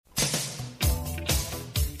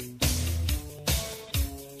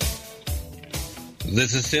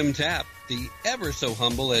This is Tim Tapp, the ever so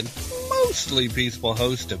humble and mostly peaceful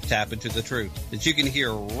host of Tap Into the Truth, that you can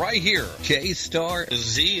hear right here, K-Star,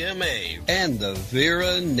 ZMA, and the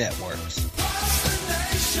Vera Networks.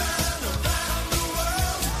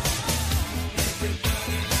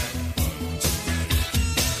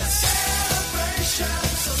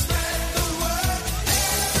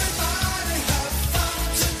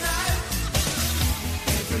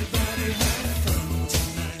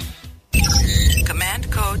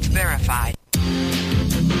 Verified.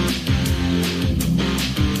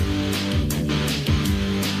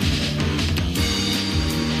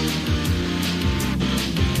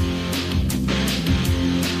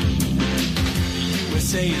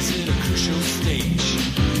 USA is in a crucial stage.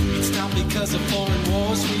 It's not because of foreign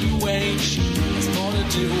wars we wage. It's more to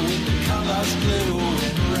do with the colors blue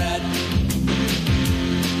and red.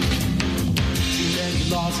 Too many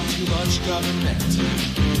laws and too much government.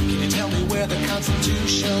 Can you tell me where the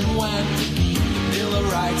Constitution went? The Bill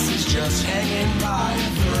of Rights is just hanging by a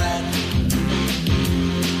thread.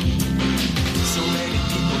 So many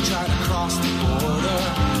people try to cross the border.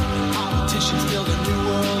 Politicians build a new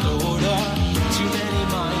world order. Too many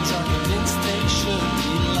minds are convinced they should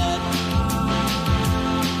be led.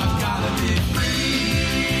 I've gotta be free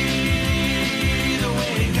the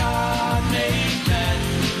way God made men.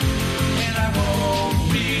 And I won't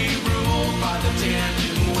be ruled by the damn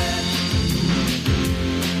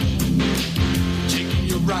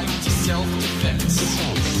right to self-defense.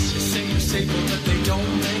 They say you're safer, but they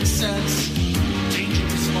don't make sense.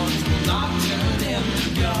 Dangerous ones will not turn into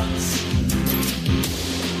guns.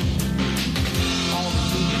 All the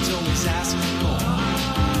unions always ask for more.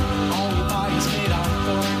 All you buy is made on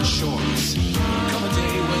foreign shores. Come a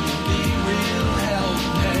day when there'll be real hell to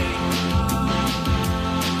pay.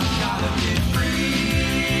 I've gotta be free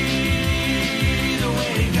the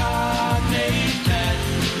way God made men.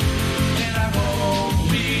 And I won't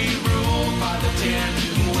by the damn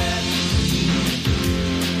UN.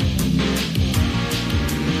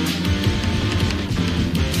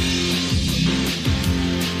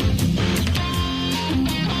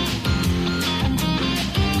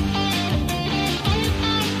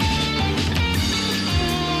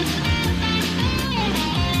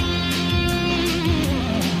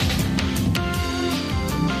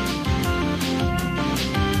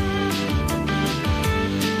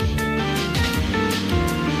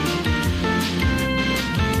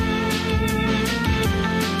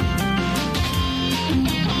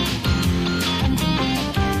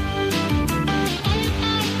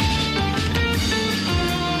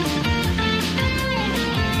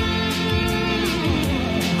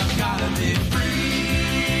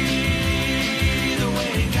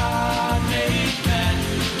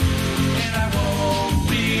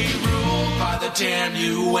 Damn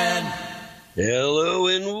UN. Hello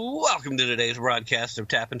and welcome to today's broadcast of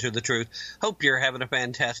Tap Into the Truth. Hope you're having a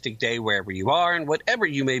fantastic day wherever you are and whatever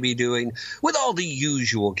you may be doing, with all the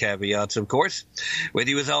usual caveats, of course. With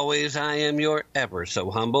you as always, I am your ever so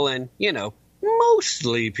humble and,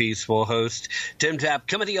 mostly peaceful host, Tim Tapp,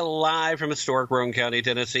 coming to you live from historic Roane County,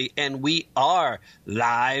 Tennessee, and we are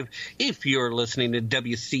live if you're listening to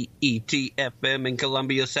WCET-FM in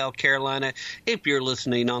Columbia, South Carolina, if you're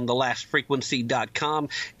listening on thelastfrequency.com,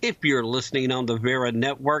 if you're listening on the Vera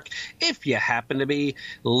Network, if you happen to be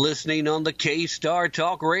listening on the K-Star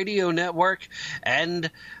Talk Radio Network,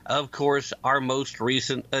 and, of course, our most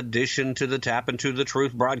recent addition to the Tap Into the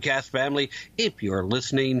Truth broadcast family, if you're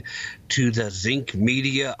listening to the Zinc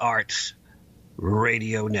Media Arts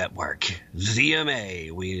Radio Network,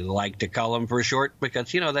 ZMA, we like to call them for short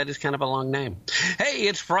because, that is kind of a long name. Hey,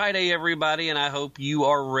 it's Friday, everybody, and I hope you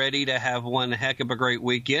are ready to have one heck of a great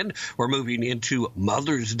weekend. We're moving into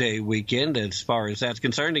Mother's Day weekend as far as that's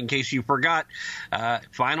concerned. In case you forgot,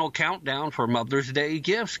 final countdown for Mother's Day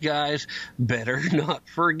gifts, guys. Better not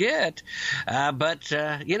forget. But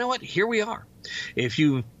you know what? Here we are. If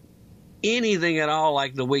you anything at all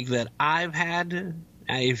like the week that I've had,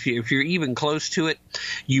 if you're even close to it,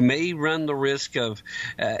 you may run the risk of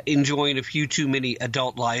enjoying a few too many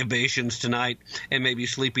adult libations tonight and maybe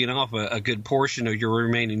sleeping off a good portion of your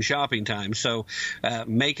remaining shopping time. So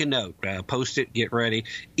make a note, post it, get ready,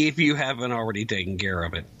 if you haven't already taken care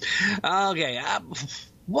of it. Okay,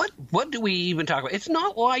 What do we even talk about? It's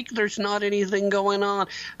not like there's not anything going on.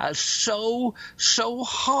 So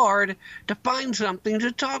hard to find something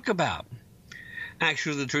to talk about.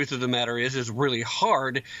 Actually, the truth of the matter is it's really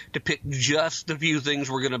hard to pick just the few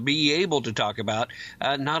things we're going to be able to talk about.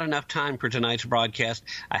 Not enough time for tonight's broadcast.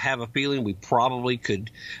 I have a feeling we probably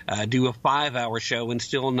could do a 5-hour show and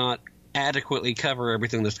still not adequately cover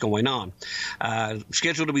everything that's going on.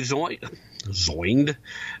 Scheduled to be zoinged.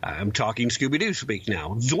 I'm talking Scooby-Doo speak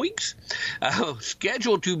now. Zoinks.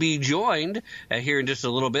 Scheduled to be joined here in just a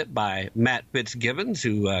little bit by Matt Fitzgibbons,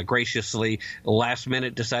 who graciously last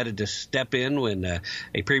minute decided to step in when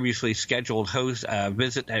a previously scheduled host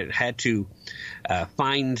visit had to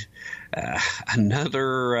find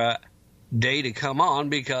another day to come on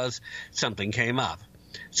because something came up.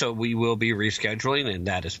 So we will be rescheduling, and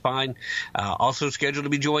that is fine. Also scheduled to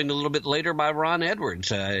be joined a little bit later by Ron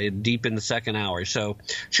Edwards, deep in the second hour. So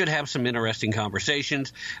should have some interesting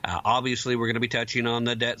conversations. Obviously, we're going to be touching on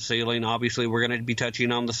the debt ceiling. Obviously, we're going to be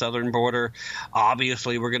touching on the southern border.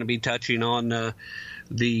 Obviously, we're going to be touching on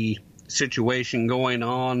the situation going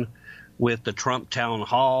on with the Trump town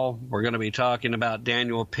hall. We're going to be talking about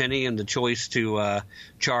Daniel Penny and the choice to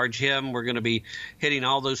charge him. We're going to be hitting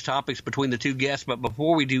all those topics between the two guests. But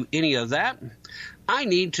before we do any of that, I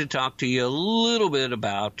need to talk to you a little bit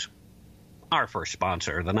about our first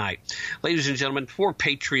sponsor of the night. Ladies and gentlemen,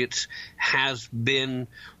 4Patriots has been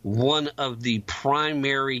one of the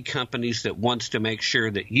primary companies that wants to make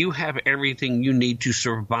sure that you have everything you need to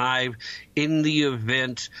survive in the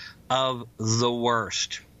event of the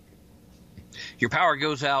worst. Your power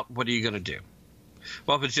goes out, what are you going to do?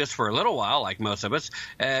 Well, if it's just for a little while, like most of us,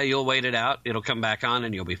 you'll wait it out, it'll come back on,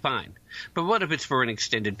 and you'll be fine. But what if it's for an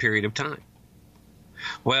extended period of time?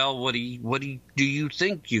 Well, what do you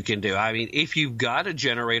think you can do? I mean, if you've got a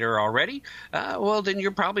generator already, well, then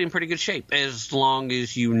you're probably in pretty good shape, as long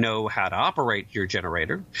as you know how to operate your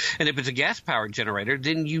generator. And if it's a gas-powered generator,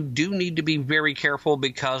 then you do need to be very careful,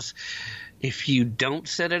 because if you don't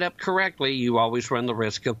set it up correctly, you always run the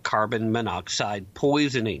risk of carbon monoxide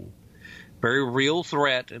poisoning. Very real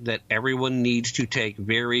threat that everyone needs to take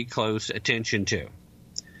very close attention to.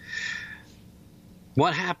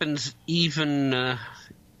 What happens even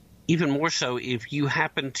more so if you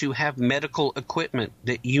happen to have medical equipment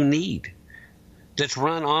that you need that's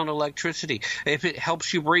run on electricity? If it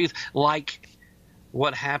helps you breathe, like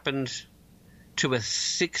what happened to a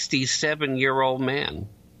 67-year-old man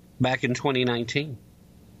back in 2019.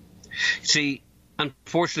 See,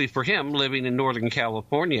 unfortunately for him, living in Northern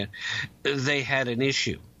California, they had an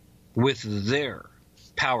issue with their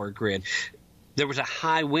power grid. There was a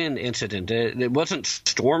high wind incident. It wasn't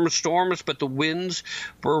storms, but the winds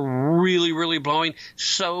were really, really blowing.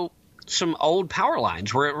 So some old power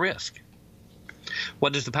lines were at risk.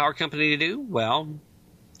 What does the power company do? Well,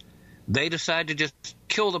 they decide to just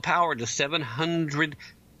kill the power to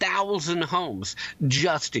 700,000 homes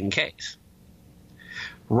just in case.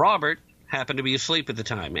 Robert happened to be asleep at the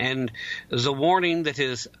time, and the warning that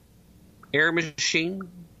his air machine,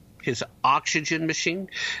 his oxygen machine,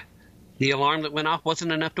 the alarm that went off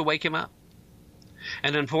wasn't enough to wake him up.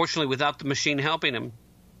 And unfortunately, without the machine helping him,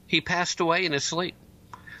 he passed away in his sleep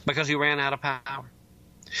because he ran out of power.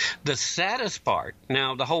 The saddest part,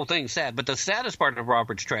 now the whole thing's sad, but the saddest part of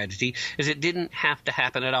Robert's tragedy is it didn't have to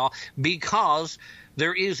happen at all, because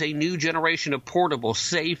there is a new generation of portable,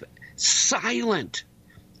 safe, silent,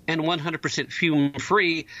 and 100%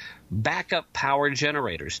 fume-free backup power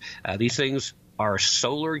generators. These things are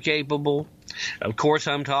solar capable. Of course,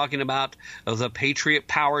 I'm talking about the Patriot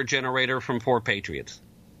Power Generator from 4Patriots.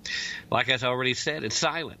 Like I already said, it's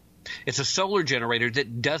silent. It's a solar generator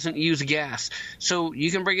that doesn't use gas, so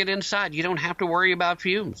you can bring it inside. You don't have to worry about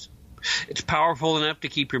fumes. It's powerful enough to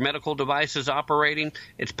keep your medical devices operating.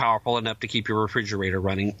 It's powerful enough to keep your refrigerator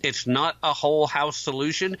running. It's not a whole house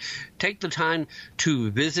solution. Take the time to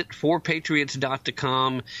visit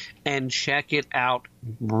 4patriots.com and check it out.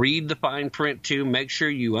 Read the fine print too. Make sure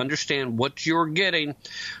you understand what you're getting.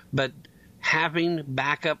 But having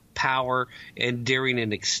backup power and during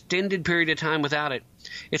an extended period of time without it,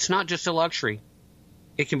 it's not just a luxury.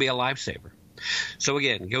 It can be a lifesaver. So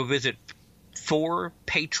again, go visit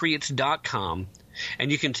 4patriots.com,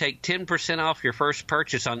 and you can take 10% off your first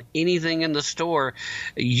purchase on anything in the store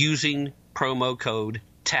using promo code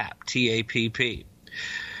TAPP, T-A-P-P.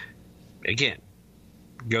 Again,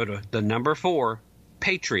 go to the number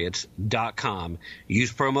 4patriots.com.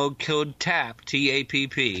 Use promo code TAPP,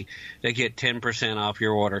 T-A-P-P, to get 10% off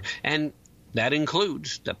your order. And that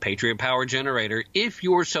includes the Patriot Power Generator, if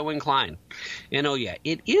you're so inclined. And oh yeah,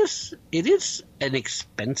 it is an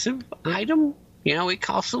expensive item. You know, it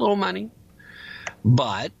costs a little money.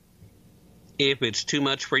 But if it's too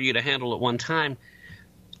much for you to handle at one time,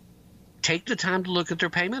 take the time to look at their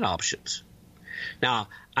payment options. Now,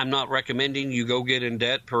 I'm not recommending you go get in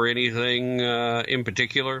debt for anything in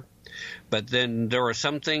particular. But then there are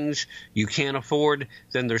some things you can't afford.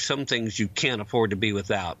 Then there's some things you can't afford to be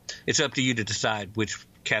without. It's up to you to decide which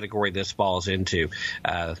category this falls into.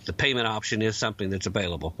 The payment option is something that's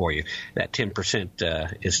available for you. That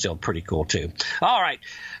 10% is still pretty cool, too. All right.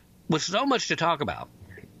 With so much to talk about,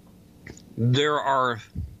 there are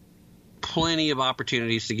plenty of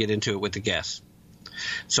opportunities to get into it with the guests.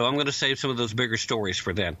 So I'm going to save some of those bigger stories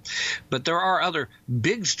for then. But there are other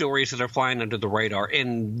big stories that are flying under the radar,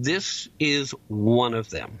 and this is one of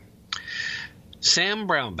them. Sam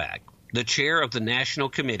Brownback, the chair of the National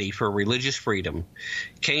Committee for Religious Freedom,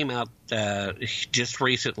 came out just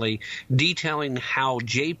recently detailing how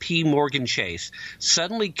J.P. Morgan Chase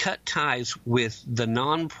suddenly cut ties with the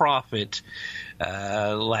nonprofit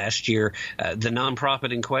last year. The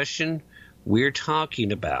nonprofit in question we're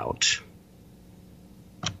talking about.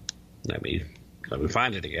 Let me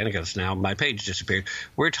find it again because now my page disappeared.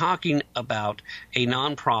 We're talking about a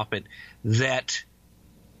nonprofit that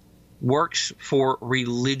works for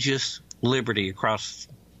religious liberty across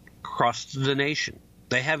the nation.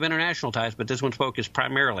 They have international ties, but this one's focused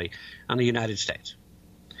primarily on the United States.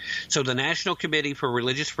 So the National Committee for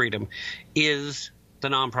Religious Freedom is the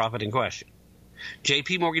nonprofit in question.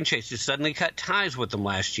 J.P. Morgan Chase just suddenly cut ties with them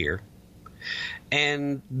last year,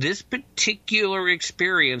 and this particular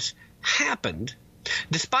experience happened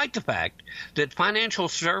despite the fact that financial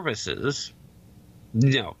services,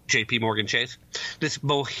 J.P. Morgan Chase, this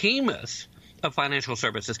behemoth of financial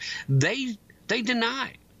services, they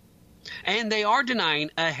deny, and they are denying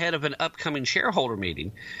ahead of an upcoming shareholder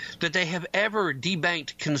meeting that they have ever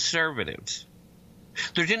debanked conservatives.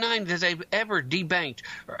 They're denying that they've ever debanked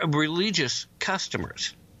religious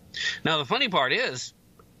customers. Now, the funny part is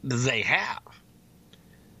they have.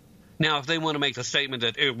 Now, if they want to make the statement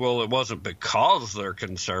that, it wasn't because they're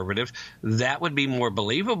conservatives, that would be more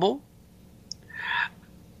believable.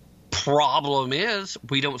 Problem is,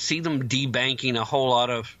 we don't see them debanking a whole lot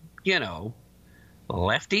of,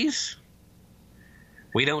 lefties.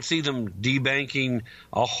 We don't see them debanking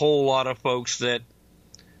a whole lot of folks that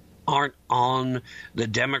aren't on the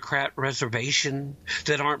Democrat reservation,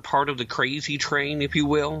 that aren't part of the crazy train, if you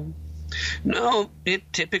will. No,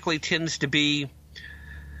 it typically tends to be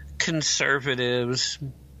conservatives,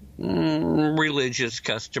 religious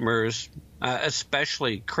customers,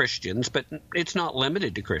 especially Christians, but it's not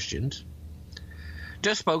limited to Christians.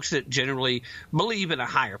 Just folks that generally believe in a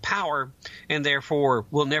higher power and therefore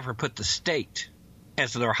will never put the state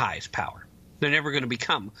as their highest power. They're never going to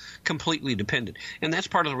become completely dependent. And that's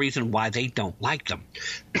part of the reason why they don't like them.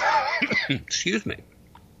 Excuse me.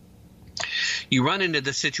 You run into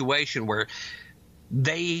the situation where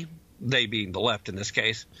they being the left in this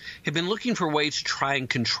case, have been looking for ways to try and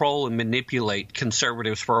control and manipulate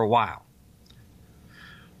conservatives for a while.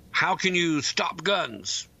 How can you stop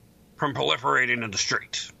guns from proliferating in the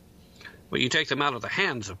streets? Well, you take them out of the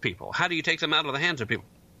hands of people. How do you take them out of the hands of people?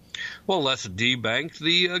 Well, let's debank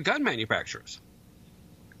the gun manufacturers.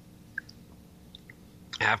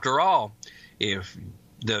 After all, if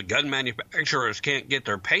the gun manufacturers can't get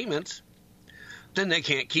their payments, then they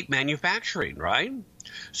can't keep manufacturing, right?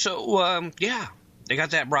 So, they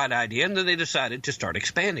got that bright idea, and then they decided to start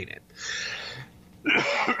expanding it.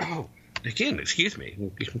 Again, excuse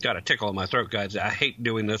me, got a tickle in my throat, guys. I hate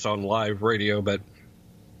doing this on live radio, but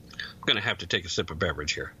I'm going to have to take a sip of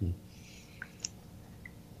beverage here.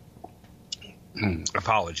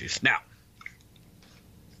 Apologies. Now,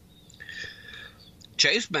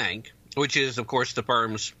 Chase Bank, which is, of course, the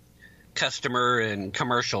firm's customer and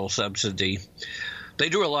commercial subsidy, they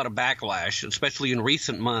drew a lot of backlash, especially in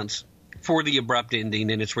recent months, for the abrupt ending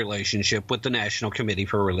in its relationship with the National Committee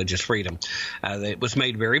for Religious Freedom. It was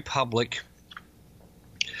made very public.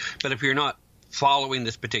 But if you're not following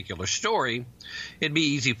this particular story, it'd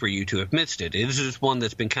be easy for you to have missed it. This is one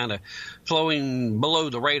that's been kind of flowing below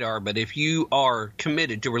the radar, but if you are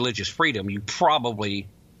committed to religious freedom, you probably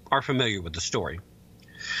are familiar with the story.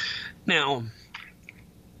 Now,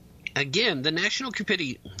 again, the National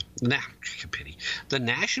Committee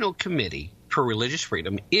for Religious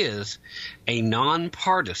Freedom is a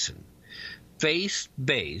nonpartisan,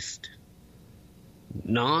 faith-based,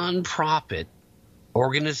 nonprofit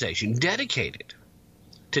organization dedicated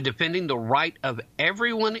to defending the right of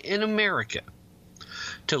everyone in America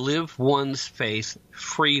to live one's faith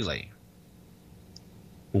freely.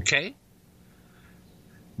 Okay?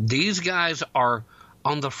 These guys are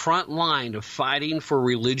on the front line of fighting for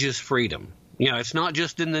religious freedom. It's not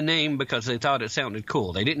just in the name because they thought it sounded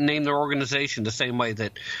cool. They didn't name their organization the same way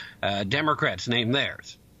that Democrats name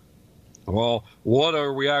theirs. Well, what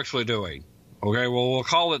are we actually doing? Okay, well, we'll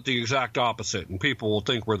call it the exact opposite, and people will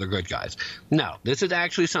think we're the good guys. No, this is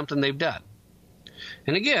actually something they've done.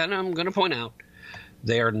 And again, I'm going to point out,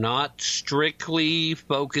 They are not strictly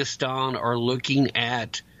focused on or looking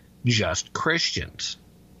at just Christians.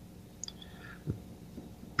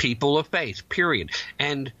 People of faith, period.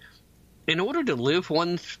 And in order to live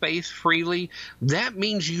one's faith freely, that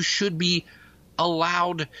means you should be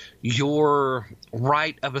allowed your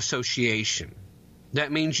right of association.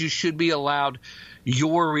 That means you should be allowed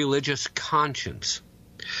your religious conscience.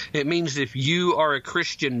 It means if you are a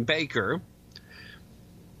Christian baker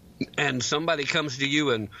and somebody comes to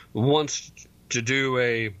you and wants to do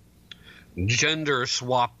a gender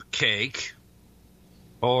swap cake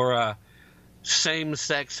or a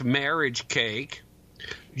same-sex marriage cake,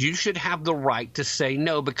 you should have the right to say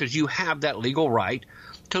no, because you have that legal right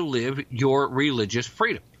to live your religious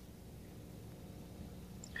freedom.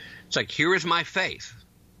 It's like, here is my faith.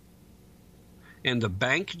 And the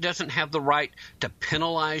bank doesn't have the right to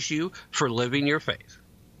penalize you for living your faith.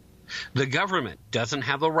 The government doesn't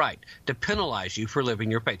have the right to penalize you for living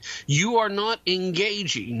your faith. You are not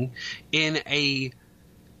engaging in a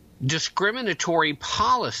discriminatory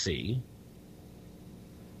policy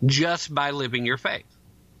just by living your faith.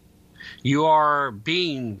 You are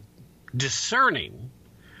being discerning,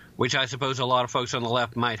 which I suppose a lot of folks on the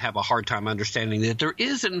left might have a hard time understanding, that there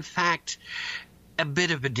is, in fact, a bit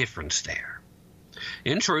of a difference there.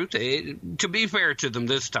 In truth, to be fair to them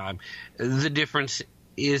this time, the difference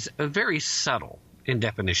is very subtle in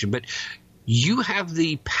definition, but you have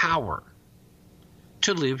the power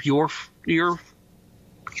to live your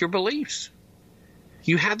beliefs.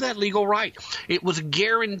 You have that legal right. It was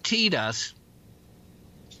guaranteed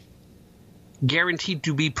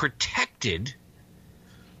to be protected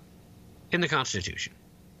in the Constitution.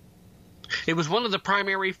 It was one of the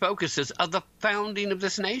primary focuses of the founding of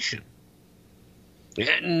this nation.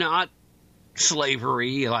 Not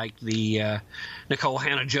slavery like the Nicole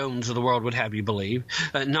Hannah-Jones of the world would have you believe.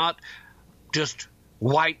 Not just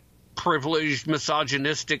white, privileged,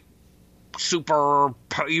 misogynistic, super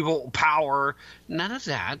evil power. None of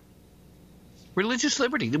that. Religious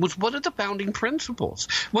liberty. It was one of the founding principles.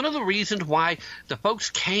 One of the reasons why the folks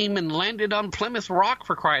came and landed on Plymouth Rock,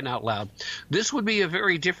 for crying out loud. This would be a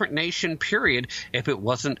very different nation, period, if it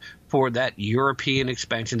wasn't for that European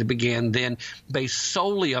expansion that began then, based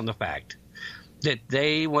solely on the fact that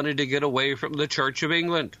they wanted to get away from the Church of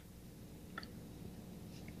England.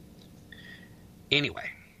 Anyway,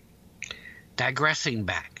 digressing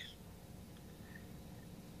back.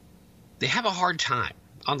 They have a hard time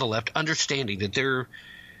on the left understanding that there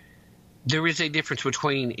is a difference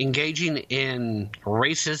between engaging in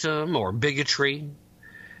racism or bigotry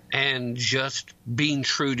and just being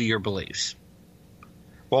true to your beliefs.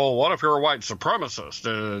 Well, what if you're a white supremacist?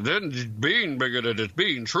 Then being bigoted is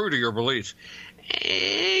being true to your beliefs.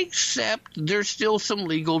 Except there's still some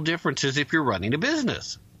legal differences if you're running a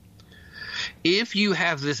business. If you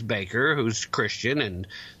have this baker who's Christian and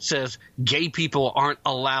says gay people aren't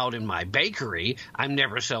allowed in my bakery, I'm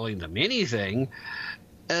never selling them anything,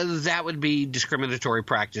 that would be discriminatory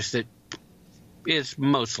practice that is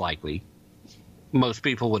most likely, most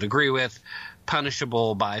people would agree with,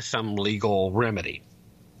 punishable by some legal remedy.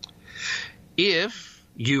 If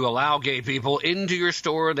you allow gay people into your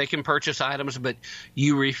store, they can purchase items, but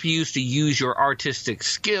you refuse to use your artistic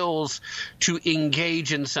skills to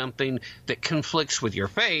engage in something that conflicts with your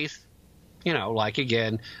faith, you know, like,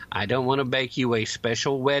 again, I don't want to bake you a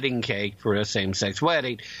special wedding cake for a same-sex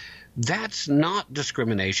wedding. That's not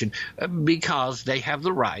discrimination, because they have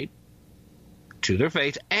the right to their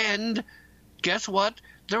faith. And guess what?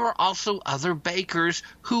 There are also other bakers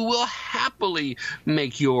who will happily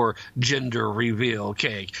make your gender reveal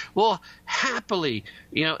cake. Will happily,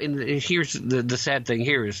 you know, and here's the sad thing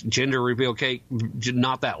here is gender reveal cake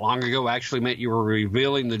not that long ago actually meant you were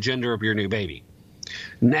revealing the gender of your new baby.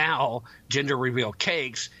 Now, gender reveal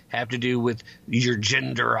cakes have to do with your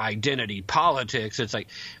gender identity politics. It's like,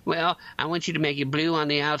 well, I want you to make it blue on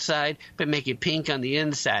the outside, but make it pink on the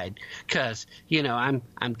inside, because, you know,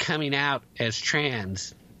 I'm coming out as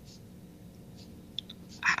trans.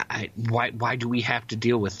 Why do we have to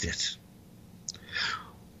deal with this?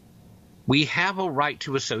 We have a right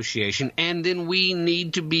to association, and then we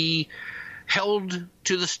need to be held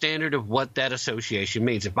to the standard of what that association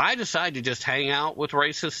means. If I decide to just hang out with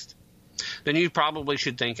racists, then you probably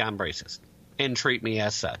should think I'm racist and treat me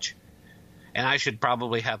as such. And I should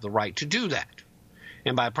probably have the right to do that.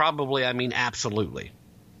 And by probably, I mean absolutely.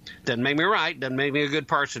 Doesn't make me right, doesn't make me a good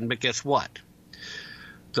person, but guess what?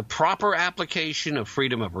 The proper application of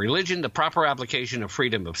freedom of religion, the proper application of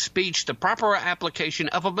freedom of speech, the proper application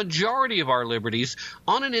of a majority of our liberties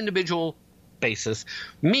on an individual basis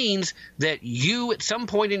means that you at some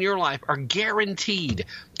point in your life are guaranteed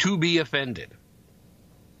to be offended.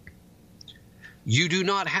 You do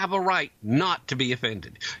not have a right not to be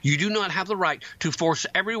offended. You do not have the right to force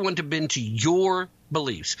everyone to bend to your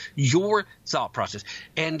beliefs, your thought process.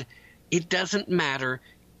 And it doesn't matter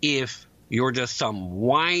if you're just some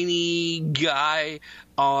whiny guy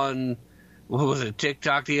on, what was it,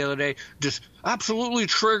 TikTok the other day, just absolutely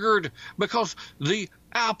triggered because the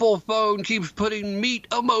Apple phone keeps putting meat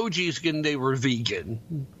emojis and they were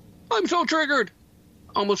vegan. I'm so triggered.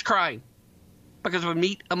 Almost crying because of a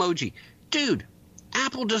meat emoji. Dude,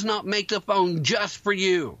 Apple does not make the phone just for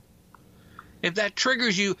you. If that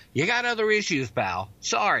triggers you, you got other issues, pal.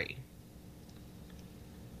 Sorry.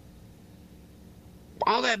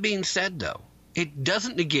 All that being said, though, it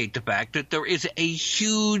doesn't negate the fact that there is a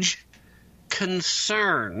huge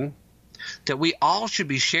concern that we all should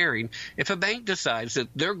be sharing if a bank decides that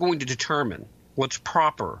they're going to determine what's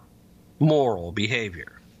proper moral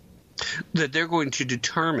behavior. That they're going to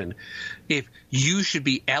determine if you should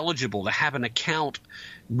be eligible to have an account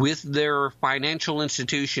with their financial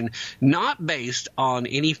institution, not based on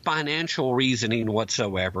any financial reasoning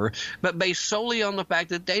whatsoever, but based solely on the fact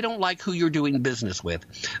that they don't like who you're doing business with.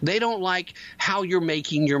 They don't like how you're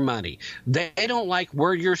making your money. They don't like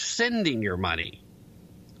where you're sending your money.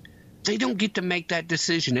 They don't get to make that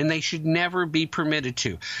decision, and they should never be permitted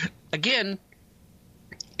to. Again,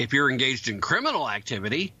 if you're engaged in criminal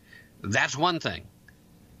activity, that's one thing.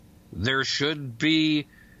 There should be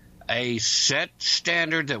a set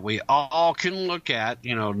standard that we all can look at,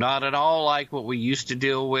 not at all like what we used to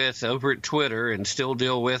deal with over at Twitter and still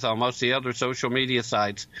deal with on most of the other social media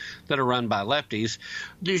sites that are run by lefties.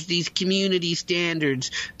 There's these community standards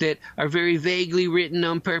that are very vaguely written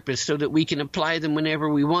on purpose so that we can apply them whenever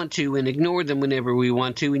we want to and ignore them whenever we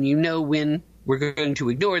want to, and when we're going to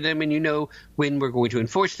ignore them, and when we're going to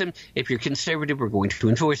enforce them. If you're conservative, we're going to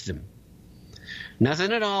enforce them.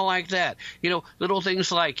 Nothing at all like that. Little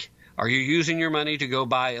things like, are you using your money to go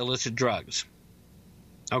buy illicit drugs?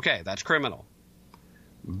 Okay, that's criminal.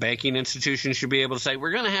 Banking institutions should be able to say,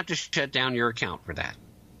 we're going to have to shut down your account for that.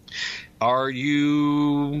 Are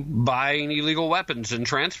you buying illegal weapons and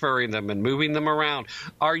transferring them and moving them around?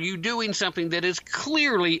 Are you doing something that is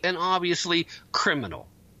clearly and obviously criminal?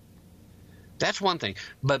 That's one thing.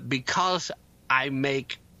 But because I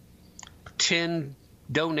make 10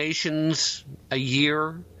 donations a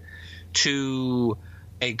year to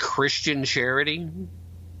a Christian charity,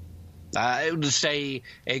 I would say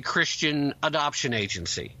a Christian adoption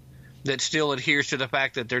agency that still adheres to the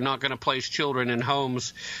fact that they're not going to place children in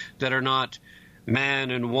homes that are not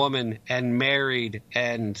man and woman and married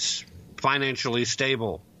and financially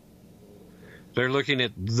stable. They're looking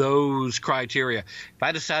at those criteria. If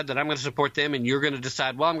I decide that I'm going to support them and you're going to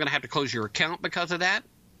decide, well, I'm going to have to close your account because of that,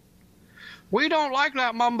 we don't like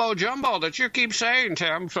that mumbo jumbo that you keep saying,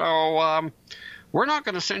 Tim, so we're not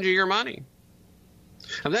going to send you your money.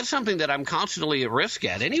 And that's something that I'm constantly at risk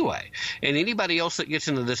at anyway. And anybody else that gets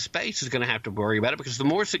into this space is going to have to worry about it, because the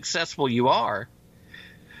more successful you are,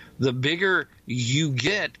 the bigger you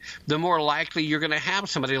get, the more likely you're going to have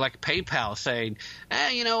somebody like PayPal saying,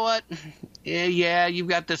 you know what? Yeah, you've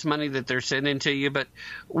got this money that they're sending to you, but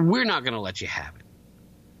we're not going to let you have it.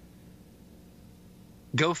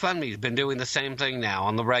 GoFundMe's been doing the same thing now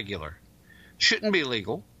on the regular. Shouldn't be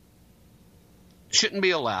legal. Shouldn't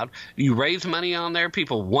be allowed. You raise money on there,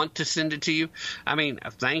 people want to send it to you. I mean,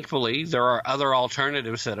 thankfully, there are other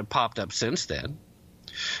alternatives that have popped up since then.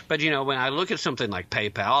 But, when I look at something like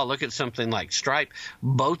PayPal, I look at something like Stripe,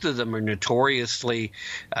 both of them are notoriously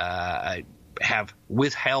have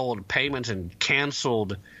withheld payments and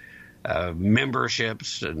canceled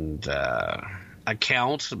memberships and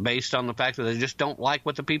accounts based on the fact that they just don't like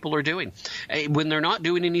what the people are doing. When they're not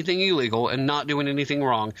doing anything illegal and not doing anything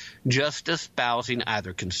wrong, just espousing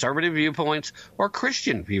either conservative viewpoints or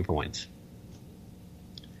Christian viewpoints.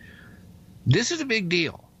 This is a big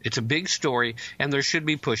deal. It's a big story, and there should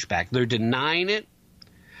be pushback. They're denying it.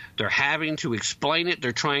 They're having to explain it.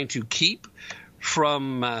 They're trying to keep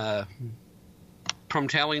from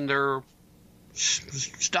telling their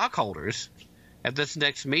stockholders at this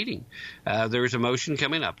next meeting. There's a motion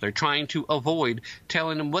coming up. They're trying to avoid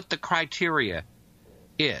telling them what the criteria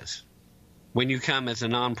is when you come as a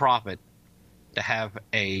nonprofit to have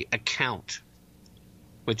a account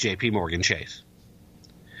with J.P. Morgan Chase.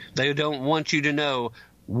 They don't want you to know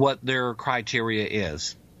what their criteria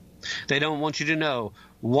is. They don't want you to know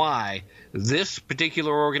why this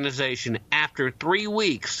particular organization, after 3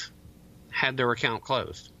 weeks, had their account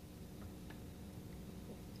closed.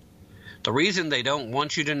 The reason they don't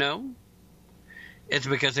want you to know is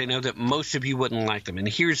because they know that most of you wouldn't like them. And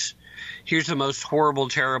here's the most horrible,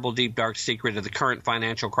 terrible, deep, dark secret of the current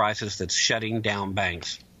financial crisis that's shutting down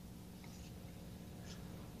banks.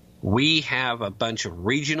 We have a bunch of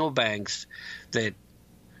regional banks that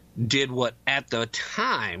did what at the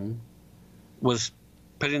time was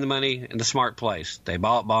putting the money in the smart place. They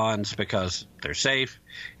bought bonds because they're safe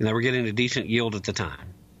and they were getting a decent yield at the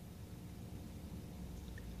time.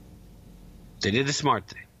 They did the smart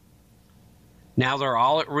thing. Now they're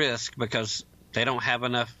all at risk because they don't have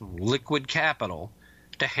enough liquid capital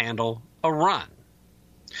to handle a run.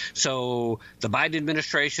 So the Biden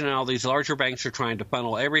administration and all these larger banks are trying to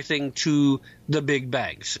funnel everything to the big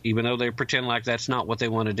banks, even though they pretend like that's not what they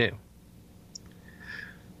want to do.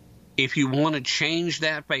 If you want to change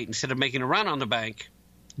that fate, instead of making a run on the bank,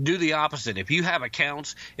 do the opposite. If you have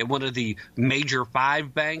accounts at one of the major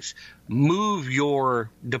 5 banks, move your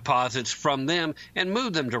deposits from them and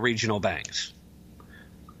move them to regional banks.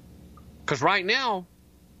 Because right now,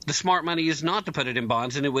 the smart money is not to put it in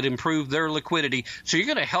bonds, and it would improve their liquidity. So you're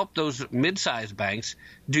going to help those mid-sized banks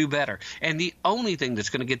do better. And the only thing that's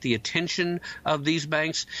going to get the attention of these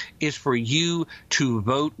banks is for you to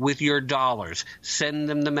vote with your dollars. Send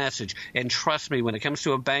them the message. And trust me, when it comes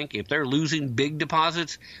to a bank, if they're losing big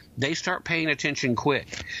deposits, they start paying attention quick.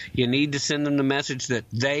 You need to send them the message that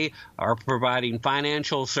they are providing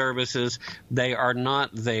financial services. They are not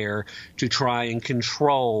there to try and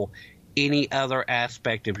control any other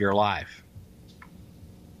aspect of your life.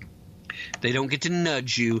 They don't get to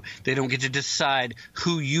nudge you. They don't get to decide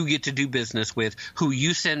who you get to do business with, who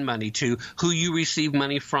you send money to, who you receive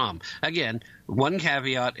money from. Again, one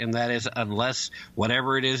caveat, and that is unless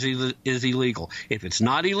whatever it is illegal. If it's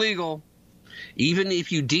not illegal, even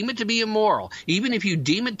if you deem it to be immoral, even if you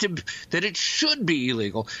deem it that it should be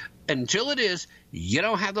illegal, until it is, you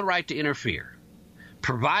don't have the right to interfere.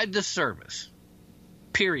 Provide the service.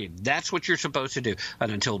 Period. That's what you're supposed to do.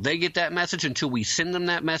 And until they get that message, until we send them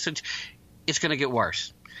that message, it's going to get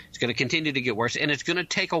worse. It's going to continue to get worse. And it's going to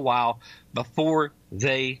take a while before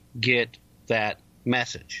they get that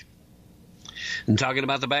message. And talking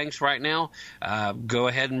about the banks right now, go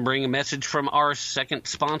ahead and bring a message from our second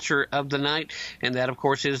sponsor of the night. And that, of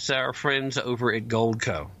course, is our friends over at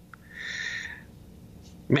Goldco.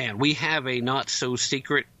 Man, we have a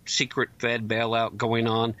not-so-secret Fed bailout going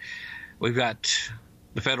on. We've got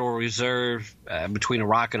the Federal Reserve between a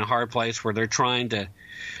rock and a hard place where they're trying to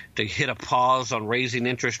hit a pause on raising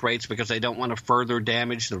interest rates because they don't want to further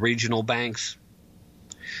damage the regional banks.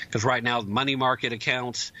 Because right now, money market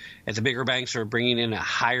accounts at the bigger banks are bringing in a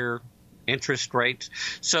higher interest rate.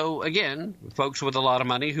 So again, folks with a lot of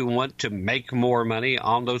money who want to make more money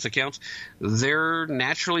on those accounts, they're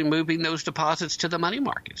naturally moving those deposits to the money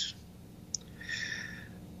markets.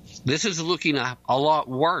 This is looking a lot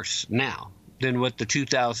worse now than what the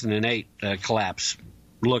 2008 collapse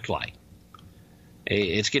looked like.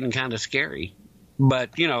 It's getting kind of scary.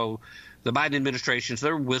 But, you know, the Biden administrations,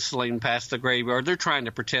 they're whistling past the graveyard. They're trying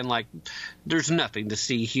to pretend like there's nothing to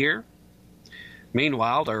see here.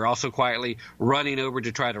 Meanwhile, they're also quietly running over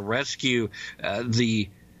to try to rescue the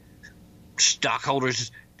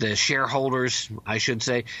stockholders, the shareholders, I should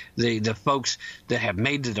say, the folks that have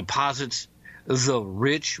made the deposits, the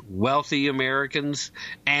rich, wealthy Americans,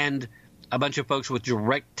 and a bunch of folks with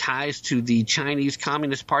direct ties to the Chinese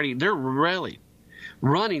Communist Party. They're really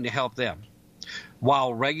running to help them.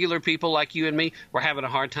 While regular people like you and me, we're having a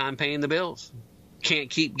hard time paying the bills. Can't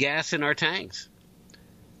keep gas in our tanks.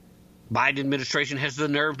 Biden administration has the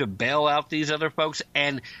nerve to bail out these other folks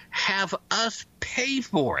and have us pay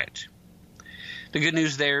for it. The good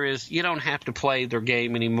news there is you don't have to play their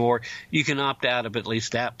game anymore. You can opt out of at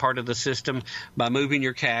least that part of the system by moving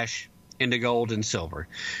your cash into gold and silver.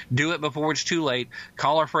 Do it before it's too late.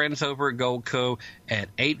 Call our friends over at Goldco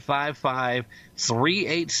at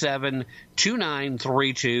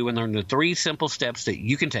 855-387-2932 and learn the 3 simple steps that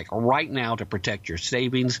you can take right now to protect your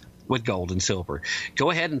savings with gold and silver.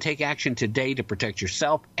 Go ahead and take action today to protect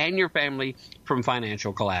yourself and your family from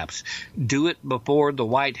financial collapse. Do it before the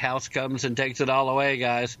White House comes and takes it all away,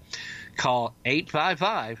 guys. Call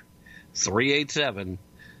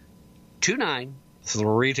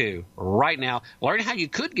 855-387-2932 right now. Learn how you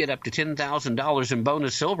could get up to $10,000 in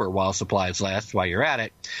bonus silver while supplies last while you're at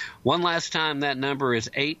it. One last time, that number is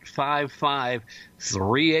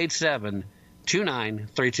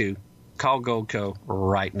 855-387-2932. Call Goldco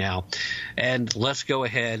right now. And let's go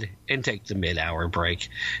ahead and take the mid-hour break.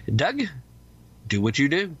 Doug, do what you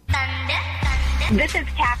do. This is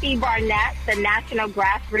Kathy Barnett, the National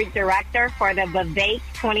Grassroots Director for the Vivek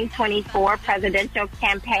 2024 presidential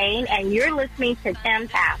campaign, and you're listening to Tim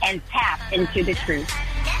Tapp and Tap into the Truth.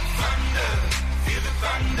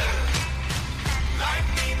 Thunder,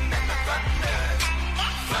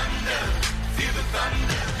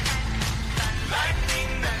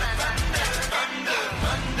 lightning and the thunder, thunder,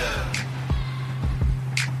 thunder.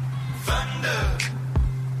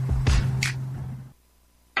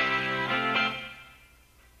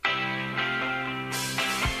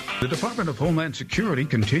 The Department of Homeland Security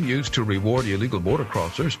continues to reward illegal border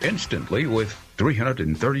crossers instantly with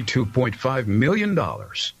 $332.5 million.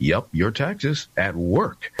 Yup, your taxes at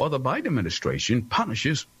work. While the Biden administration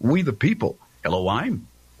punishes we the people. Hello, I'm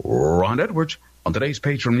Ron Edwards. On today's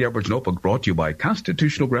page from the Edwards Notebook, brought to you by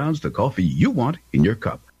Constitutional Grounds, the coffee you want in your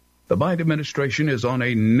cup. The Biden administration is on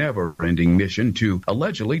a never-ending mission to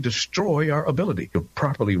allegedly destroy our ability to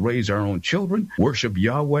properly raise our own children, worship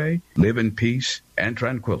Yahweh, live in peace and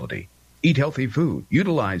tranquility, eat healthy food,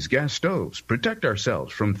 utilize gas stoves, protect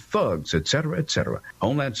ourselves from thugs, etc., etc.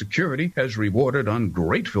 Homeland Security has rewarded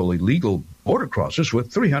ungrateful illegal border crossers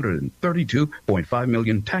with $332.5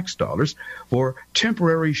 million tax dollars for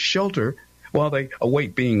temporary shelter while they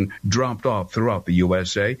await being dropped off throughout the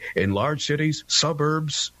USA in large cities,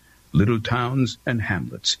 suburbs, little towns, and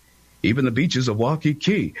hamlets, even the beaches of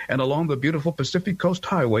Waikiki and along the beautiful Pacific Coast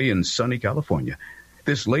Highway in sunny California.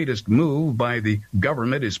 This latest move by the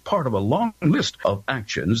government is part of a long list of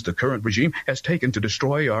actions the current regime has taken to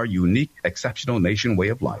destroy our unique, exceptional nation way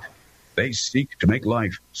of life. They seek to make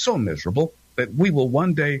life so miserable that we will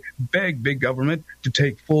one day beg big government to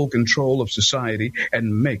take full control of society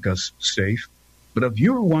and make us safe. But if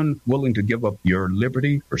you're one willing to give up your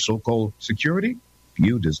liberty for so-called security,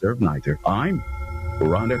 you deserve neither. I'm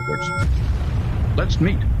Ron Edwards. Let's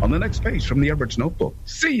meet on the next page from the Edwards Notebook.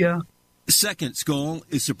 See ya. Second Skull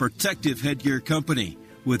is a protective headgear company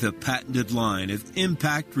with a patented line of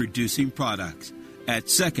impact-reducing products. At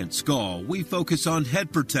Second Skull, we focus on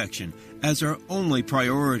head protection as our only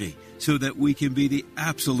priority so that we can be the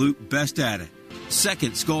absolute best at it.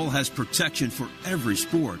 Second Skull has protection for every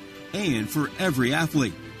sport and for every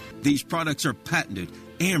athlete. These products are patented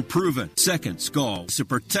and proven. Second Skull is a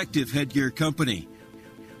protective headgear company.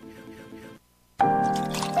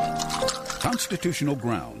 Constitutional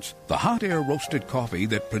Grounds, the hot air roasted coffee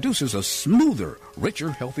that produces a smoother,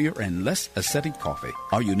 richer, healthier, and less acidic coffee.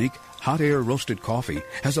 Our unique hot air roasted coffee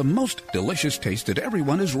has a most delicious taste that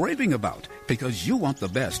everyone is raving about because you want the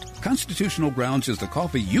best. Constitutional Grounds is the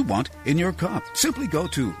coffee you want in your cup. Simply go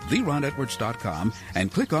to theronedwards.com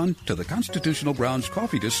and click on to the Constitutional Grounds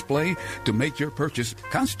coffee display to make your purchase.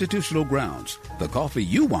 Constitutional Grounds, the coffee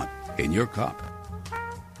you want in your cup.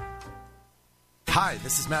 Hi,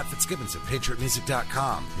 this is Matt Fitzgibbons of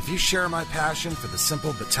PatriotMusic.com. If you share my passion for the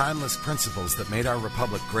simple but timeless principles that made our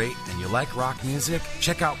republic great and you like rock music,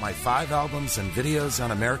 check out my 5 albums and videos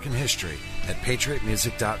on American history at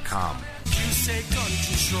PatriotMusic.com. You say gun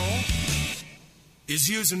control is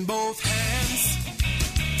using both hands.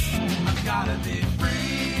 I've gotta be free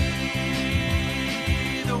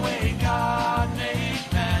the way God made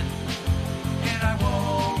men, and I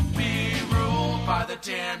won't be ruled by the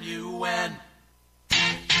damn UN.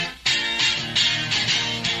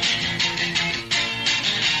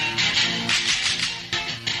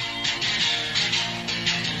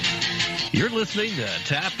 You're listening to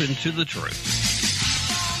Tap Into the Truth.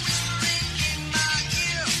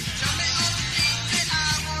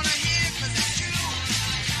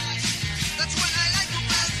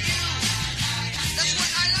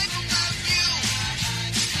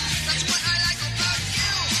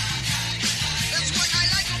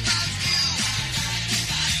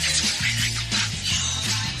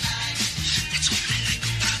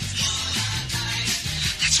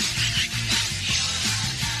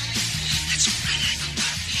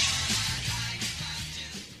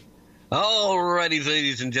 Alrighty,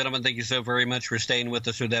 ladies and gentlemen, thank you so very much for staying with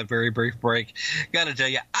us with that very brief break. Gotta tell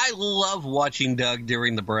you, I love watching Doug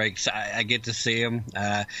during the breaks. I get to see him.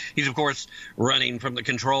 He's, of course, running from the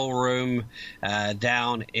control room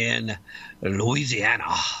down in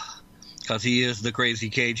Louisiana, because he is the crazy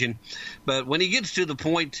Cajun. But when he gets to the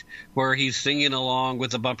point where he's singing along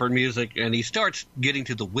with the bumper music and he starts getting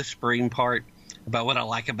to the whispering part about what I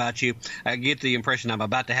like about you, I get the impression I'm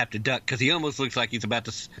about to have to duck because he almost looks like he's about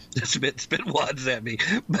to spit wads at me.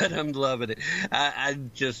 But I'm loving it. I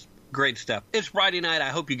just great stuff. It's Friday night. I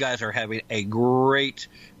hope you guys are having a great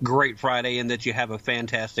Friday and that you have a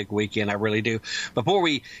fantastic weekend. I really do. Before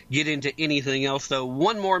we get into anything else, though,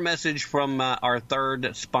 one more message from our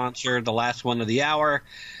third sponsor, the last one of the hour,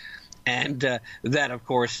 and that, of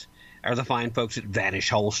course, are the fine folks at Vanish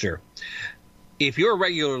Holster. If you're a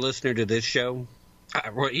regular listener to this show,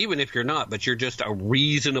 or even if you're not, but you're just a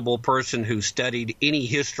reasonable person who studied any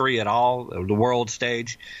history at all of the world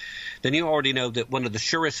stage, then you already know that one of the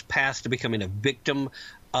surest paths to becoming a victim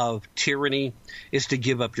of tyranny is to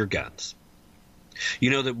give up your guns. You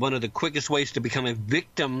know that one of the quickest ways to become a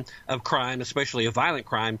victim of crime, especially a violent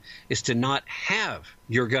crime, is to not have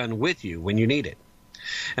your gun with you when you need it.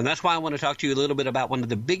 And that's why I want to talk to you a little bit about one of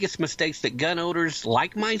the biggest mistakes that gun owners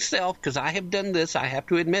like myself, because I have done this, I have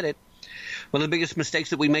to admit it. One of the biggest mistakes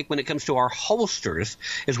that we make when it comes to our holsters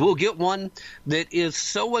is we'll get one that is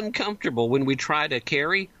so uncomfortable when we try to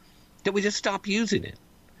carry that we just stop using it.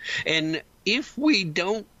 And if we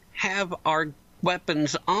don't have our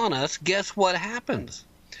weapons on us, guess what happens?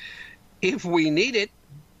 If we need it,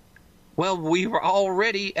 well, we were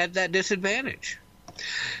already at that disadvantage.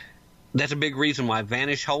 That's a big reason why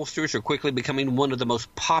Vanish holsters are quickly becoming one of the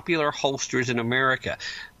most popular holsters in America.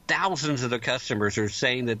 Thousands of the customers are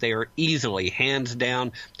saying that they are easily, hands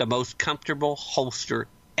down, the most comfortable holster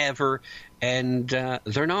ever, and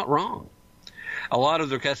they're not wrong. A lot of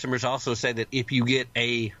their customers also say that if you get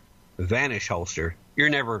a Vanish holster, you're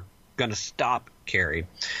never going to stop carrying.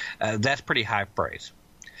 That's pretty high praise.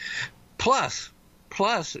 Plus,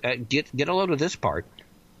 get a load of this part.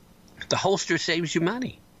 The holster saves you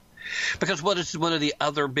money. Because what is one of the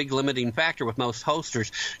other big limiting factor with most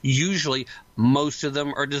holsters? Usually, most of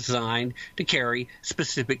them are designed to carry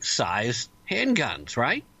specific size handguns,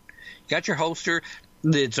 right? You got your holster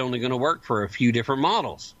that's only going to work for a few different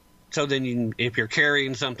models. So then if you're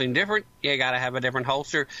carrying something different, you got to have a different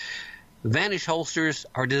holster. Vanish holsters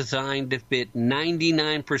are designed to fit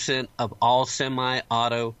 99% of all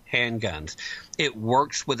semi-auto handguns. It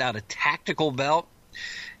works without a tactical belt.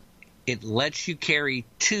 It lets you carry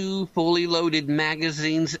 2 fully loaded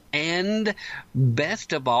magazines, and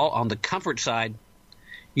best of all, on the comfort side,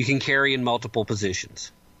 you can carry in multiple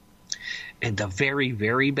positions. And the very,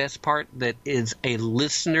 very best part, that is a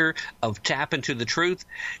listener of Tap Into the Truth,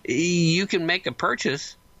 you can make a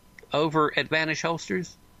purchase over at Vanish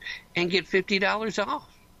Holsters and get $50 off.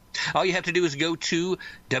 All you have to do is go to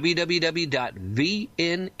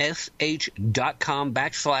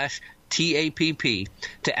www.vnsh.com/TAPP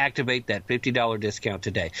to activate that $50 discount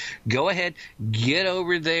today. Go ahead, get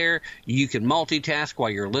over there. You can multitask while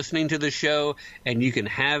you're listening to the show, and you can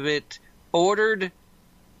have it ordered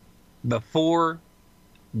before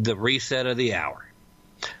the reset of the hour.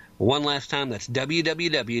 One last time, that's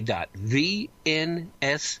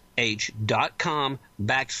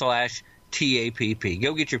www.vnsh.com/TAPP.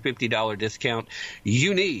 Go get your $50 discount.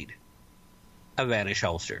 You need a Vanish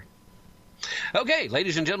holster. Okay,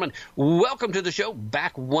 ladies and gentlemen, welcome to the show.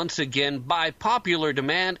 Back once again by popular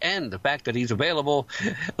demand and the fact that he's available.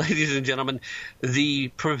 Ladies and gentlemen, the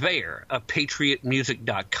purveyor of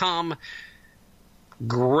PatriotMusic.com,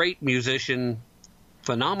 great musician,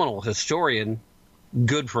 phenomenal historian,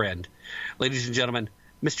 good friend. Ladies and gentlemen,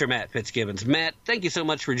 Mr. Matt Fitzgibbons. Matt, thank you so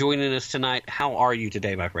much for joining us tonight. How are you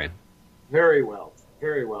today, my friend? Very well,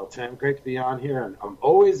 Tim. Great to be on here, and I'm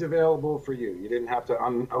always available for you. You didn't have to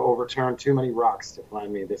overturn too many rocks to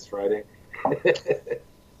find me this Friday.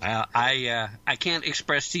 I can't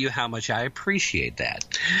express to you how much I appreciate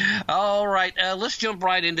that. All right, let's jump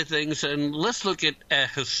right into things, and let's look at a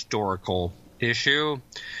historical issue.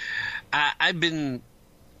 I've been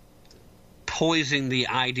poising the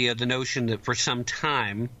idea, the notion that for some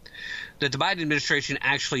time that the Biden administration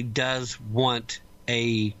actually does want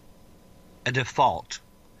a default,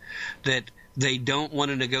 that they don't want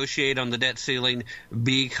to negotiate on the debt ceiling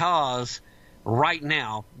because right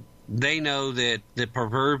now they know that the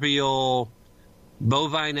proverbial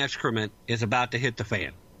bovine excrement is about to hit the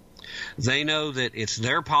fan. They know that it's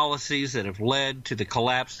their policies that have led to the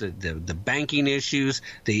collapse, the banking issues,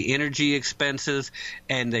 the energy expenses,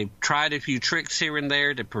 and they've tried a few tricks here and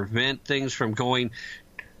there to prevent things from going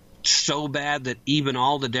so bad that even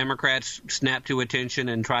all the Democrats snap to attention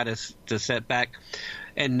and try to set back.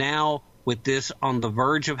 And now, with this on the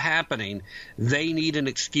verge of happening, they need an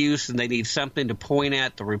excuse and they need something to point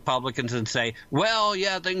at the Republicans and say, well,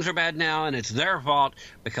 yeah, things are bad now and it's their fault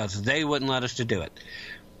because they wouldn't let us to do it.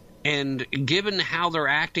 And given how they're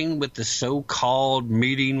acting with the so-called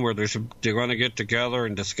meeting where they're going to get together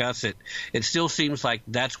and discuss it, it still seems like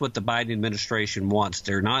that's what the Biden administration wants.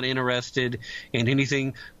 They're not interested in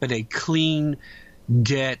anything but a clean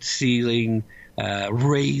debt ceiling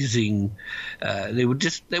raising. They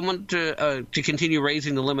want to continue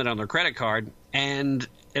raising the limit on their credit card, and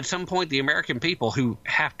at some point the American people who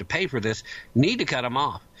have to pay for this need to cut them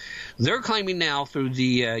off. They're claiming now through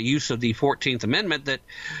the use of the 14th Amendment that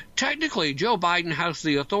technically Joe Biden has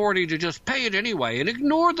the authority to just pay it anyway and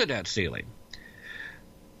ignore the debt ceiling.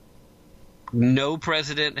 No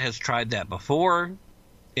president has tried that before,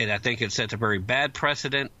 and I think it sets a very bad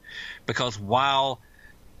precedent because while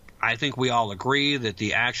I think we all agree that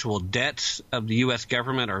the actual debts of the U.S.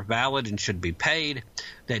 government are valid and should be paid,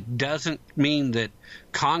 that doesn't mean that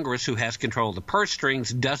Congress, who has control of the purse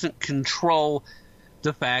strings, doesn't control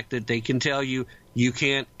the fact that they can tell you you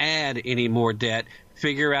can't add any more debt,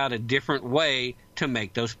 figure out a different way to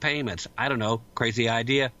make those payments. I don't know, crazy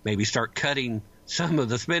idea. Maybe start cutting some of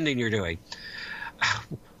the spending you're doing.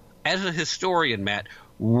 As a historian, Matt,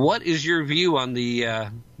 what is your view on the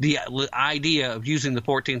idea of using the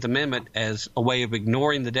 14th Amendment as a way of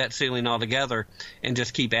ignoring the debt ceiling altogether and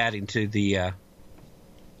just keep adding to the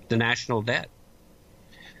national debt?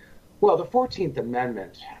 Well, the 14th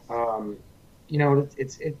Amendment,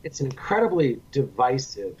 it's an incredibly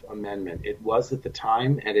divisive amendment. It was at the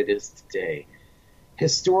time, and it is today.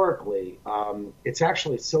 Historically, it's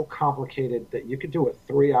actually so complicated that you could do a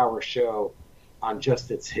 3-hour show on just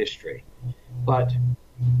its history. But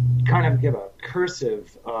kind of give a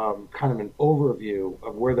cursive, kind of an overview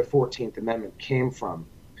of where the 14th Amendment came from.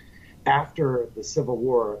 After the Civil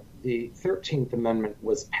War, the 13th Amendment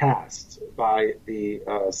was passed by the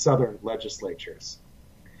Southern legislatures.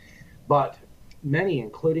 But many,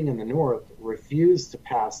 including in the North, refused to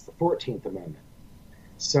pass the 14th Amendment.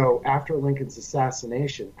 So after Lincoln's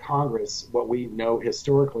assassination, Congress, what we know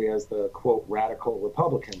historically as the, quote, radical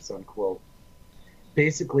Republicans, unquote,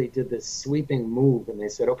 basically did this sweeping move, and they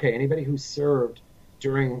said, okay, anybody who served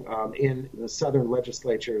during in the Southern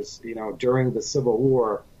legislatures, during the Civil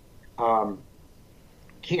War,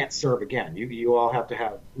 can't serve again. You all have to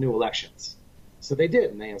have new elections. So they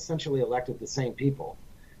did, and they essentially elected the same people,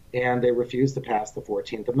 and they refused to pass the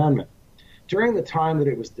 14th Amendment. During the time that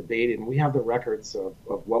it was debated, and we have the records of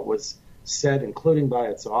what was said, including by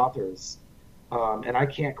its authors, and I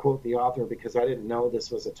can't quote the author because I didn't know this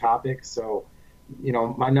was a topic, so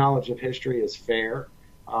my knowledge of history is fair,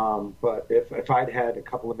 but if I'd had a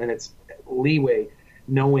couple of minutes leeway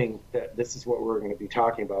knowing that this is what we're going to be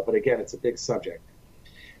talking about, but again, it's a big subject.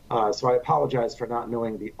 So I apologize for not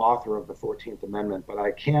knowing the author of the 14th Amendment, but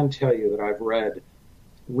I can tell you that I've read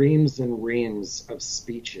reams and reams of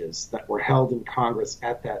speeches that were held in Congress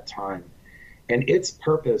at that time, and its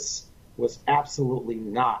purpose was absolutely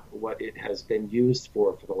not what it has been used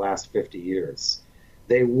for the last 50 years.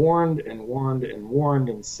 They warned and warned and warned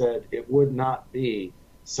and said it would not be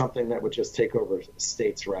something that would just take over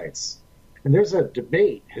states' rights. And there's a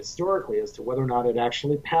debate historically as to whether or not it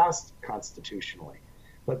actually passed constitutionally.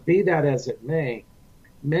 But be that as it may,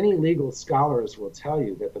 many legal scholars will tell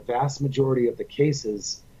you that the vast majority of the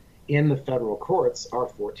cases in the federal courts are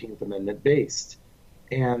 14th Amendment based.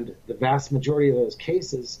 And the vast majority of those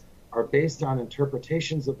cases are based on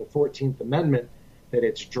interpretations of the 14th Amendment that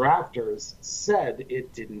its drafters said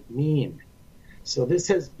it didn't mean. So this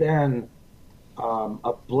has been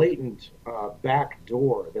a blatant back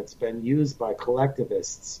door that's been used by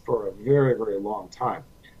collectivists for a very, very long time.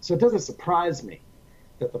 So it doesn't surprise me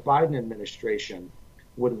that the Biden administration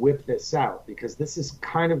would whip this out, because this is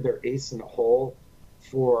kind of their ace in the hole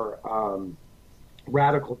for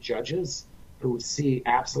radical judges who see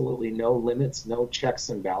absolutely no limits, no checks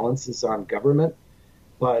and balances on government.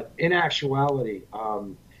 But in actuality,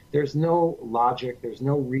 there's no logic, there's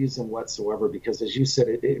no reason whatsoever, because as you said,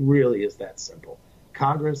 it really is that simple.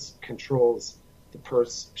 Congress controls the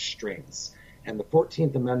purse strings, and the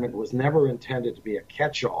 14th Amendment was never intended to be a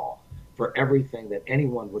catch-all for everything that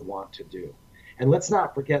anyone would want to do. And let's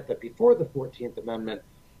not forget that before the 14th Amendment,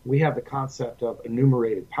 we have the concept of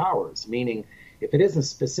enumerated powers, meaning if it isn't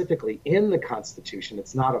specifically in the Constitution,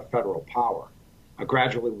 it's not a federal power.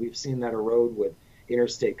 Gradually, we've seen that erode with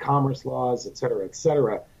interstate commerce laws, et cetera, et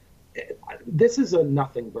cetera. This is a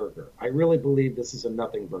nothing burger. I really believe this is a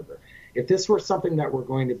nothing burger. If this were something that were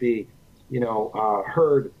going to be,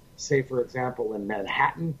 heard, say, for example, in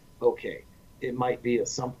Manhattan, okay, it might be a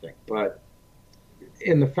something. But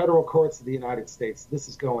in the federal courts of the United States, this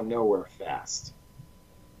is going nowhere fast.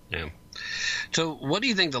 Yeah. So what do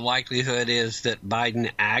you think the likelihood is that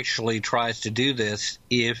Biden actually tries to do this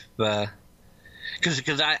if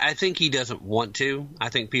because I think he doesn't want to. I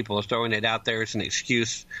think people are throwing it out there as an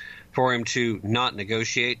excuse for him to not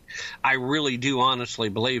negotiate. I really do honestly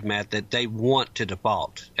believe, Matt, that they want to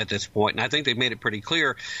default at this point. And I think they've made it pretty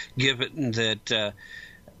clear, given that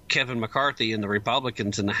Kevin McCarthy and the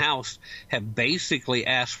Republicans in the House have basically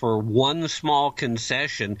asked for one small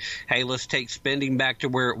concession. Hey, let's take spending back to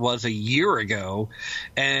where it was a year ago,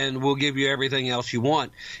 and we'll give you everything else you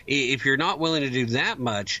want. If you're not willing to do that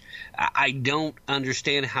much, I don't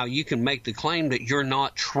understand how you can make the claim that you're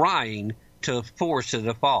not trying to force a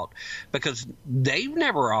default, because they've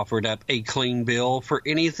never offered up a clean bill for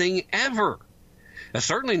anything ever.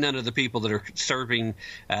 certainly none of the people that are serving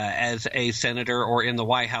as a senator or in the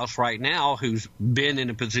White House right now who's been in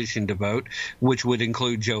a position to vote, which would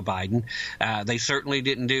include Joe Biden. They certainly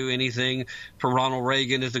didn't do anything for Ronald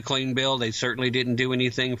Reagan as a clean bill. They certainly didn't do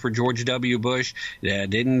anything for George W. Bush.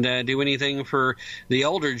 Didn't do anything for the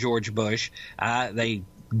older George Bush. They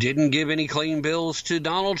didn't give any clean bills to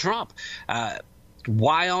Donald Trump.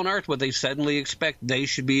 Why on earth would they suddenly expect they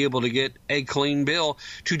should be able to get a clean bill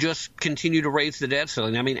to just continue to raise the debt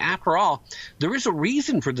ceiling? I mean, after all, there is a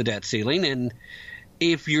reason for the debt ceiling, and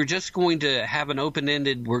if you're just going to have an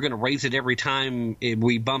open-ended, we're going to raise it every time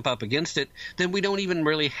we bump up against it, then we don't even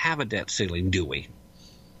really have a debt ceiling, do we?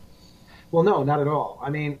 Well, no, not at all.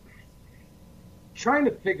 I mean, trying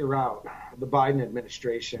to figure out the Biden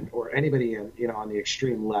administration or anybody on the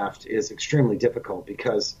extreme left is extremely difficult,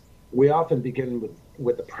 because we often begin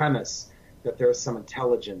with the premise that there's some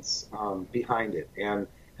intelligence behind it. And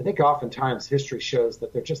I think oftentimes history shows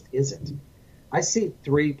that there just isn't. I see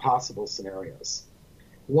three possible scenarios.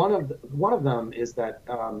 One of them is that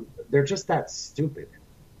they're just that stupid,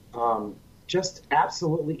 just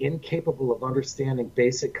absolutely incapable of understanding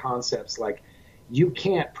basic concepts like you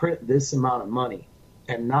can't print this amount of money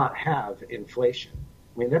and not have inflation.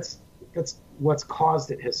 I mean, that's what's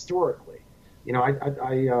caused it historically. You know, I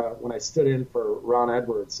when I stood in for Ron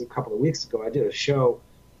Edwards a couple of weeks ago, I did a show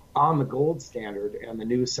on the gold standard and the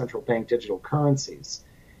new central bank digital currencies.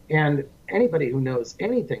 And anybody who knows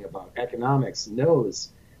anything about economics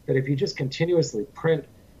knows that if you just continuously print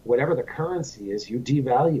whatever the currency is, you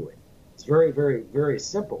devalue it. It's very, very, very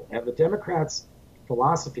simple. And the Democrats'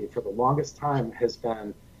 philosophy for the longest time has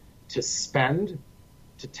been to spend,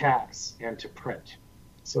 to tax, and to print.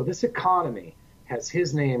 So this economy has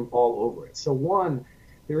his name all over it. So one,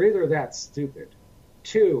 they're either that stupid.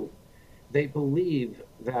 Two, they believe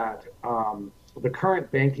that the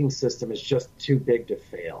current banking system is just too big to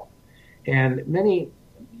fail. And many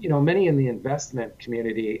in the investment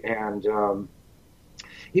community and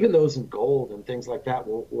even those in gold and things like that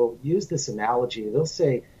will use this analogy. They'll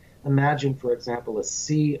say, imagine, for example, a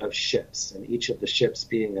sea of ships, and each of the ships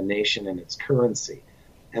being a nation and its currency,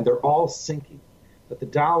 and they're all sinking. But the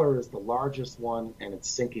dollar is the largest one, and it's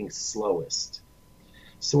sinking slowest.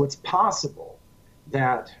 So it's possible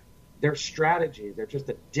that their strategy, they're just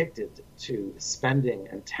addicted to spending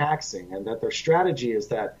and taxing, and that their strategy is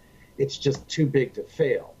that it's just too big to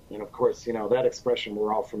fail. And of course, that expression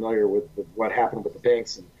we're all familiar with what happened with the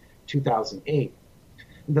banks in 2008.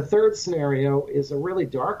 The third scenario is a really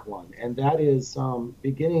dark one, and that is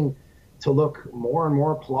beginning to look more and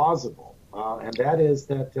more plausible. And that is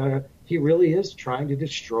that he really is trying to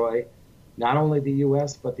destroy not only the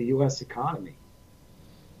U.S., but the U.S. economy.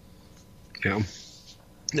 Yeah.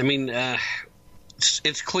 I mean,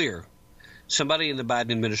 it's clear. Somebody in the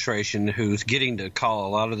Biden administration who's getting to call a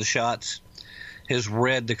lot of the shots has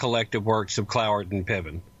read the collective works of Cloward and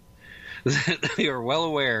Piven. They are well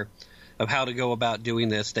aware of how to go about doing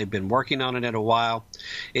this. They've been working on it in a while.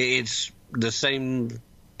 It's the same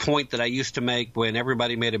point that I used to make when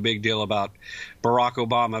everybody made a big deal about Barack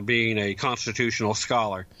Obama being a constitutional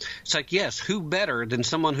scholar. It's like, yes, who better than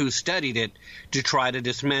someone who studied it to try to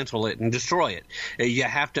dismantle it and destroy it? You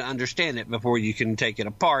have to understand it before you can take it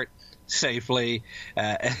apart safely,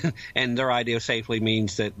 and their idea of safely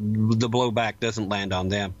means that the blowback doesn't land on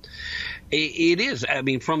them. It is. I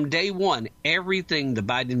mean, from day one, everything the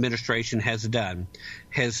Biden administration has done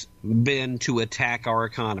has been to attack our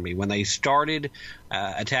economy. When they started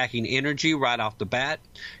attacking energy right off the bat,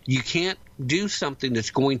 you can't do something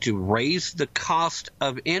that's going to raise the cost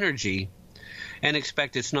of energy and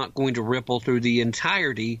expect it's not going to ripple through the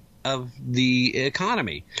entirety of the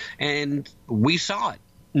economy. And we saw it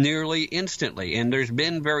nearly instantly, and there's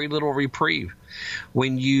been very little reprieve.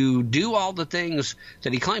 When you do all the things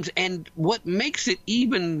that he claims, and what makes it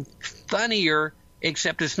even funnier,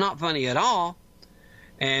 except it's not funny at all,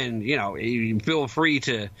 and you feel free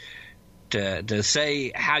to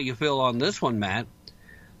say how you feel on this one, Matt,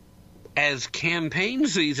 as campaign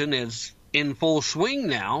season is in full swing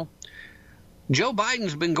now, Joe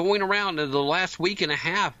Biden's been going around in the last week and a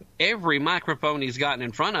half, every microphone he's gotten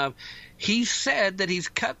in front of, he said that he's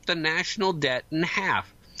cut the national debt in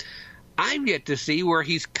half. I've yet to see where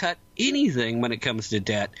he's cut anything when it comes to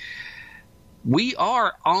debt. We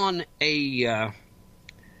are on a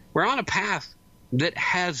path that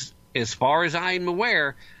has, as far as I'm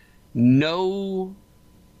aware, there's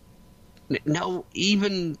no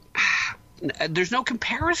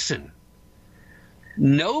comparison.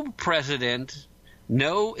 No president,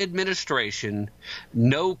 no administration,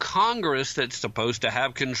 no Congress that's supposed to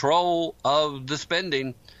have control of the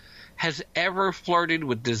spending has ever flirted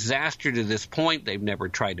with disaster to this point. They've never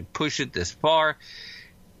tried to push it this far.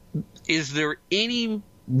 Is there any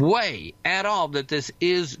way at all that this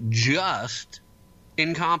is just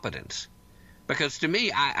incompetence? Because to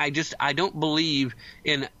me, I don't believe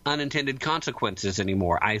in unintended consequences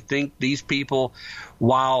anymore. I think these people,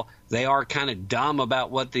 while they are kind of dumb about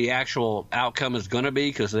what the actual outcome is going to be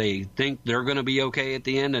because they think they're going to be okay at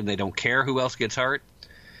the end and they don't care who else gets hurt,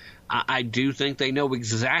 I do think they know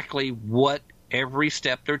exactly what every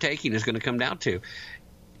step they're taking is going to come down to.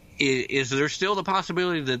 Is there still the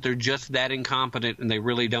possibility that they're just that incompetent and they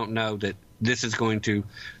really don't know that this is going to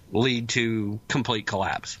lead to complete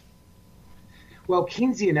collapse? Well,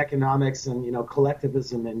 Keynesian economics and,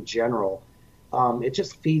 collectivism in general, it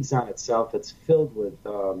just feeds on itself. It's filled with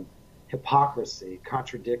hypocrisy,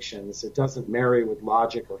 contradictions. It doesn't marry with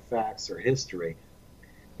logic or facts or history.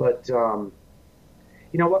 But,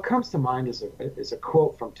 what comes to mind is a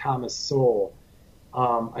quote from Thomas Sowell.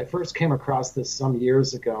 I first came across this some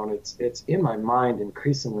years ago, and it's in my mind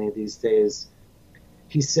increasingly these days.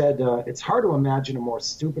 He said, it's hard to imagine a more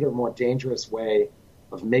stupid or more dangerous way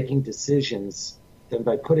of making decisions than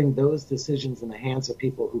by putting those decisions in the hands of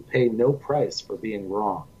people who pay no price for being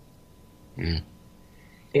wrong. Mm.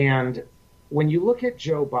 And when you look at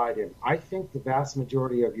Joe Biden, I think the vast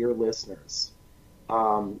majority of your listeners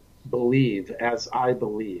believe, as I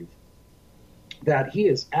believe, that he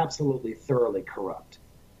is absolutely thoroughly corrupt.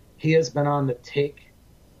 He has been on the take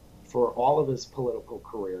for all of his political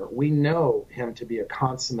career. We know him to be a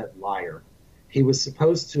consummate liar.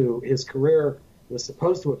 His career was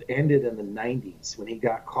supposed to have ended in the 90s when he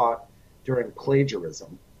got caught during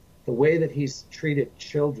plagiarism. The way that he's treated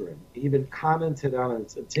children, even commented on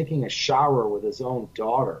taking a shower with his own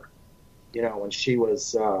daughter, when she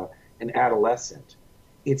was an adolescent.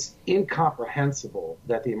 It's incomprehensible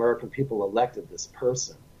that the American people elected this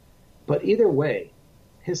person. But either way,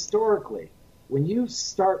 historically, when you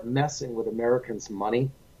start messing with Americans'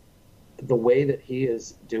 money the way that he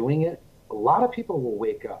is doing it, a lot of people will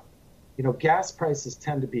wake up. Gas prices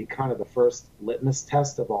tend to be kind of the first litmus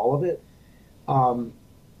test of all of it.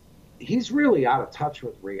 He's really out of touch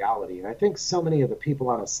with reality. And I think so many of the people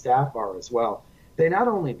on his staff are as well. They not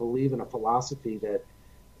only believe in a philosophy that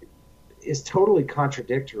is totally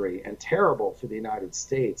contradictory and terrible for the United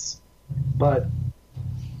States, but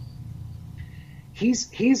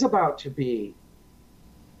he's about to be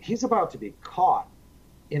caught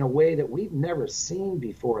in a way that we've never seen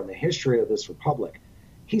before in the history of this republic.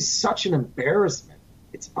 He's such an embarrassment.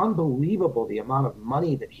 It's unbelievable the amount of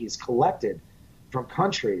money that he's collected from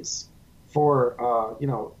countries for,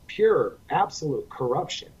 pure, absolute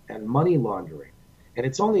corruption and money laundering. And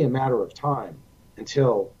it's only a matter of time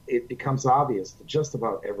until it becomes obvious to just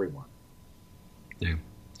about everyone. Yeah.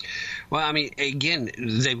 Well, I mean, again,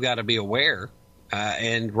 they've got to be aware.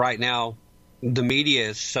 And right now, the media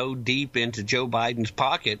is so deep into Joe Biden's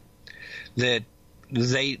pocket that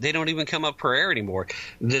they don't even come up for air anymore.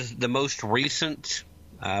 The most recent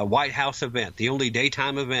White House event, the only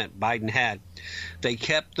daytime event Biden had, they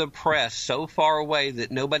kept the press so far away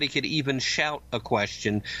that nobody could even shout a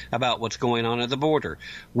question about what's going on at the border,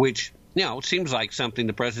 which it seems like something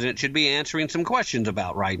the president should be answering some questions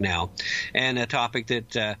about right now, and a topic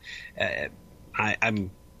that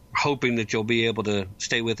I'm hoping that you'll be able to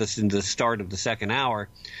stay with us in the start of the second hour.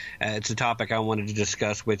 It's a topic I wanted to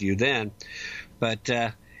discuss with you then. But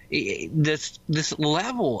this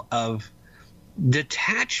level of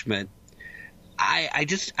detachment, I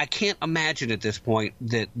can't imagine at this point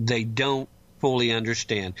that they don't fully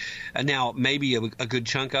understand. Now, maybe a good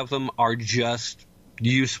chunk of them are just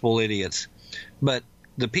useful idiots. But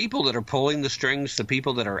the people that are pulling the strings, the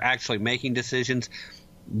people that are actually making decisions,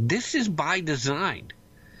 this is by design.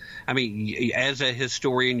 I mean, as a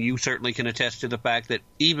historian, you certainly can attest to the fact that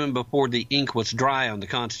even before the ink was dry on the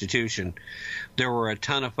Constitution, there were a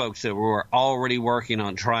ton of folks that were already working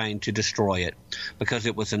on trying to destroy it because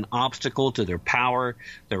it was an obstacle to their power,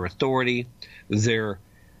 their authority, their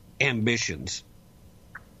ambitions.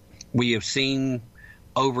 We have seen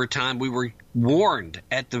over time, we were warned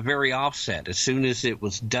at the very offset, as soon as it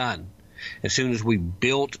was done, as soon as we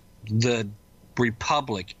built the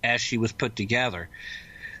republic as she was put together,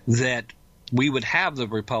 that we would have the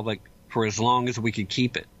republic for as long as we could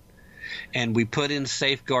keep it. And we put in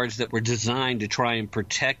safeguards that were designed to try and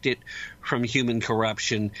protect it from human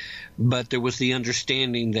corruption. But there was the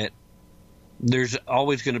understanding that there's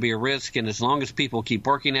always going to be a risk, and as long as people keep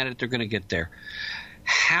working at it, they're going to get there.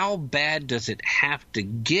 How bad does it have to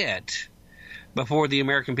get before the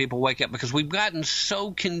American people wake up, because we've gotten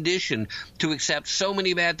so conditioned to accept so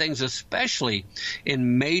many bad things, especially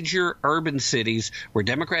in major urban cities where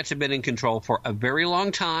Democrats have been in control for a very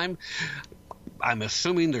long time. I'm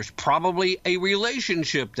assuming there's probably a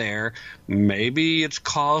relationship there. Maybe it's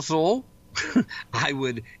causal. I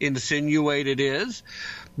would insinuate it is.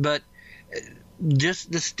 But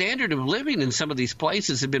just the standard of living in some of these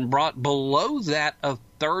places have been brought below that of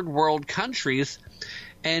third world countries.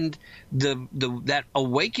 And that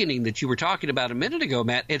awakening that you were talking about a minute ago,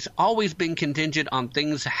 Matt, it's always been contingent on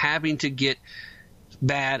things having to get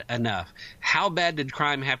bad enough. How bad did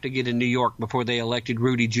crime have to get in New York before they elected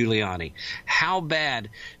Rudy Giuliani? How bad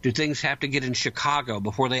do things have to get in Chicago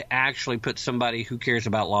before they actually put somebody who cares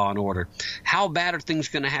about law and order? How bad are things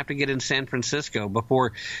going to have to get in San Francisco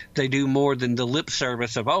before they do more than the lip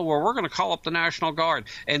service of, oh, well, we're going to call up the National Guard?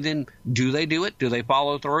 And then do they do it? Do they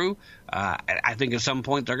follow through? I think at some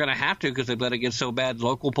point they're going to have to, because they've let it get so bad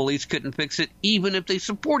local police couldn't fix it, even if they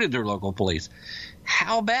supported their local police.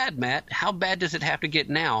 How bad, Matt? How bad does it have to get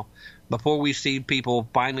now before we see people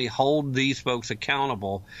finally hold these folks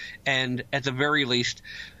accountable and, at the very least,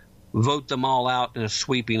 vote them all out in a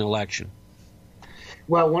sweeping election?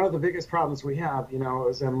 Well, one of the biggest problems we have,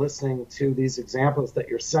 as I'm listening to these examples that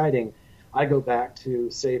you're citing, I go back to,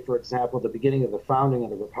 say, for example, the beginning of the founding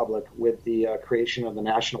of the Republic with the creation of the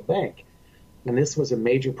National Bank. And this was a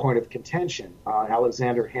major point of contention.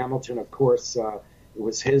 Alexander Hamilton, of course, it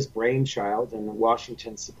was his brainchild, and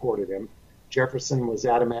Washington supported him. Jefferson was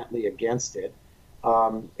adamantly against it.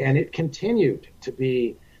 And it continued to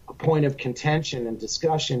be a point of contention and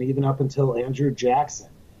discussion even up until Andrew Jackson.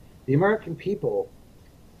 The American people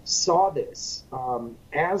saw this.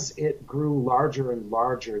 As it grew larger and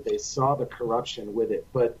larger, they saw the corruption with it.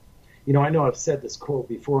 But, I know I've said this quote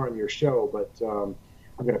before on your show, but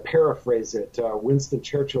I'm going to paraphrase it. Winston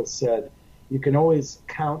Churchill said, "You can always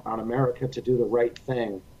count on America to do the right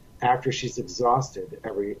thing after she's exhausted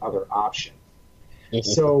every other option."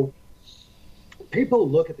 So people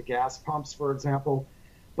look at the gas pumps, for example,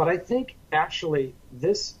 but I think actually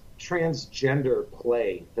this transgender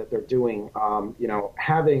play that they're doing,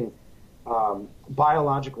 having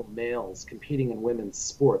biological males competing in women's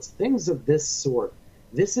sports, things of this sort,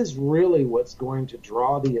 this is really what's going to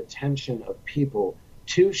draw the attention of people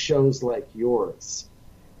to shows like yours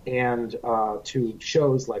and to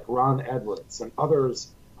shows like Ron Edwards and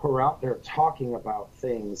others who are out there talking about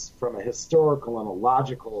things from a historical and a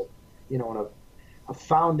logical, and a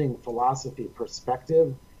founding philosophy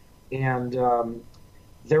perspective. And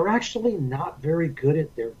they're actually not very good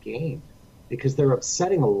at their game because they're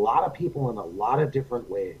upsetting a lot of people in a lot of different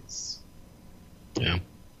ways. Yeah.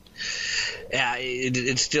 Yeah,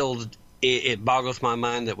 it's still... It boggles my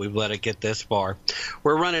mind that we've let it get this far.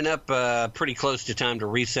 We're running up pretty close to time to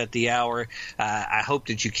reset the hour. I hope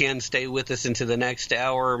that you can stay with us into the next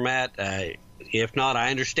hour, Matt. If not,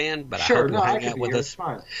 I understand, but sure, I hope you'll hang out with us.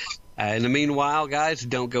 Fine. In the meanwhile, guys,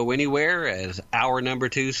 don't go anywhere, as hour number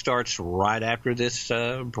 2 starts right after this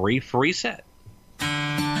brief reset.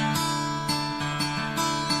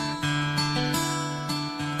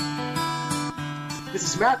 This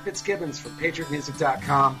is Matt Fitzgibbons from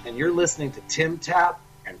PatriotMusic.com, and you're listening to Tim Tap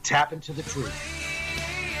and Tap Into the Truth.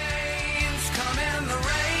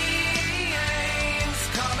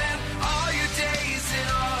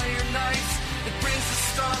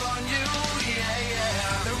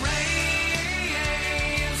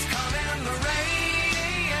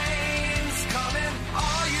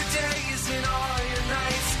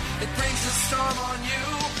 Storm on you,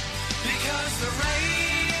 because the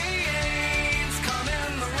rain's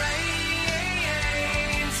coming, the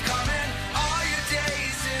rain's coming. All your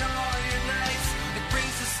days and all your nights, it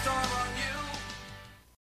brings a storm on you.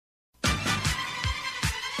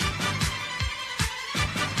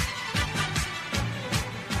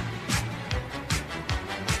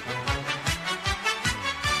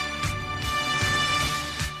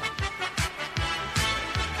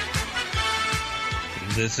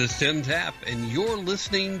 This is Tim Tapp, and you're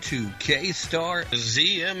listening to K-Star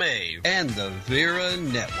ZMA and the Vera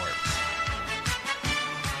Network.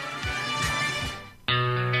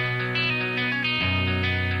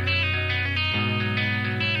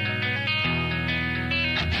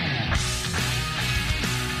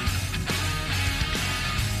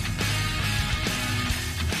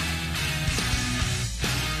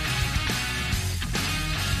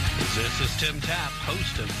 This is Tim Tapp,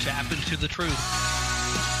 host of Tap Into the Truth.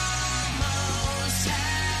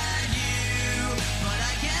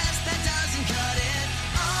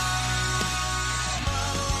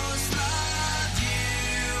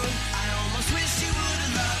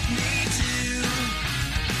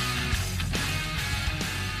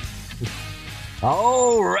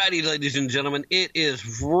 Alrighty, ladies and gentlemen, it is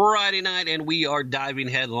Friday night, and we are diving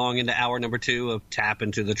headlong into hour number 2 of Tap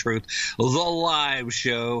Into the Truth, the live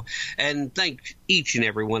show. And thank each and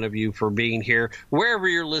every one of you for being here, wherever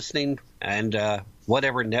you're listening, and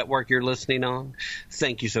whatever network you're listening on.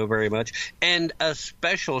 Thank you so very much. And a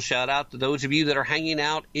special shout out to those of you that are hanging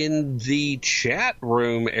out in the chat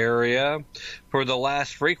room area for the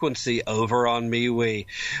last frequency over on MeWe.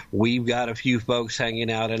 We've got a few folks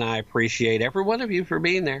hanging out, and I appreciate every one of you for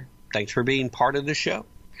being there. Thanks for being part of the show.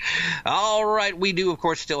 All right, we do, of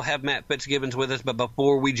course, still have Matt Fitzgibbons with us, but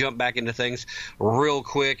before we jump back into things, real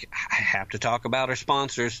quick, I have to talk about our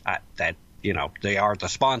sponsors. They are the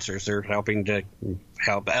sponsors. They're helping to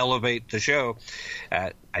help elevate the show.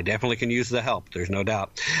 I definitely can use the help. There's no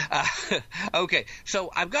doubt. Okay, so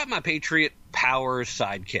I've got my Patriot Power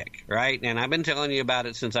Sidekick, right? And I've been telling you about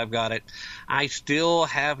it since I've got it. I still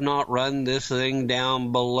have not run this thing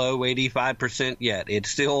down below 85% yet. It's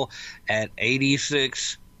still at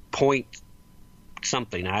 86 point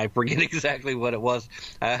something. I forget exactly what it was.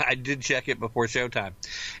 I did check it before showtime.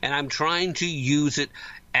 And I'm trying to use it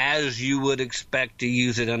as you would expect to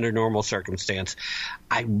use it under normal circumstance.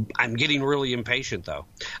 I'm getting really impatient, though.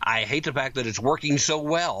 I hate the fact that it's working so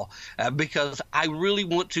well because I really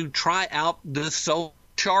want to try out the solar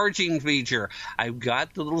charging feature. I've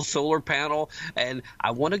got the little solar panel, and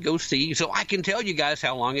I want to go see so I can tell you guys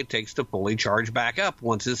how long it takes to fully charge back up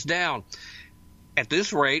once it's down. At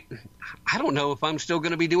this rate, I don't know if I'm still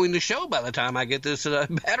going to be doing the show by the time I get this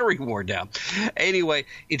battery worn down. Anyway,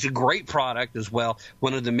 it's a great product as well.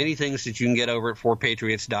 One of the many things that you can get over at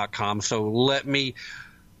 4patriots.com. So let me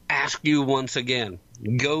ask you once again,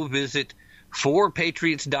 go visit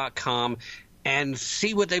 4patriots.com and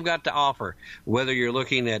see what they've got to offer. Whether you're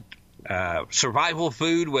looking at survival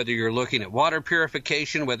food, whether you're looking at water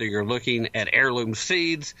purification, whether you're looking at heirloom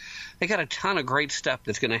seeds, they got a ton of great stuff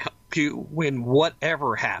that's going to help you when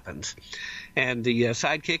whatever happens. And the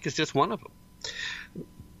Sidekick is just one of them.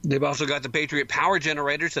 They've also got the Patriot Power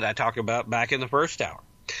Generators that I talked about back in the first hour.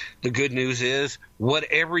 The good news is,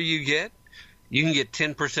 whatever you get, you can get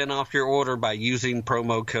 10% off your order by using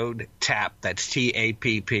promo code TAPP. That's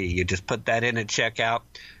TAPP. You just put that in at checkout.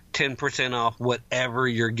 10% off whatever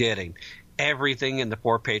you're getting. Everything in the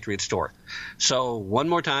 4 Patriot store. So one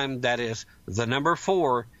more time, that is the number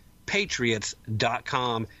 4,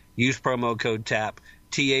 patriots.com. Use promo code TAPP,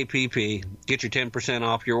 TAPP. Get your 10%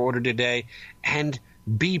 off your order today, and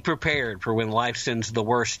be prepared for when life sends the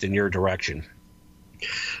worst in your direction.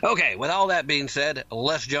 Okay, with all that being said,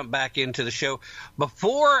 let's jump back into the show.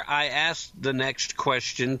 Before I ask the next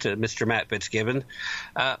question to Mr. Matt Fitzgibbon,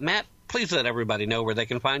 Matt, please let everybody know where they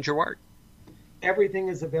can find your work. Everything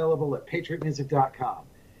is available at patriotmusic.com.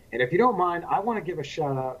 And if you don't mind, I want to give a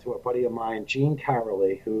shout out to a buddy of mine, Gene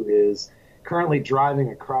Carrolley, who is currently driving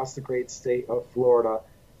across the great state of Florida,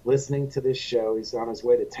 listening to this show. He's on his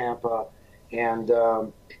way to Tampa, and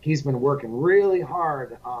he's been working really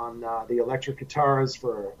hard on the electric guitars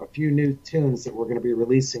for a few new tunes that we're going to be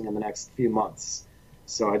releasing in the next few months.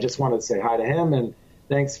 So I just wanted to say hi to him, and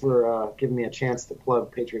thanks for giving me a chance to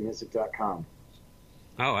plug patriotmusic.com.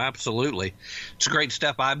 Oh, absolutely. It's great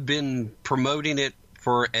stuff. I've been promoting it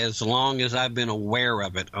for as long as I've been aware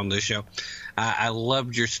of it on this show. I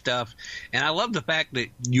loved your stuff, and I love the fact that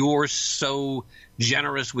you're so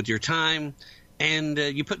generous with your time, and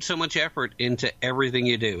you put so much effort into everything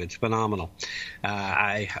you do. It's phenomenal.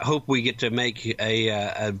 I hope we get to make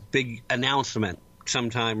a big announcement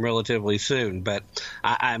sometime relatively soon, but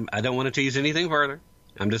I don't want to tease anything further.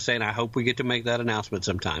 I'm just saying I hope we get to make that announcement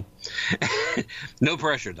sometime. No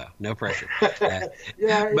pressure, though. No pressure.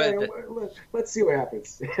 Let's see what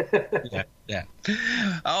happens. Yeah.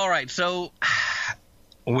 All right. So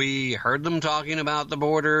we heard them talking about the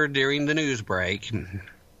border during the news break.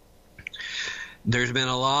 There's been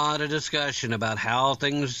a lot of discussion about how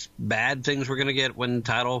bad things we're going to get when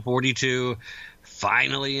Title 42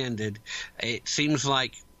 finally ended. It seems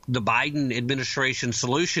like the Biden administration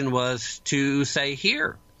solution was to say,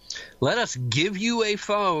 here, let us give you a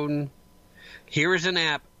phone. Here is an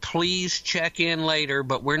app. Please check in later,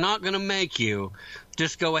 but we're not going to make you.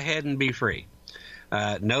 Just go ahead and be free.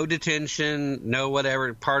 No detention, no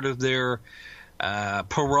whatever, part of their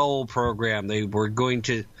parole program. They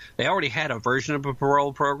already had a version of a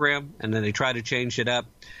parole program, and then they tried to change it up.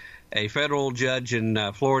 A federal judge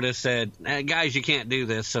in Florida said, guys, you can't do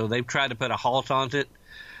this. So they've tried to put a halt on it.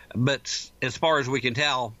 But as far as we can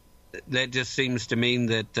tell, that just seems to mean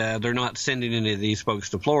that they're not sending any of these folks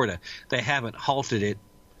to Florida. They haven't halted it.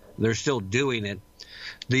 They're still doing it.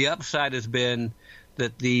 The upside has been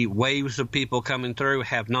that the waves of people coming through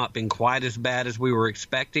have not been quite as bad as we were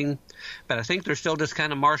expecting. But I think they're still just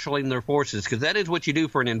kind of marshaling their forces, because that is what you do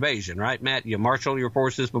for an invasion, right, Matt? You marshal your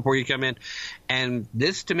forces before you come in. And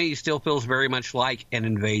this, to me, still feels very much like an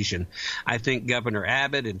invasion. I think Governor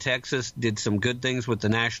Abbott in Texas did some good things with the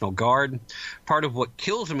National Guard. Part of what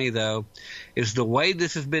kills me, though, is the way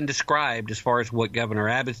this has been described as far as what Governor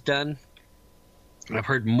Abbott's done. I've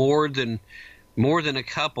heard more than a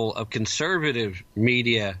couple of conservative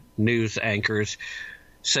media news anchors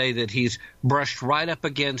say that he's brushed right up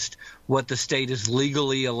against what the state is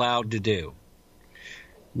legally allowed to do.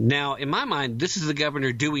 Now, in my mind, this is the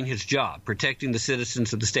governor doing his job, protecting the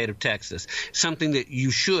citizens of the state of Texas, something that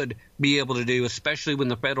you should be able to do, especially when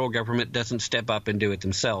the federal government doesn't step up and do it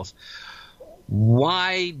themselves.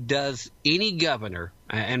 Why does any governor,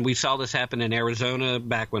 and we saw this happen in Arizona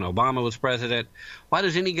back when Obama was president, why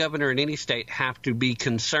does any governor in any state have to be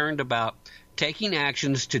concerned about taking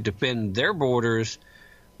actions to defend their borders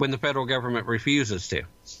when the federal government refuses to?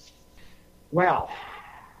 Well,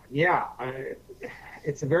 yeah,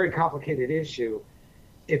 it's a very complicated issue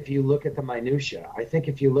if you look at the minutia. I think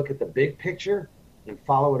if you look at the big picture and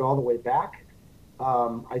follow it all the way back,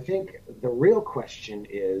 I think the real question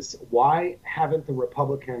is, why haven't the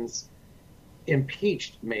Republicans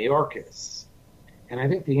impeached Mayorkas? And I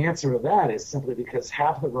think the answer to that is simply because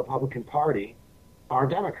half the Republican Party are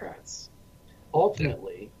Democrats.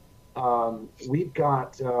 Ultimately, we've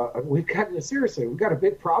got a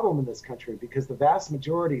big problem in this country, because the vast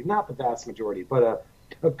majority, not the vast majority, but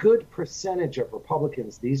a good percentage of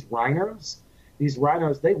Republicans, these rhinos,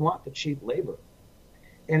 they want the cheap labor.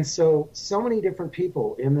 And so many different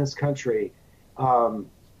people in this country,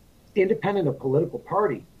 independent of political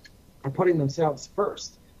party, are putting themselves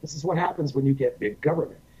first. This is what happens when you get big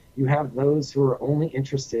government. You have those who are only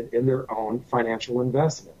interested in their own financial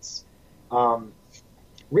investments.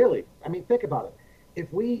 Really, I mean, think about it.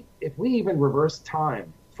 If we even reverse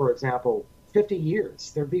time, for example, 50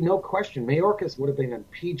 years, there'd be no question Mayorkas would have been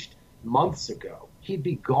impeached months ago. He'd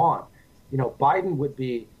be gone. Biden would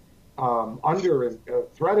be under a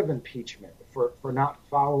threat of impeachment for not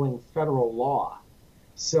following federal law.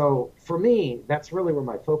 So for me, that's really where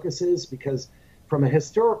my focus is, because from a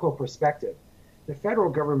historical perspective, the federal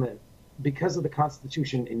government, because of the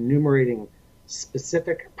Constitution enumerating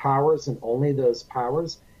specific powers and only those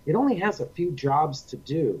powers, it only has a few jobs to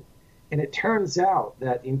do. And it turns out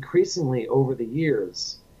that increasingly over the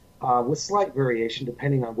years, with slight variation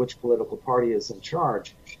depending on which political party is in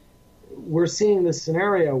charge, we're seeing this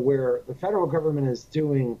scenario where the federal government is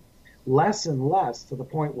doing less and less, to the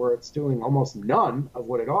point where it's doing almost none of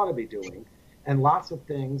what it ought to be doing, and lots of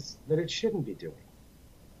things that it shouldn't be doing.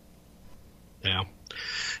 Yeah.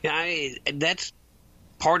 That's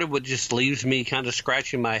part of what just leaves me kind of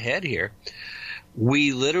scratching my head here.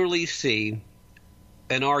 We literally see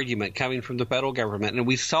an argument coming from the federal government, and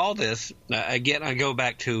we saw this, again, I go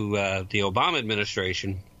back to the Obama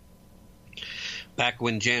administration, back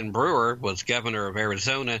when Jan Brewer was governor of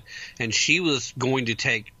Arizona, and she was going to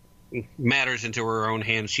take matters into her own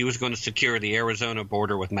hands. She was going to secure the Arizona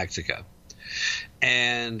border with Mexico.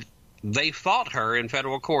 And they fought her in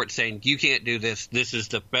federal court, saying, you can't do this. This is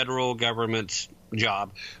the federal government's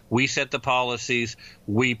job. We set the policies.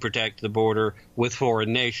 We protect the border with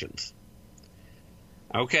foreign nations.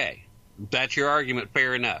 Okay, that's your argument.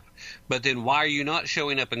 Fair enough. But then why are you not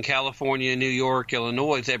showing up in California, New York,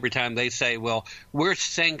 Illinois every time they say, well, we're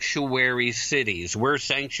sanctuary cities, we're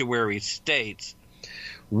sanctuary states,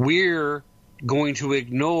 we're going to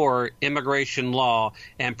ignore immigration law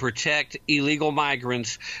and protect illegal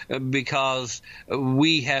migrants because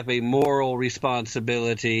we have a moral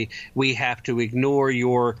responsibility. We have to ignore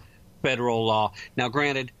your federal law. Now,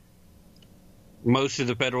 granted, most of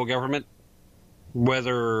the federal government,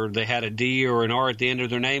 whether they had a D or an R at the end of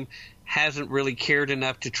their name, hasn't really cared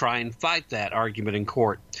enough to try and fight that argument in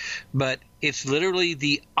court. But it's literally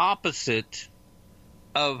the opposite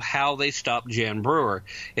of how they stopped Jan Brewer.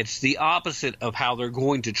 It's the opposite of how they're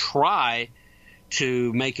going to try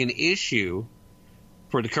to make an issue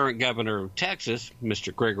for the current governor of Texas,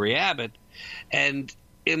 Mr. Gregory Abbott. And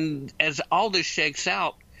as all this shakes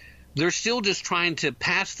out, they're still just trying to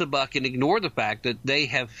pass the buck and ignore the fact that they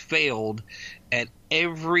have failed at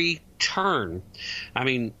every turn. I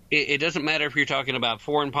mean, it doesn't matter if you're talking about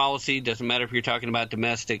foreign policy, it doesn't matter if you're talking about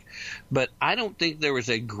domestic, but I don't think there is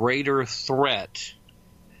a greater threat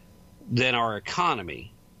than our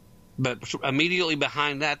economy. But immediately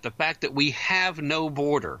behind that, the fact that we have no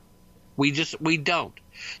border. We don't.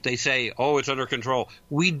 They say, oh, it's under control.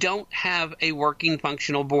 We don't have a working,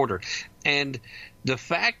 functional border. And The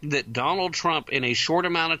fact that Donald Trump in a short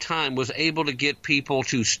amount of time was able to get people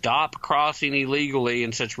to stop crossing illegally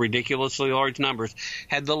in such ridiculously large numbers,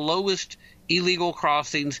 had the lowest illegal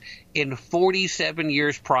crossings in 47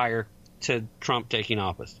 years prior to Trump taking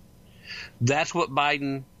office. That's what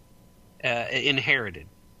Biden inherited.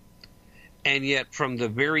 And yet from the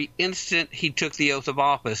very instant he took the oath of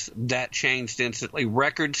office, that changed instantly.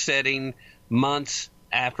 Record-setting months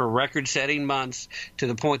after record-setting months, to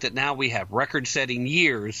the point that now we have record-setting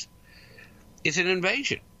years. It's an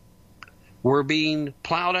invasion. We're being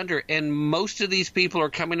plowed under, and most of these people are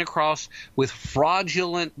coming across with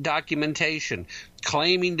fraudulent documentation,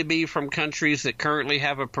 claiming to be from countries that currently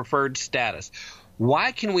have a preferred status.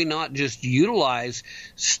 Why can we not just utilize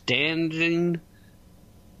standing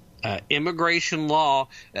immigration law,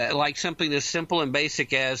 like something as simple and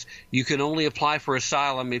basic as you can only apply for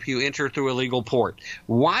asylum if you enter through a legal port?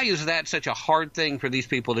 Why is that such a hard thing for these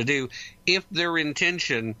people to do if their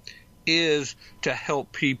intention is to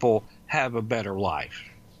help people have a better life?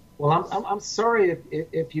 Well, I'm sorry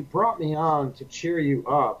if you brought me on to cheer you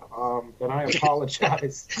up, then I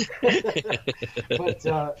apologize. But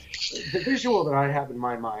the visual that I have in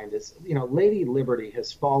my mind is, Lady Liberty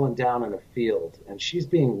has fallen down in a field, and she's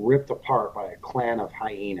being ripped apart by a clan of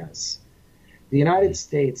hyenas. The United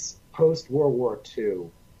States, post-World War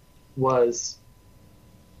II, was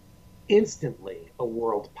instantly a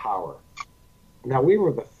world power. Now, we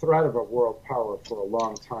were the threat of a world power for a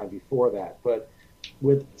long time before that, but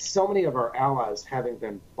with so many of our allies having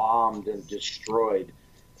been bombed and destroyed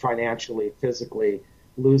financially, physically,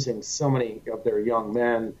 losing so many of their young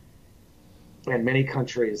men, and many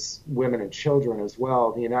countries, women and children as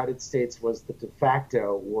well, the United States was the de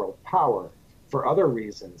facto world power for other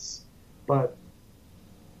reasons. But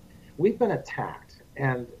we've been attacked,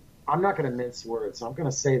 and I'm not going to mince words. I'm going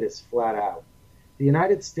to say this flat out. The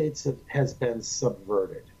United States has been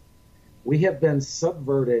subverted. We have been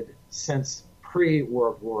subverted since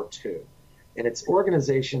pre-World War II. And it's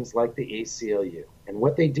organizations like the ACLU. And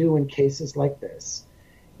what they do in cases like this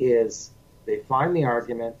is they find the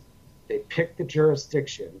argument, they pick the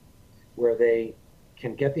jurisdiction where they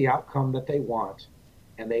can get the outcome that they want,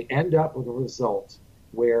 and they end up with a result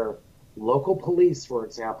where local police, for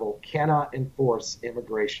example, cannot enforce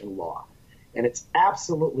immigration law. And it's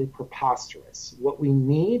absolutely preposterous. What we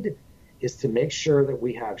need is to make sure that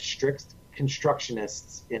we have strict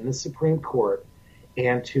constructionists in the Supreme Court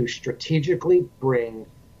and to strategically bring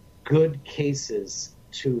good cases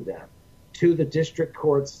to them, to the district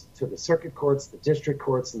courts, to the circuit courts, the district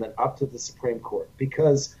courts, and then up to the Supreme Court.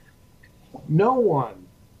 Because no one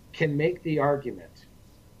can make the argument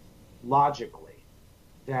logically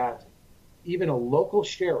that even a local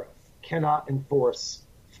sheriff cannot enforce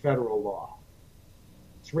federal law.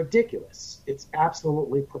 It's ridiculous. It's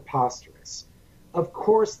absolutely preposterous. Of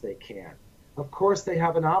course they can. Of course they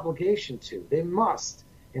have an obligation to. They must.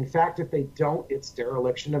 In fact, if they don't, it's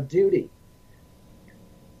dereliction of duty.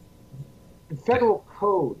 The federal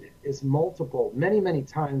code is many, many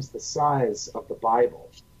times the size of the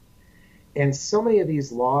Bible. And so many of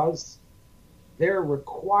these laws, they're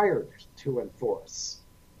required to enforce,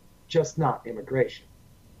 just not immigration.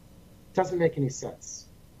 It doesn't make any sense.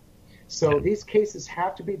 So these cases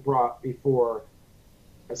have to be brought before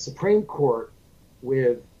a Supreme Court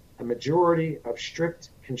with a majority of strict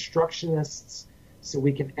constructionists so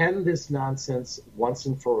we can end this nonsense once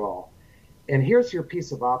and for all. And here's your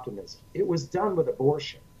piece of optimism. It was done with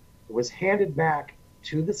abortion. It was handed back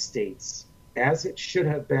to the states as it should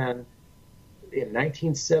have been in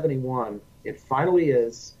 1971. It finally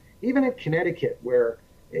is. Even in Connecticut, where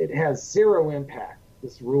it has zero impact,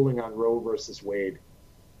 this ruling on Roe versus Wade,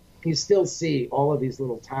 you still see all of these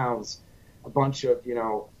little towns, a bunch of,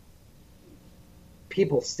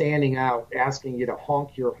 people standing out asking you to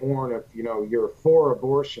honk your horn if, you're for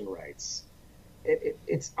abortion rights.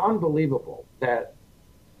 It's unbelievable that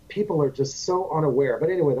people are just so unaware. But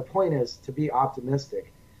anyway, the point is to be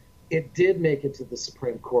optimistic. It did make it to the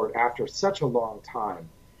Supreme Court after such a long time,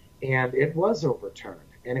 and it was overturned,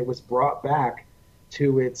 and it was brought back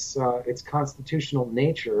to its constitutional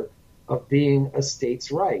nature of being a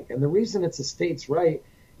state's right. And the reason it's a state's right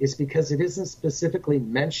is because it isn't specifically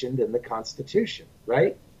mentioned in the Constitution,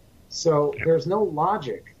 right? So there's no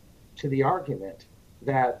logic to the argument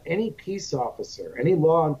that any peace officer, any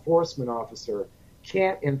law enforcement officer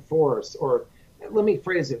can't enforce, or let me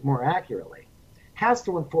phrase it more accurately, has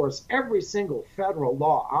to enforce every single federal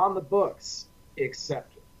law on the books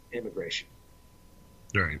except immigration.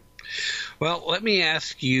 Right. Well, let me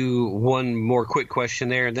ask you one more quick question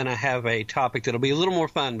there, and then I have a topic that'll be a little more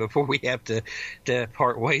fun before we have to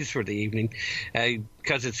part ways for the evening,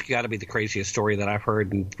 because it's got to be the craziest story that I've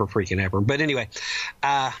heard for freaking ever. But anyway,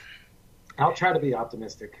 I'll try to be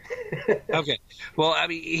optimistic. Okay. Well, I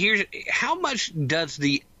mean, how much does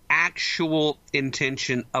the actual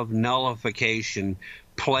intention of nullification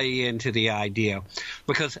play into the idea?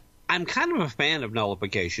 Because I'm kind of a fan of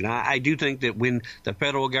nullification. I do think that when the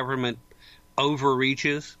federal government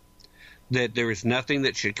overreaches, that there is nothing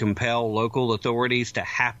that should compel local authorities to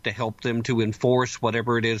have to help them to enforce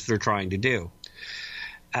whatever it is they're trying to do.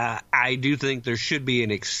 I do think there should be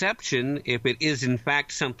an exception if it is in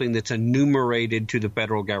fact something that's enumerated to the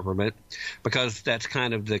federal government, because that's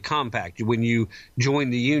kind of the compact. When you join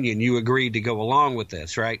the union, you agreed to go along with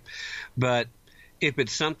this, right? But if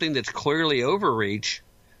it's something that's clearly overreach,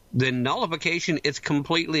 then nullification is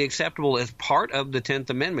completely acceptable as part of the 10th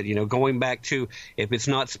Amendment. You know, going back to, if it's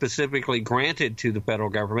not specifically granted to the federal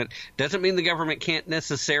government, doesn't mean the government can't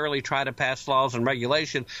necessarily try to pass laws and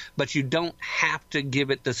regulation, but you don't have to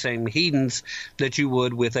give it the same credence that you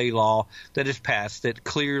would with a law that is passed that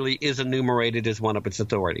clearly is enumerated as one of its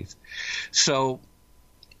authorities. So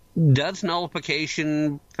does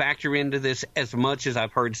nullification factor into this as much as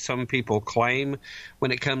I've heard some people claim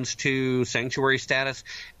when it comes to sanctuary status?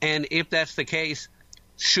 And if that's the case,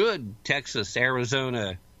 should Texas,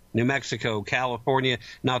 Arizona, New Mexico, California,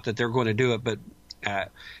 not that they're going to do it, but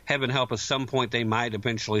heaven help us, some point they might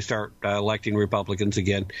eventually start electing Republicans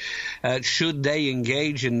again. Should they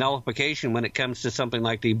engage in nullification when it comes to something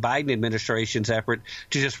like the Biden administration's effort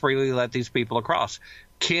to just freely let these people across?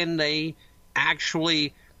 Can they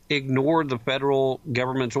actually ignore the federal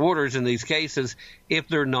government's orders in these cases if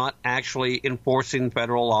they're not actually enforcing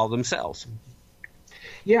federal law themselves?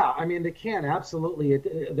 Yeah, I mean, they can, absolutely.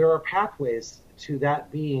 There are pathways to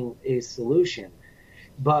that being a solution,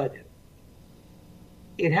 but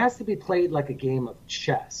it has to be played like a game of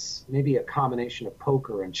chess, maybe a combination of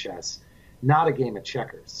poker and chess, not a game of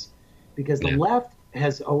checkers, because the left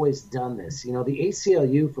has always done this. You know, the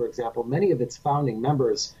ACLU, for example, many of its founding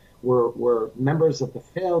members were members of the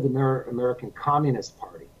failed American Communist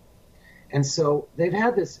Party. And so they've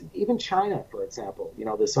had this, even China, for example, you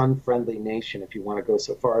know, this unfriendly nation, if you want to go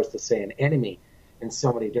so far as to say an enemy in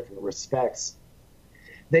so many different respects.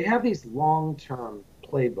 They have these long-term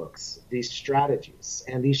playbooks, these strategies,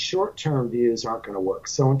 and these short-term views aren't going to work.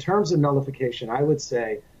 So in terms of nullification, I would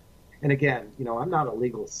say, and again, you know, I'm not a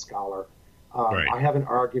legal scholar. I haven't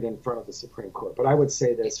argued in front of the Supreme Court, but I would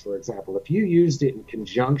say this, for example, if you used it in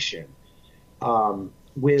conjunction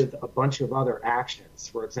with a bunch of other actions,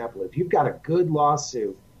 for example, if you've got a good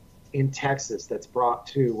lawsuit in Texas that's brought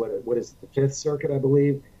to, what is it, the Fifth Circuit, I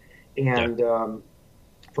believe, and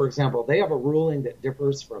for example, they have a ruling that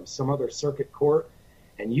differs from some other circuit court,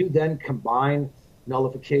 and you then combine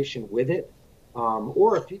nullification with it,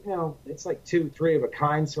 or if you know, it's like 2, 3 of a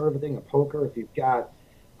kind sort of a thing, a poker, if you've got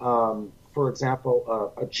for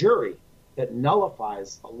example, a jury that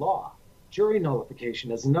nullifies a law. Jury nullification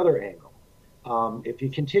is another angle. If you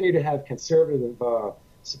continue to have conservative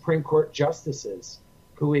Supreme Court justices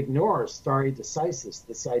who ignore stare decisis,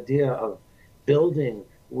 this idea of building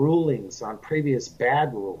rulings on previous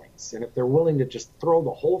bad rulings, and if they're willing to just throw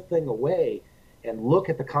the whole thing away and look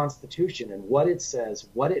at the Constitution and what it says,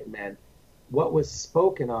 what it meant, what was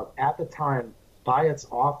spoken of at the time by its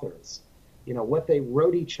authors, you know, what they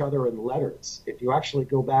wrote each other in letters. If you actually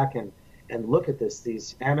go back and look at this,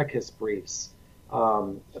 these amicus briefs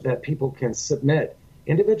that people can submit,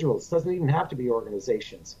 individuals, doesn't even have to be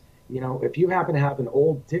organizations. You know, if you happen to have an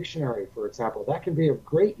old dictionary, for example, that can be of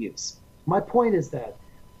great use. My point is that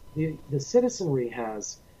the citizenry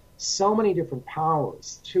has so many different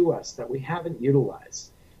powers to us that we haven't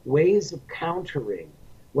utilized, ways of countering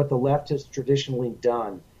what the left has traditionally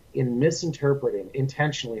done in misinterpreting,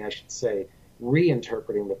 intentionally I should say,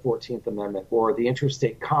 reinterpreting the 14th Amendment or the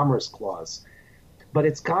Interstate Commerce Clause. But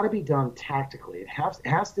it's got to be done tactically. It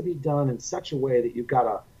has to be done in such a way that you've got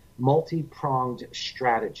a multi-pronged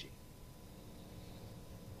strategy.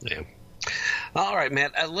 Yeah. All right,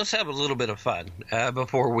 Matt, let's have a little bit of fun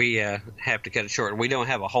before we have to cut it short. We don't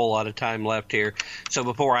have a whole lot of time left here. So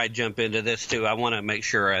before I jump into this, too, I want to make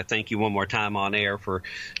sure I thank you one more time on air for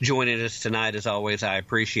joining us tonight. As always, I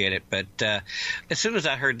appreciate it. But as soon as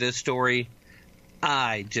I heard this story,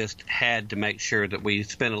 I just had to make sure that we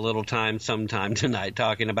spent a little time sometime tonight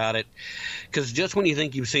talking about it. Because just when you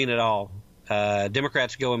think you've seen it all,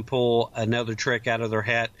 Democrats go and pull another trick out of their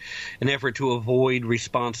hat, an effort to avoid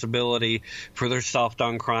responsibility for their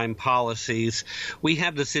soft-on-crime policies. We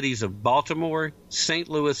have the cities of Baltimore, St.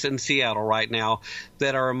 Louis, and Seattle right now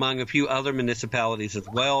that are among a few other municipalities as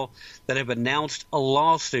well that have announced a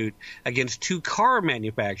lawsuit against 2 car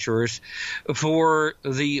manufacturers for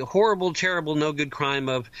the horrible, terrible, no-good crime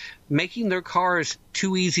of making their cars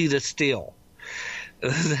too easy to steal.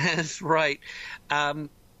 That's right.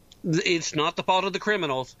 It's not the fault of the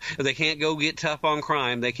criminals. They can't go get tough on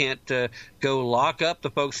crime. They can't go lock up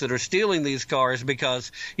the folks that are stealing these cars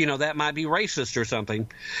because, that might be racist or something.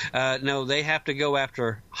 No, they have to go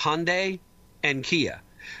after Hyundai and Kia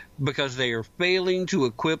because they are failing to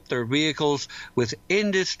equip their vehicles with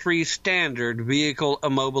industry-standard vehicle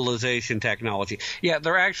immobilization technology. Yeah,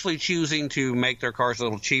 they're actually choosing to make their cars a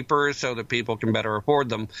little cheaper so that people can better afford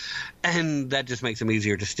them, and that just makes them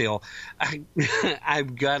easier to steal.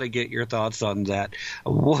 I've got to get your thoughts on that.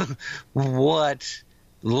 What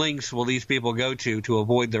lengths will these people go to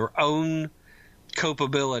avoid their own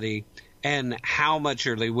culpability, and how much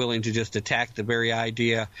are they willing to just attack the very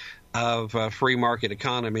idea of free market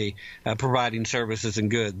economy providing services and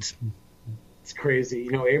goods? It's crazy.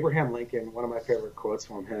 Abraham Lincoln, one of my favorite quotes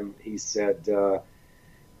from him, he said, the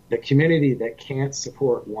community that can't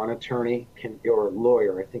support one attorney or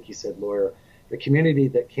lawyer, I think he said lawyer, the community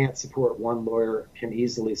that can't support one lawyer can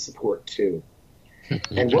easily support 2.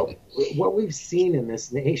 And what we've seen in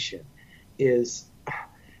this nation is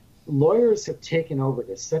lawyers have taken over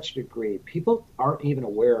to such a degree, people aren't even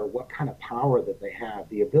aware of what kind of power that they have,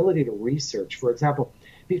 the ability to research. For example,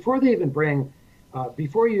 before you even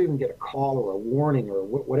get a call or a warning or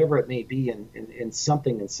whatever it may be in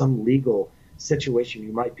some legal situation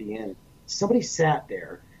you might be in, somebody sat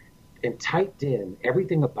there and typed in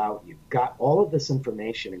everything about you, got all of this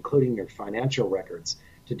information, including your financial records,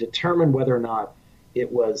 to determine whether or not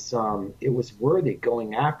it was worthy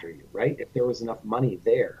going after you, right? If there was enough money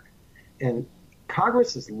there. And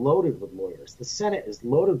Congress is loaded with lawyers. The Senate is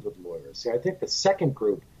loaded with lawyers. So I think the second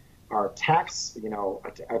group are tax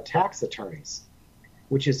attorneys,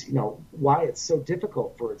 which is, why it's so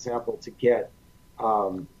difficult, for example, to get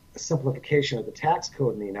a simplification of the tax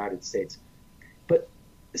code in the United States. But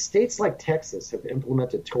states like Texas have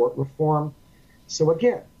implemented tort reform. So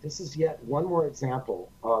again, this is yet one more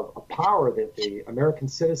example of a power that the American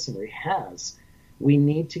citizenry has. We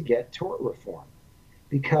need to get tort reform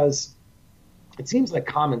because it seems like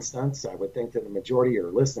common sense, I would think, to the majority of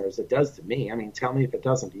your listeners. It does to me. I mean, tell me if it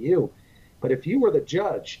doesn't to you. But if you were the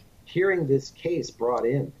judge hearing this case brought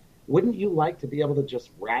in, wouldn't you like to be able to just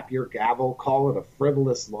wrap your gavel, call it a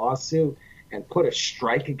frivolous lawsuit, and put a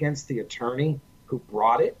strike against the attorney who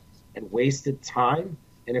brought it and wasted time?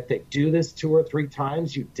 And if they do this 2 or 3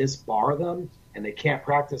 times, you disbar them and they can't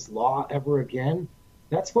practice law ever again?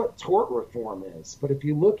 That's what tort reform is. But if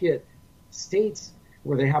you look at states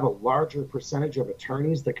where they have a larger percentage of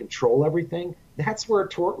attorneys that control everything, that's where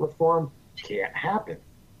tort reform can't happen.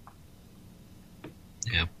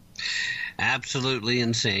 Yeah. Absolutely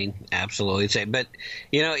insane. Absolutely insane. But,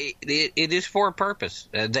 it is for a purpose.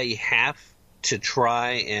 They have to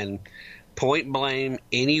try and point blame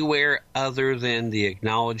anywhere other than the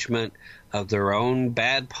acknowledgement of their own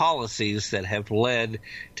bad policies that have led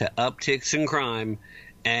to upticks in crime.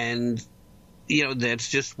 And that's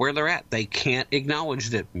just where they're at. They can't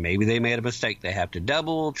acknowledge that maybe they made a mistake. They have to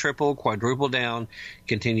double, triple, quadruple down.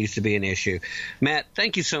 Continues to be an issue. Matt,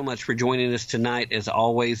 thank you so much for joining us tonight. As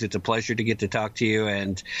always, it's a pleasure to get to talk to you,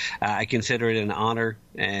 and I consider it an honor,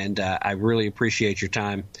 and I really appreciate your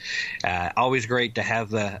time. Always great to have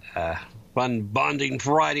the fun bonding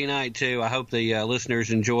Friday night, too. I hope the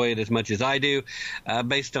listeners enjoy it as much as I do.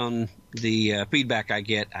 Based on the feedback I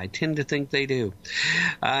get, I tend to think they do.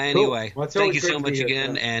 Anyway, cool. Well, thank you so much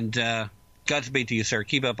again, and Godspeed to you, sir.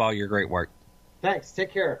 Keep up all your great work. Thanks.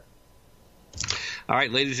 Take care. All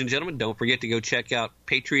right, ladies and gentlemen, don't forget to go check out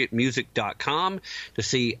patriotmusic.com to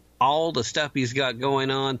see all the stuff he's got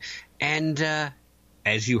going on. And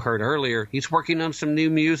as you heard earlier, he's working on some new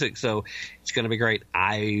music, so it's going to be great.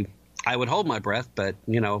 I would hold my breath, but,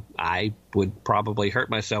 I would probably hurt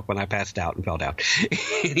myself when I passed out and fell down.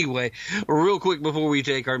 Anyway, real quick before we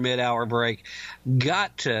take our mid-hour break,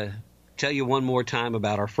 got to tell you one more time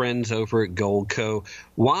about our friends over at Goldco.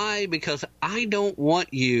 Why? Because I don't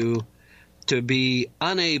want you to be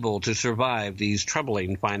unable to survive these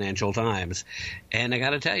troubling financial times. And I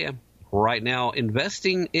got to tell you, right now,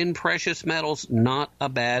 investing in precious metals, not a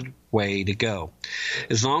bad way to go.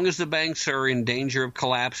 As long as the banks are in danger of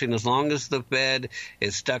collapsing, as long as the Fed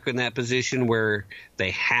is stuck in that position where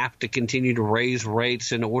they have to continue to raise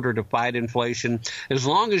rates in order to fight inflation, as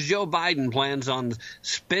long as Joe Biden plans on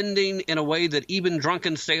spending in a way that even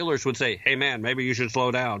drunken sailors would say, hey man, maybe you should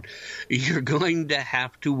slow down, you're going to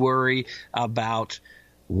have to worry about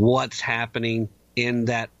what's happening in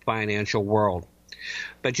that financial world.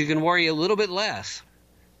 But you can worry a little bit less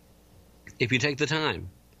if you take the time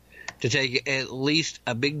to take at least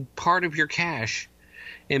a big part of your cash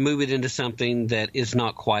and move it into something that is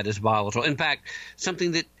not quite as volatile. In fact,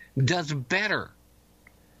 something that does better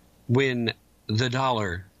when the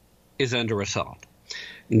dollar is under assault.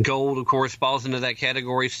 Gold, of course, falls into that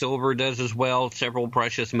category. Silver does as well. Several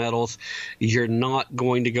precious metals. You're not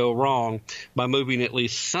going to go wrong by moving at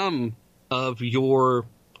least some of your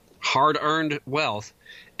hard-earned wealth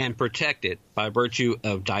and protect it by virtue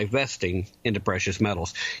of divesting into precious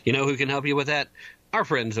metals. You know who can help you with that? Our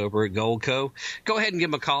friends over at Goldco. Go ahead and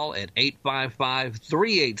give them a call at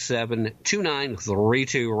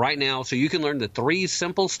 855-387-2932 right now so you can learn the 3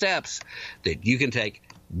 simple steps that you can take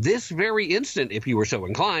this very instant, if you were so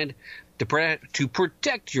inclined, to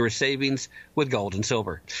protect your savings with gold and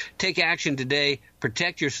silver. Take action today.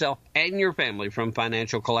 Protect yourself and your family from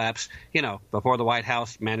financial collapse, before the White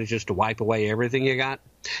House manages to wipe away everything you got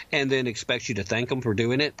and then expects you to thank them for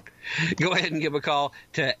doing it. Go ahead and give a call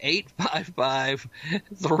to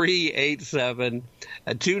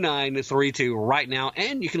 855-387-2932 right now,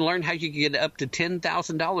 and you can learn how you can get up to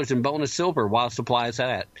 $10,000 in bonus silver while supplies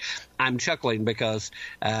at. I'm chuckling because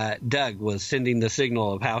Doug was sending the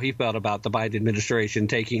signal of how he felt about the Biden administration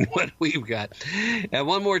taking what we've got. And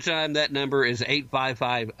one more time, that number is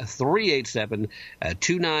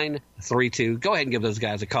 855-387-2932. Go ahead and give those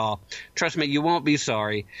guys a call. Trust me, you won't be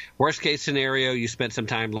sorry. Worst case scenario, you spent some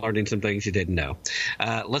time learning some things you didn't know.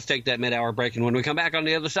 Let's take that mid-hour break, and when we come back on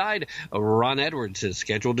the other side, Ron Edwards is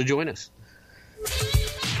scheduled to join us.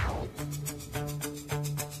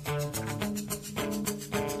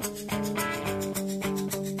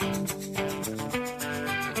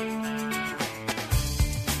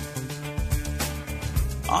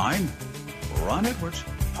 I'm Ron Edwards,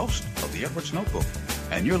 host of the Edwards Notebook,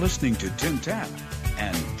 and you're listening to Tim Tapp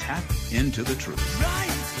and Tap Into the Truth.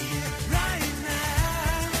 Right here, right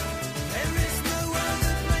now. There is no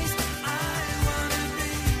other place I want to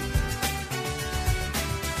be.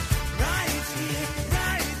 Right here,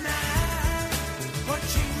 right now.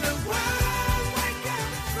 Watching the world wake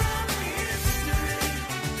up from history.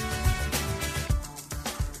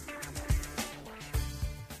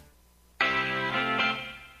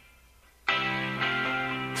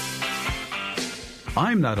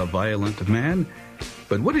 I'm not a violent man,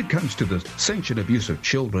 but when it comes to the sanctioned abuse of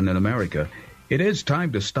children in America, it is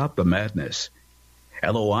time to stop the madness.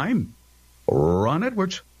 Hello, I'm Ron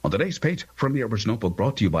Edwards. On today's page from the Edwards Notebook,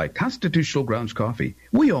 brought to you by Constitutional Grounds Coffee.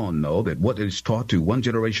 We all know that what is taught to one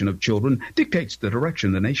generation of children dictates the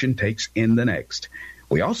direction the nation takes in the next.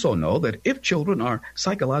 We also know that if children are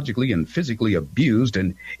psychologically and physically abused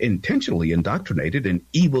and intentionally indoctrinated in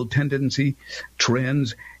evil tendency,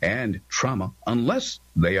 trends, and trauma, unless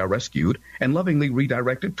they are rescued and lovingly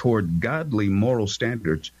redirected toward godly moral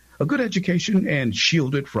standards, a good education, and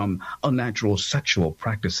shielded from unnatural sexual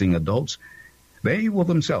practicing adults, they will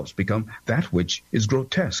themselves become that which is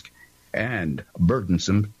grotesque and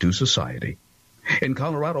burdensome to society. In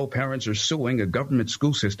Colorado, parents are suing a government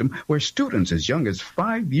school system where students as young as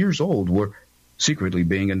 5 years old were secretly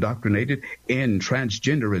being indoctrinated in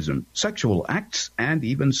transgenderism, sexual acts, and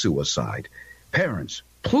even suicide. Parents,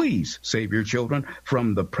 please save your children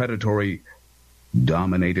from the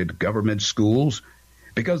predatory-dominated government schools,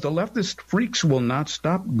 because the leftist freaks will not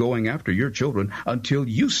stop going after your children until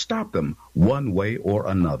you stop them one way or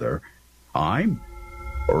another. I'm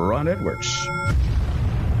Ron Edwards.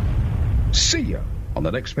 See ya on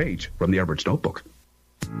the next page from the Edwards Notebook.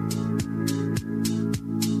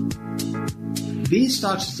 Bean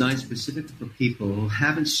stock's designed specifically for people who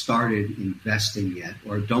haven't started investing yet,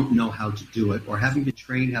 or don't know how to do it, or haven't been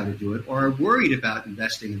trained how to do it, or are worried about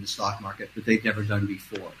investing in the stock market that they've never done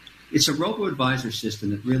before. It's a robo-advisor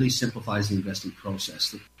system that really simplifies the investing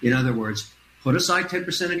process. In other words, put aside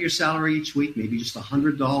 10% of your salary each week, maybe just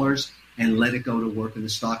 $100, and let it go to work in the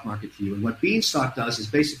stock market for you. And what Beanstalk does is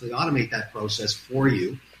basically automate that process for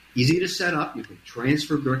you. Easy to set up. You can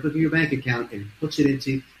transfer directly to your bank account, and it puts it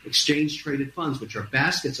into exchange-traded funds, which are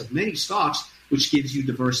baskets of many stocks, which gives you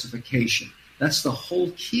diversification. That's the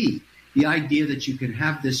whole key. The idea that you can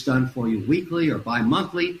have this done for you weekly or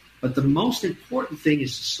bi-monthly, but the most important thing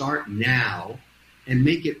is to start now and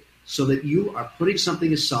make it so that you are putting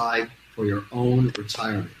something aside for your own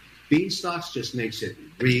retirement. Beanstox just makes it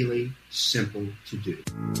really simple to do.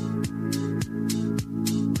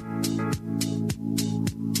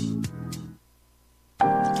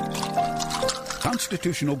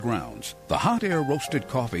 Constitutional Grounds, the hot air roasted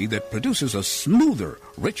coffee that produces a smoother,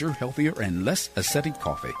 richer, healthier, and less acidic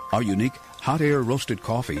coffee. Our unique hot air roasted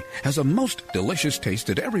coffee has a most delicious taste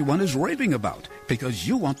that everyone is raving about because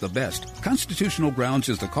you want the best. Constitutional Grounds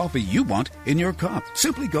is the coffee you want in your cup.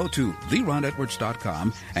 Simply go to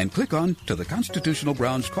theronedwards.com and click on to the Constitutional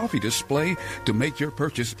Grounds coffee display to make your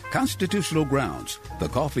purchase. Constitutional Grounds, the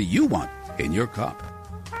coffee you want in your cup.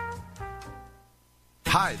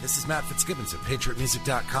 Hi, this is Matt Fitzgibbons at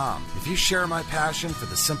PatriotMusic.com. If you share my passion for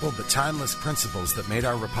the simple but timeless principles that made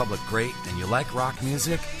our republic great and you like rock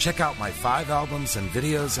music, check out my 5 albums and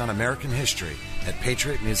videos on American history at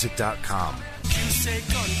PatriotMusic.com. You say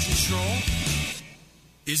gun control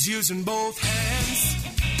is using both hands.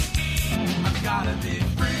 I've gotta be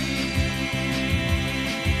free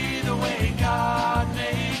the way God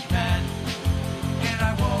made men, and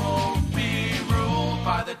I won't be ruled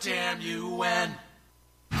by the damn UN.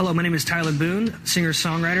 Hello, my name is Tyler Boone,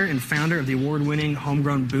 singer-songwriter and founder of the award-winning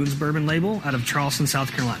homegrown Boone's Bourbon label out of Charleston,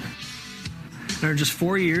 South Carolina. In just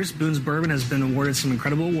 4 years, Boone's Bourbon has been awarded some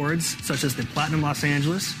incredible awards, such as the Platinum Los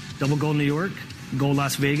Angeles, Double Gold New York, Gold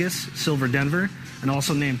Las Vegas, Silver Denver, and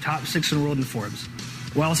also named top 6 in the world in Forbes.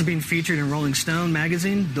 We're also being featured in Rolling Stone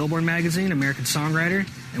magazine, Billboard magazine, American Songwriter,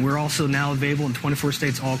 and we're also now available in 24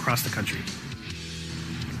 states all across the country.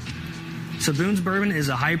 So Boone's Bourbon is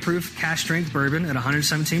a high-proof, cask-strength bourbon at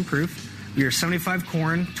 117 proof. We are 75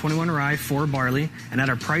 corn, 21 rye, 4 barley, and at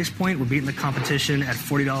our price point, we're beating the competition at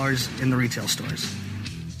 $40 in the retail stores.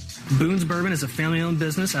 Boone's Bourbon is a family-owned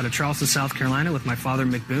business out of Charleston, South Carolina with my father,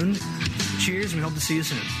 Mick Boone. Cheers, and we hope to see you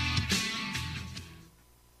soon.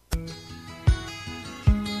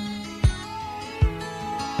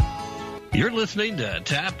 You're listening to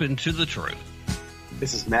Tap Into the Truth.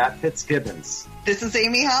 This is Matt Fitzgibbons. This is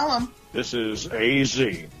Amy Hallam. This is AZ.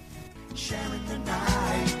 Sharing the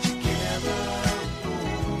night together,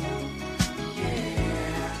 oh,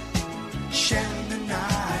 yeah. Sharing the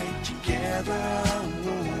night together,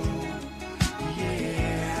 oh,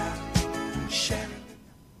 yeah. Sharing.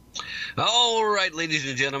 All right, ladies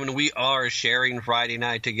and gentlemen, we are sharing Friday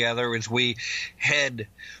night together as we head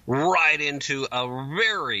right into a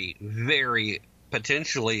very, very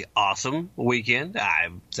potentially awesome weekend.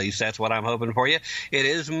 At least that's what I'm hoping for you. It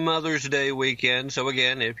is Mother's Day weekend, so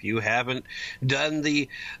again, if you haven't done the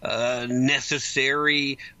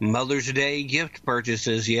necessary Mother's Day gift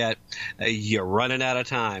purchases yet, you're running out of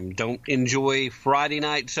time. Don't enjoy Friday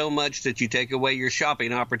night so much that you take away your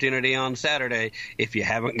shopping opportunity on Saturday if you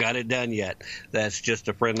haven't got it done yet. That's just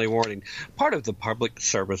a friendly warning. Part of the public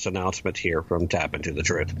service announcement here from Tap Into the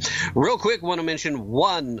Truth. Real quick, want to mention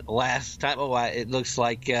one last time. It looks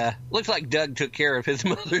like Doug took care of his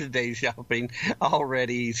Mother's Day shopping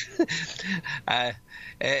already.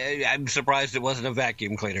 I'm surprised it wasn't a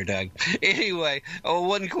vacuum cleaner, Doug. Anyway,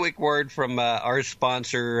 one quick word from our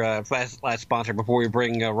sponsor, last sponsor, before we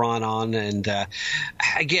bring Ron on. And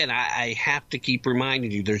again, I have to keep reminding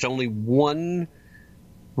you, there's only one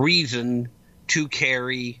reason to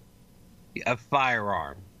carry a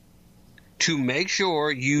firearm: to make sure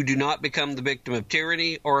you do not become the victim of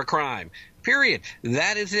tyranny or a crime. Period.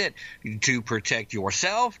 That is it. To protect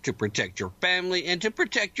yourself, to protect your family, and to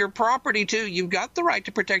protect your property, too. You've got the right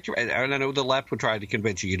to protect your – and I know the left would try to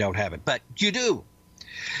convince you don't have it, but you do.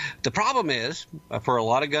 The problem is, for a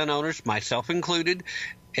lot of gun owners, myself included,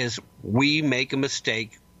 is we make a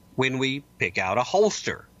mistake when we pick out a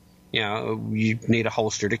holster. You know, you need a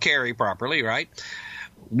holster to carry properly, right?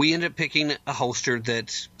 We end up picking a holster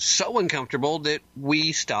that's so uncomfortable that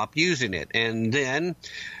we stop using it. And then –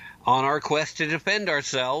 on our quest to defend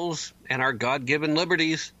ourselves and our God-given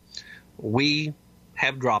liberties, we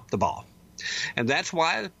have dropped the ball. And that's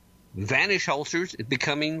why Vanish Holsters is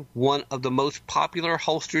becoming one of the most popular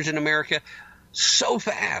holsters in America so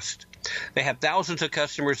fast. They have thousands of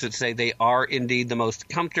customers that say they are indeed the most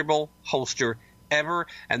comfortable holster ever,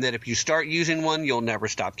 and that if you start using one, you'll never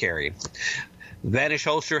stop carrying. Vanish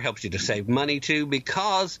Holster helps you to save money, too,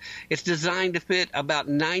 because it's designed to fit about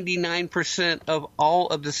 99% of all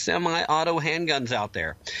of the semi-auto handguns out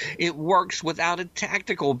there. It works without a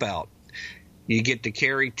tactical belt. You get to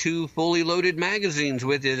carry 2 fully loaded magazines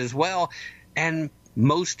with it as well. And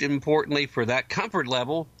most importantly, for that comfort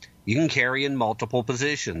level, you can carry in multiple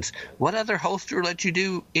positions. What other holster lets you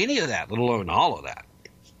do any of that, let alone all of that?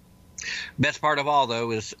 Best part of all,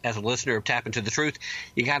 though, is as a listener of Tap Into the Truth,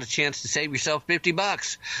 you got a chance to save yourself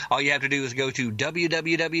 $50. All you have to do is go to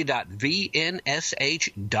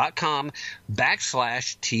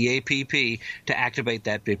www.vnsh.com/TAPP to activate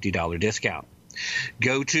that $50 discount.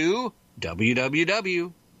 Go to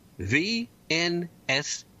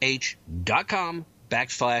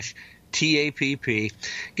www.vnsh.com/TAPP.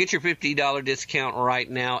 Get your $50 discount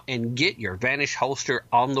right now and get your Vanish holster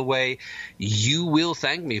on the way. You will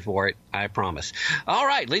thank me for it, I promise. All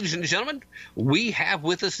right, ladies and gentlemen, we have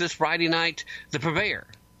with us this Friday night the purveyor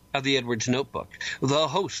of the Edwards Notebook, the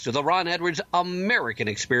host of the Ron Edwards American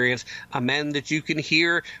Experience, a man that you can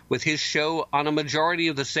hear with his show on a majority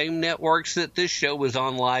of the same networks that this show is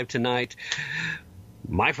on live tonight,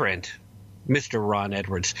 my friend, Mr. Ron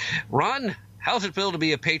Edwards. Ron, how's it feel to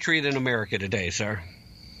be a patriot in America today, sir?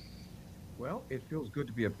 Well, it feels good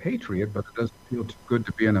to be a patriot, but it doesn't feel too good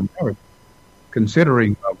to be an American,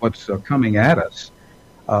 considering what's coming at us,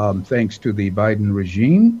 thanks to the Biden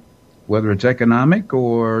regime, whether it's economic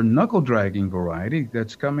or knuckle-dragging variety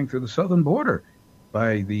that's coming through the southern border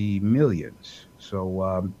by the millions. So,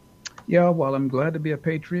 while I'm glad to be a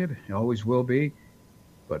patriot, I always will be,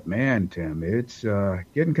 but man, Tim, it's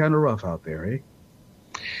getting kind of rough out there, eh?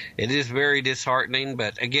 It is very disheartening,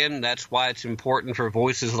 but again, that's why it's important for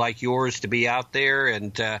voices like yours to be out there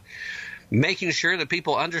and making sure that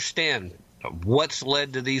people understand what's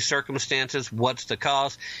led to these circumstances, what's the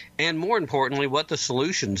cause, and more importantly, what the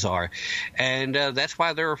solutions are. And that's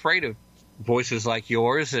why they're afraid of voices like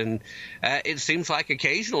yours, and it seems like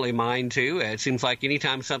occasionally mine too. It seems like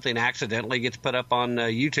anytime something accidentally gets put up on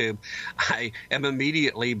YouTube, I am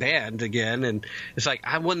immediately banned again, and it's like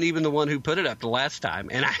I wasn't even the one who put it up the last time,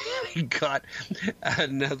 and I got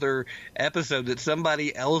another episode that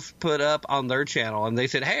somebody else put up on their channel, and they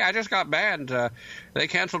said, hey, I just got banned. They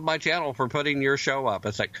canceled my channel for putting your show up.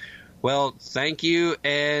 It's like, well, thank you,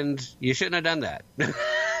 and you shouldn't have done that.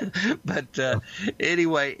 But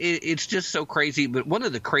anyway, it's just so crazy. But one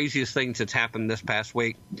of the craziest things that's happened this past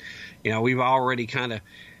week, we've already kind of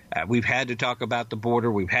we've had to talk about the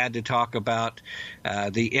border. We've had to talk about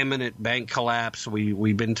the imminent bank collapse.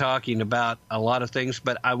 We've been talking about a lot of things,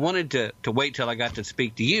 but I wanted to wait till I got to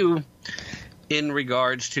speak to you in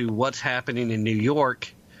regards to what's happening in New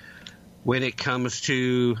York when it comes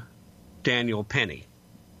to Daniel Penny,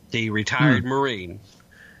 the retired Marine,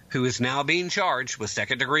 who is now being charged with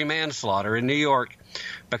second-degree manslaughter in New York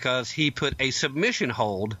because he put a submission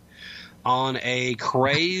hold on a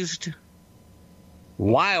crazed,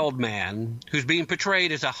 wild man who's being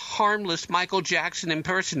portrayed as a harmless Michael Jackson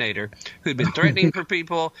impersonator who'd been threatening for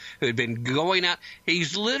people, who'd been going out.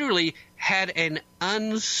 He's literally had an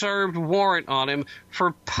unserved warrant on him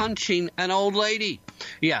for punching an old lady.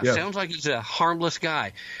 Yeah, sounds like he's a harmless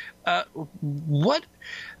guy. What?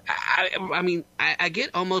 I mean, I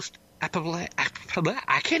get almost I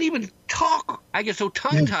can't even talk. I get so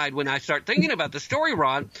tongue-tied when I start thinking about the story,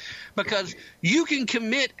 Ron, because you can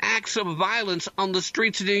commit acts of violence on the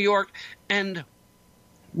streets of New York and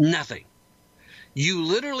nothing. You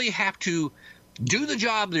literally have to do the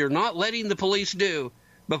job they're not letting the police do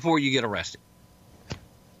before you get arrested.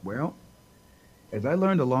 Well, as I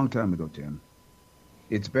learned a long time ago, Tim,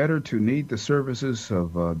 it's better to need the services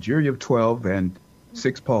of a jury of 12 and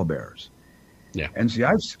 6 pallbearers. Yeah. And see,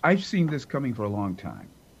 I've seen this coming for a long time.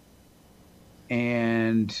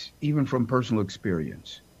 And even from personal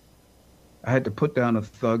experience, I had to put down a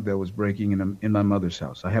thug that was breaking in my mother's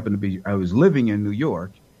house. I was living in New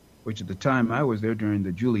York, which at the time I was there during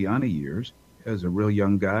the Giuliani years as a real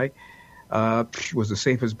young guy, was the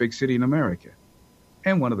safest big city in America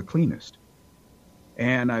and one of the cleanest.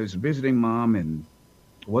 And I was visiting Mom and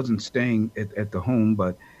wasn't staying at the home,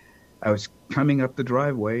 but I was coming up the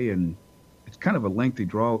driveway, and it's kind of a lengthy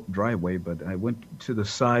driveway, but I went to the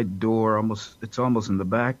side door, it's almost in the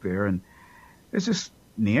back there, and it's this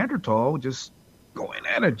Neanderthal just going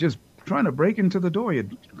at it, just trying to break into the door. He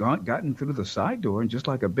had gotten through the side door and just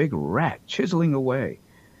like a big rat, chiseling away.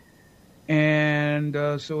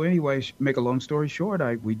 And so anyway, make a long story short,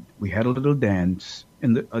 we had a little dance,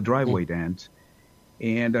 a driveway dance,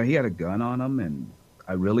 and he had a gun on him, and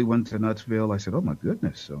I really went to Nutsville. I said, oh, my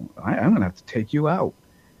goodness, so I'm going to have to take you out.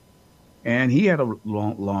 And he had a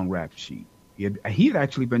long rap sheet. He had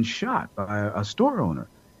actually been shot by a store owner.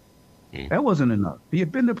 That wasn't enough. He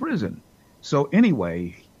had been to prison. So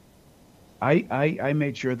anyway, I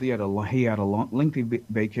made sure that he had a lengthy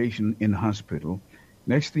vacation in the hospital.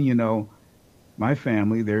 Next thing you know, my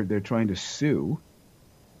family, they're trying to sue.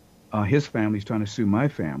 His family's trying to sue my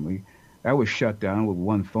family. That was shut down with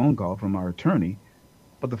one phone call from our attorney.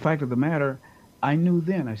 But the fact of the matter, I knew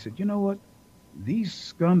then, I said, you know what? these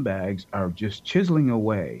scumbags are just chiseling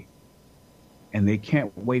away, and they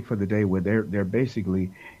can't wait for the day where they're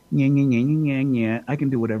basically, I can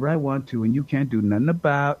do whatever I want to, and you can't do nothing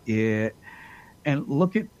about it. And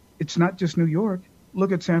it's not just New York.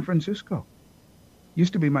 Look at San Francisco.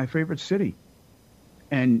 Used to be my favorite city.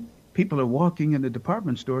 And people are walking in the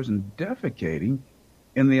department stores and defecating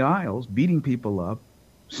in the aisles, beating people up,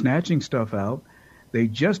 snatching stuff out. They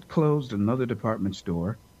just closed another department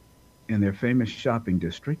store in their famous shopping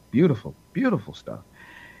district. Beautiful, beautiful stuff.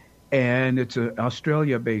 And it's an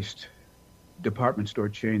Australia-based department store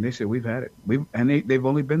chain. They said, we've had it. They've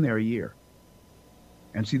only been there a year.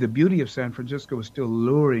 And see, the beauty of San Francisco is still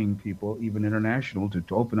luring people, even international, to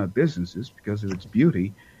open up businesses because of its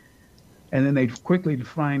beauty. And then they quickly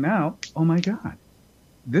find out, oh, my God,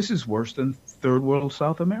 this is worse than third world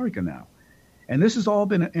South America now. And this has all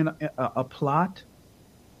been a plot.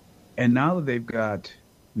 And now that they've got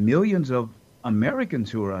millions of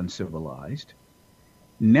Americans who are uncivilized,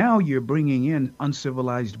 now you're bringing in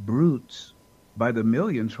uncivilized brutes by the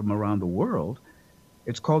millions from around the world.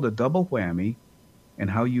 It's called a double whammy. And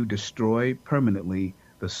how you destroy permanently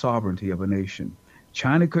the sovereignty of a nation.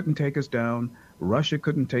 China couldn't take us down. Russia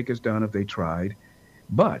couldn't take us down if they tried.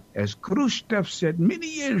 But, as Khrushchev said many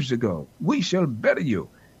years ago, we shall bury you.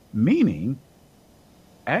 Meaning,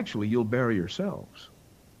 actually, you'll bury yourselves.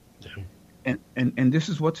 Yeah. And this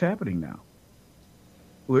is what's happening now.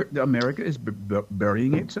 America is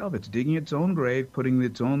burying itself. It's digging its own grave, putting the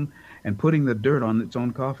dirt on its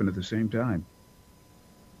own coffin at the same time.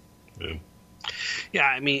 Yeah. Yeah,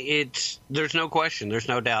 I mean, there's no question. There's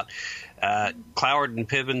no doubt. Cloward and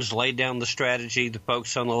Pivens laid down the strategy. The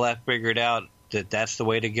folks on the left figured out that that's the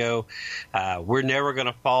way to go. We're never going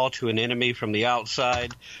to fall to an enemy from the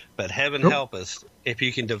outside, but heaven help us. If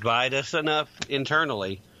you can divide us enough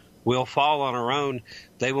internally, we'll fall on our own.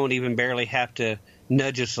 They won't even barely have to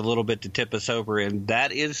nudge us a little bit to tip us over, and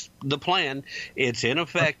that is the plan. It's in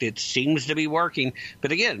effect. It seems to be working.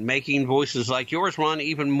 But again, making voices like yours, Ron,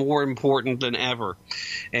 even more important than ever.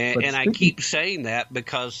 And I keep saying that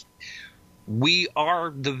because we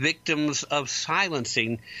are the victims of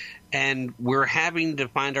silencing, and we're having to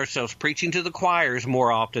find ourselves preaching to the choirs more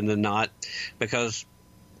often than not because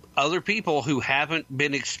other people who haven't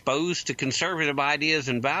been exposed to conservative ideas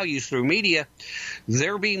and values through media,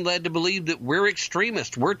 they're being led to believe that we're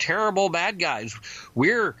extremists. We're terrible bad guys.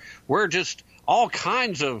 We're just all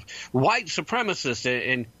kinds of white supremacists.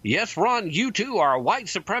 And yes, Ron, you too are a white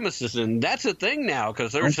supremacist. And that's a thing now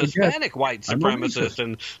because there's Hispanic white supremacists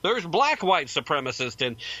and there's black white supremacists.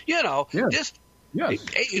 And,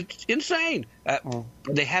 it's insane.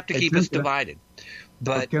 They have to keep us divided.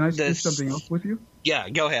 But can I say something else with you? Yeah,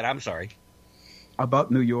 go ahead. I'm sorry.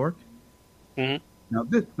 About New York? Mm-hmm.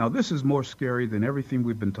 Now, this is more scary than everything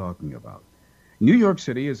we've been talking about. New York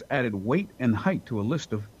City has added weight and height to a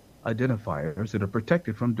list of identifiers that are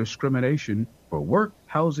protected from discrimination for work,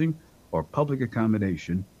 housing, or public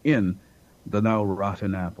accommodation in the now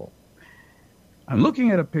rotten apple. I'm looking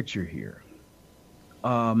at a picture here.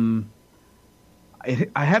 I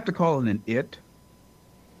have to call it an it.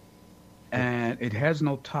 And it has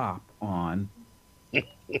no top on, and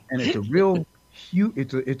it's a real huge.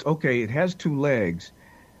 It's okay. It has two legs,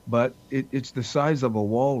 but it's the size of a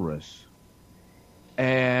walrus.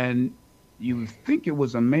 And you would think it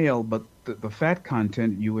was a male, but the fat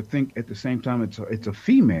content you would think at the same time it's a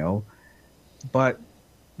female, but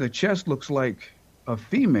the chest looks like a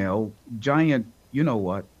female giant. You know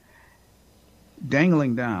what?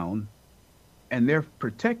 Dangling down, and they're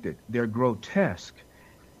protected. They're grotesque.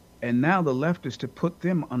 And now the left is to put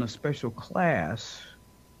them on a special class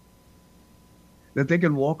that they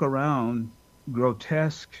can walk around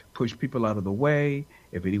grotesque, push people out of the way.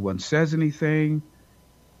 If anyone says anything,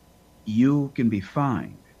 you can be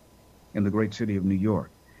fined in the great city of New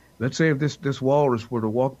York. Let's say if this walrus were to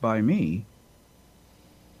walk by me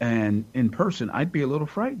and in person, I'd be a little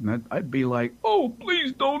frightened. I'd be like, oh,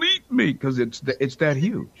 please don't eat me because it's that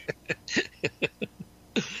huge.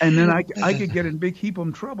 And then I could get in big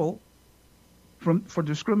heapum trouble for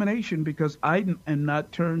discrimination because I am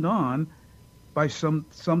not turned on by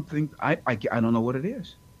something I don't know what it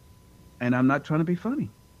is, and I'm not trying to be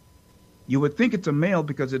funny. You would think it's a male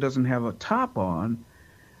because it doesn't have a top on,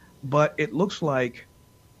 but it looks like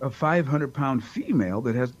a 500-pound female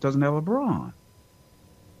that doesn't have a bra on,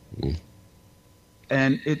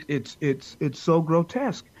 and it's so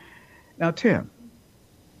grotesque. Now, Tim.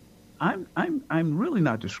 I'm really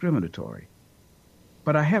not discriminatory,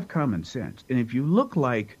 but I have common sense. And if you look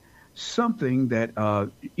like something that,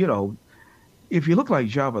 if you look like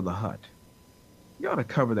Jabba the Hutt, you ought to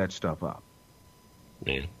cover that stuff up.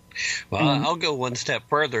 Yeah. Well, I'll go one step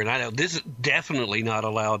further, and I know this is definitely not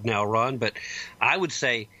allowed now, Ron, but I would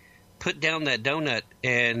say put down that donut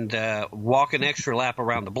and walk an extra lap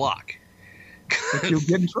around the block. But you'll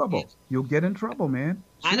get in trouble. You'll get in trouble, man.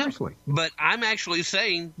 Seriously. I know, but I'm actually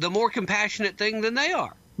saying the more compassionate thing than they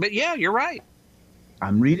are. But yeah, you're right.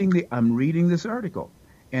 I'm reading this article,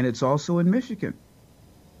 and it's also in Michigan.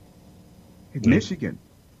 Michigan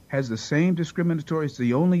has the same discriminatory. It's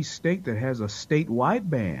the only state that has a statewide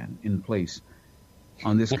ban in place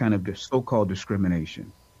on this kind of so-called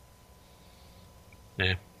discrimination.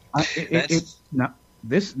 Yeah. It's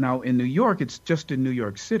now in New York. It's just in New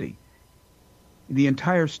York City. The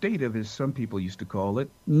entire state of, as some people used to call it,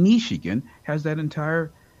 Michigan, has that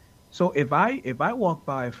entire. So if I walk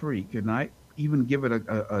by a freak and I even give it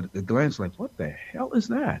a glance like, what the hell is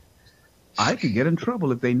that? I could get in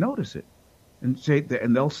trouble if they notice it, and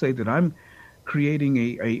they'll say that I'm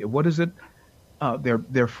creating a what is it?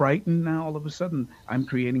 They're frightened now. All of a sudden, I'm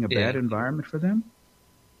creating a bad environment for them.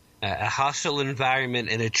 A hostile environment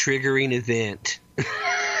and a triggering event.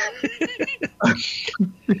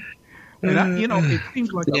 And it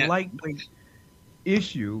seems like a lightweight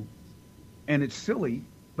issue, and it's silly,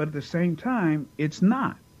 but at the same time, it's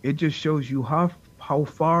not. It just shows you how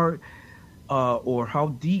far or how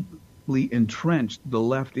deeply entrenched the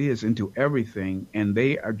left is into everything, and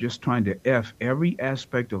they are just trying to F every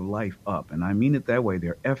aspect of life up. And I mean it that way.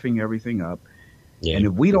 They're effing everything up. Yeah. And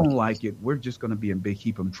if we don't like it, we're just going to be in big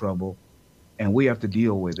heap of trouble, and we have to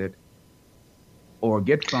deal with it or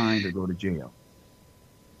get fined or go to jail.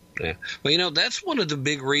 Yeah. Well, that's one of the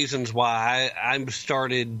big reasons why I'm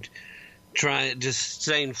started just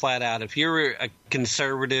saying flat out, if you're a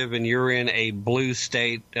conservative and you're in a blue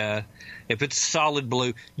state, if it's solid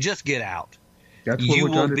blue, just get out. You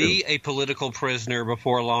will be a political prisoner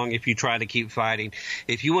before long if you try to keep fighting.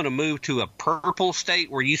 If you want to move to a purple state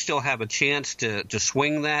where you still have a chance to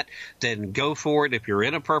swing that, then go for it. If you're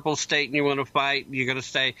in a purple state and you want to fight, you're going to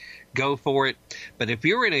stay, go for it. But if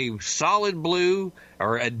you're in a solid blue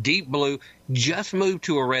or a deep blue, just move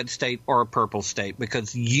to a red state or a purple state,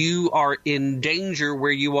 because you are in danger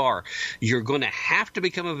where you are. You're going to have to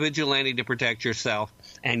become a vigilante to protect yourself,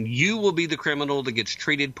 and you will be the criminal that gets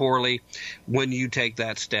treated poorly when you take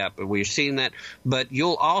that step. And we've seen that. But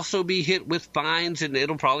you'll also be hit with fines, and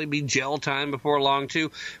it'll probably be jail time before long,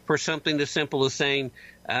 too, for something as simple as saying,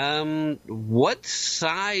 what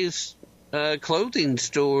size clothing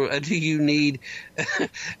store do you need?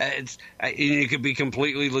 It could be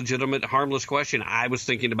completely legitimate, harmless question. I was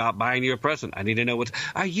thinking about buying you a present. I need to know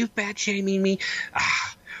are you fat shaming me?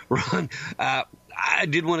 Ron, I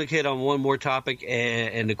did want to hit on one more topic,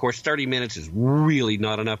 and of course 30 minutes is really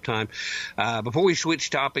not enough time. Before we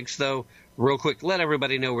switch topics, though, real quick, let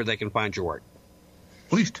everybody know where they can find your work.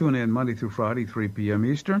 Please tune in Monday through Friday, 3 p.m.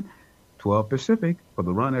 Eastern, 12 Pacific, for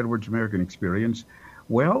the Ron Edwards American Experience.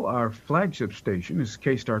 Well, our flagship station is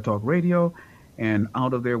K-Star Talk Radio, and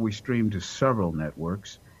out of there we stream to several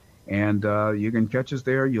networks. And you can catch us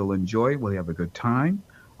there. You'll enjoy it. We'll have a good time.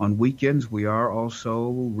 On weekends, we are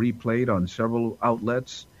also replayed on several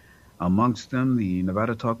outlets, amongst them the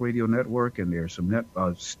Nevada Talk Radio Network, and there are some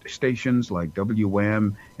stations like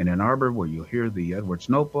WM in Ann Arbor where you'll hear the Edwards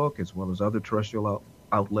Notebook, as well as other terrestrial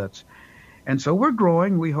outlets. And so we're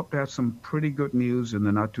growing. We hope to have some pretty good news in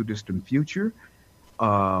the not-too-distant future.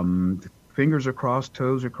 Fingers are crossed,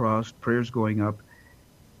 toes are crossed, prayers going up,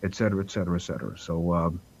 et cetera, et cetera, et cetera.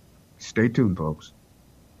 So stay tuned, folks.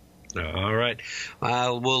 All right.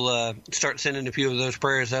 We'll start sending a few of those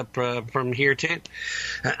prayers up from here, too.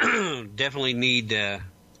 Definitely need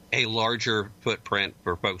a larger footprint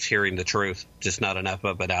for folks hearing the truth. Just not enough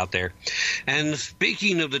of it out there. And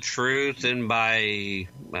speaking of the truth, and by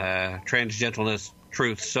Transgentleness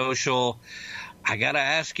Truth Social, I got to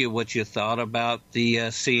ask you what you thought about the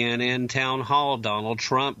CNN town hall. Donald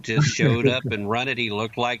Trump just showed up and run it. He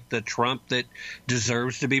looked like the Trump that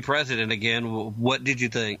deserves to be president again. What did you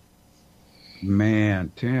think?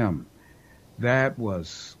 Man, Tim, that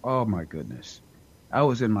was, oh my goodness. I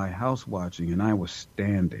was in my house watching, and I was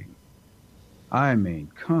standing. I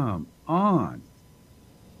mean, come on.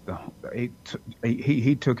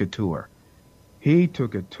 He took a tour. He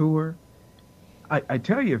took a tour. I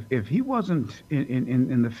tell you, if he wasn't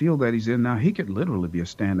in the field that he's in now, he could literally be a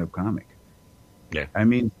stand-up comic. Yeah. I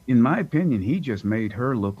mean, in my opinion, he just made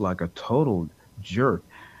her look like a total jerk.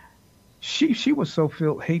 She was so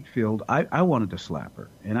hate-filled, I wanted to slap her.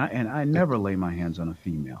 And I never lay my hands on a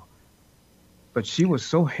female. But she was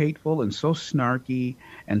so hateful and so snarky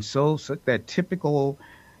and so that typical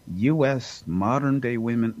U.S. modern-day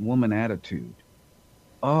woman attitude.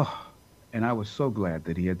 Oh, And I was so glad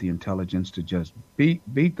that he had the intelligence to just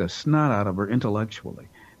beat the snot out of her intellectually,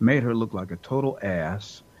 made her look like a total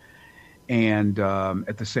ass, and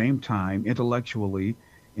at the same time, intelligently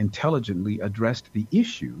addressed the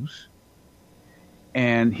issues.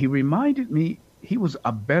 And he reminded me he was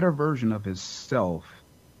a better version of himself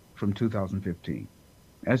from 2015.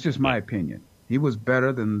 That's just my opinion. He was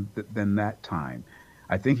better than that time.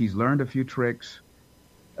 I think he's learned a few tricks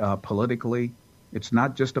politically. It's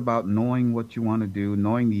not just about knowing what you want to do,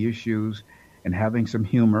 knowing the issues, and having some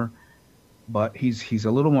humor, but he's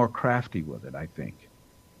a little more crafty with it, I think.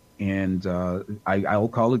 And I'll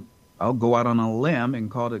go out on a limb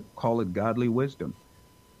and call it godly wisdom,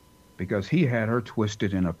 because he had her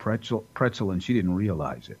twisted in a pretzel and she didn't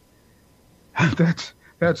realize it.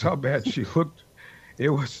 That's how bad she looked. It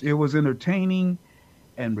was entertaining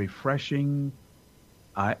and refreshing.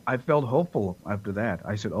 I felt hopeful after that.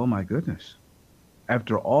 I said, oh my goodness.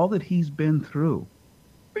 After all that he's been through,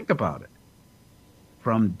 think about it.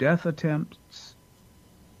 From death attempts,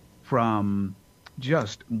 from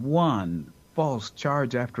just one false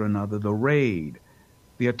charge after another, the raid,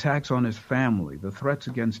 the attacks on his family, the threats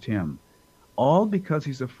against him, all because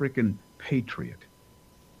he's a freaking patriot.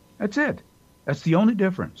 That's it. That's the only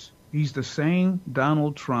difference. He's the same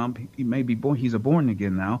Donald Trump. He may be born, he's a born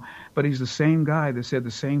again now, but he's the same guy that said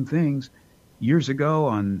the same things years ago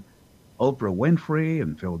on Oprah Winfrey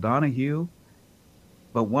and Phil Donahue.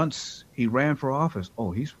 But once he ran for office,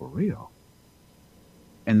 oh, he's for real.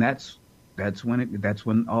 And that's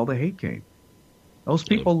when all the hate came. Those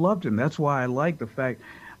people loved him. That's why I like the fact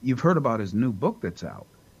you've heard about his new book that's out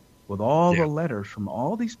with all the letters from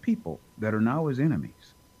all these people that are now his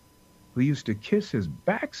enemies, who used to kiss his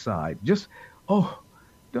backside. Just, oh,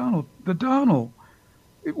 Donald,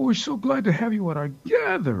 we're so glad to have you at our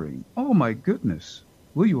gathering. Oh my goodness.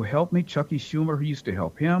 Will you help me? Chucky Schumer, who used to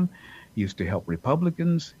help him. He used to help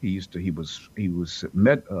Republicans. He hung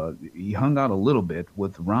out a little bit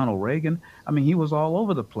with Ronald Reagan. I mean, he was all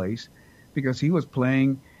over the place because he was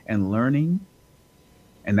playing and learning.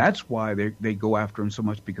 And that's why they go after him so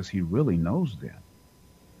much, because he really knows them.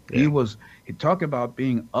 Yeah. He talked about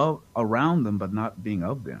being around them, but not being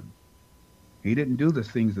of them. He didn't do the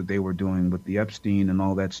things that they were doing with the Epstein and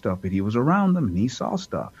all that stuff, but he was around them and he saw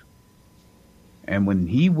stuff. And when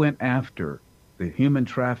he went after the human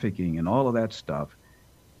trafficking and all of that stuff,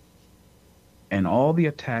 and all the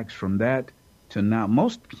attacks from that to now,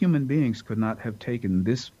 most human beings could not have taken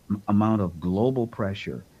this amount of global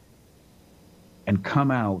pressure and come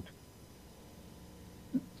out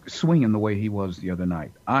swinging the way he was the other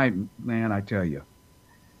night. I tell you,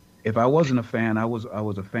 if I wasn't a fan, I was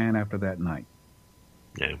a fan after that night.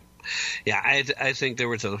 Yeah. I think there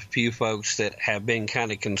was a few folks that have been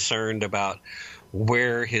kind of concerned about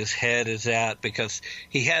where his head is at, because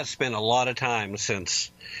he has spent a lot of time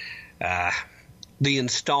since the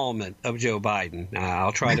installment of Joe Biden.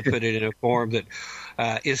 I'll try to put it in a form that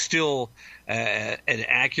is still an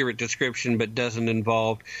accurate description, but doesn't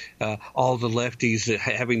involve all the lefties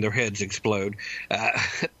having their heads explode.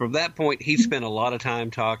 From that point, he spent a lot of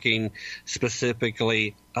time talking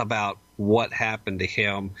specifically about what happened to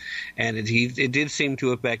him, and it did seem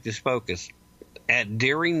to affect his focus.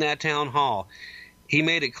 During that town hall, he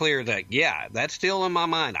made it clear that, yeah, that's still in my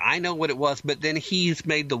mind. I know what it was. But then he's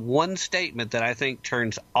made the one statement that I think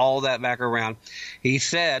turns all that back around. He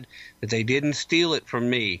said that they didn't steal it from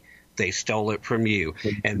me. They stole it from you.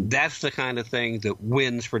 And that's the kind of thing that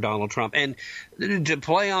wins for Donald Trump. And to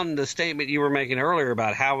play on the statement you were making earlier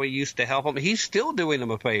about how he used to help him, he's still doing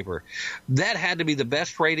him a favor. That had to be the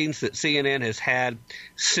best ratings that CNN has had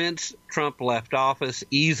since Trump left office,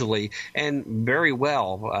 easily, and very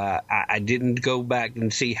well. I didn't go back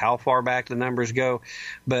and see how far back the numbers go,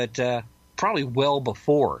 but probably well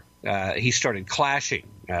before he started clashing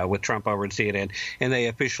with Trump over at CNN, and they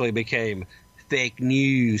officially became fake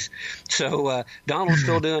news. So Donald's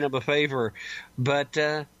still doing him a favor, but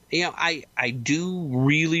I do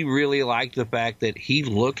really, really like the fact that he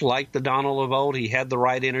looked like the Donald of old. He had the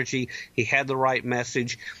right energy, he had the right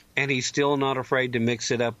message, and he's still not afraid to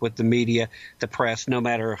mix it up with the media, the press, no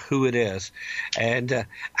matter who it is. And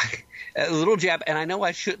a little jab, and I know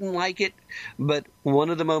I shouldn't like it, but one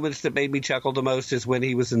of the moments that made me chuckle the most is when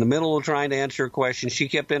he was in the middle of trying to answer a question. She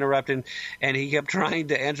kept interrupting, and he kept trying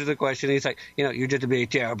to answer the question. He's like, you're just a very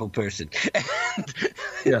terrible person.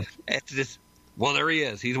 Yeah. It's just, well, there he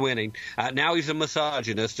is. He's winning. Now he's a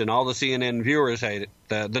misogynist, and all the CNN viewers hate it,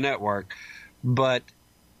 the network. But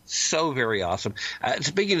so very awesome.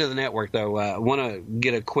 Speaking of the network, though, I want to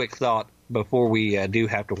get a quick thought before we do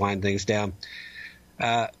have to wind things down.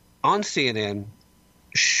 On CNN,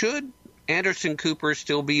 should Anderson Cooper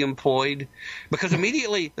still be employed? Because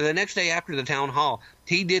immediately the next day after the town hall,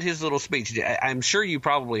 he did his little speech. I'm sure you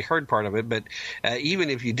probably heard part of it, but even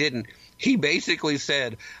if you didn't, he basically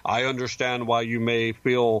said, I understand why you may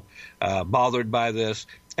feel bothered by this,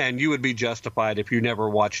 and you would be justified if you never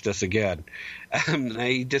watched us again.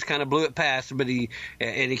 He just kind of blew it past, but he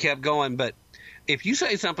kept going. But if you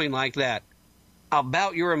say something like that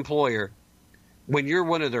about your employer when you're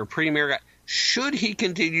one of their premier guys, should he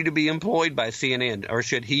continue to be employed by CNN, or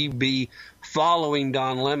should he be following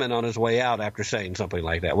Don Lemon on his way out after saying something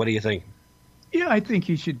like that? What do you think? Yeah, I think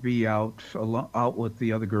he should be out with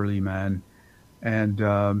the other girly man,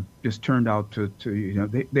 and just turned out to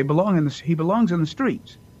they belong in he belongs in the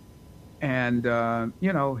streets, and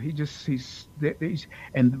he's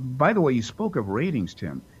and by the way, you spoke of ratings,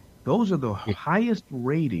 Tim. Those are the highest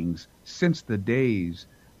ratings since the days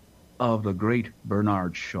of the great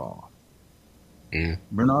Bernard Shaw. Mm.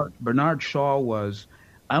 Bernard Shaw was,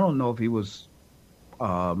 I don't know if he was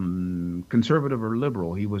conservative or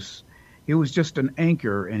liberal. He was just an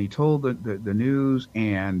anchor, and he told the news,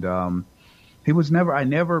 and he was never. I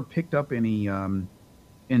never picked up any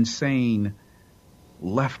insane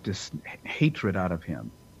leftist hatred out of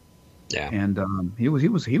him. Yeah, and he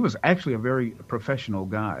was actually a very professional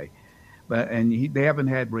guy, they haven't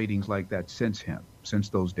had ratings like that since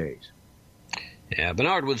those days. Yeah,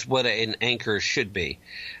 Bernard was what an anchor should be.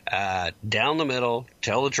 Down the middle,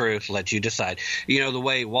 tell the truth, let you decide. You know, the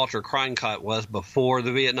way Walter Cronkite was before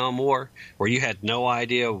the Vietnam War, where you had no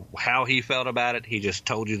idea how he felt about it. He just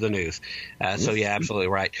told you the news. So, yeah, absolutely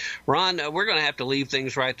right. Ron, we're going to have to leave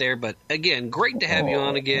things right there. But, again, great to have you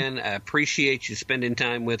on again. I appreciate you spending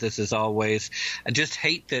time with us as always. I just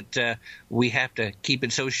hate that we have to keep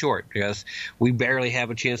it so short because we barely have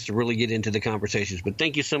a chance to really get into the conversations. But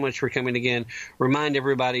thank you so much for coming again. Remind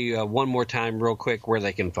everybody one more time real quick where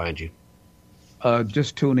they can find you.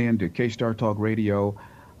 Just tune in to K-Star Talk Radio,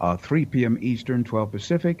 3 p.m. Eastern, 12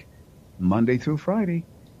 Pacific, Monday through Friday.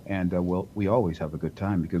 And we always have a good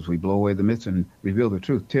time because we blow away the myths and reveal the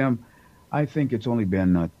truth. Tim, I think it's only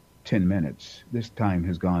been 10 minutes. This time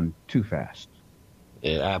has gone too fast.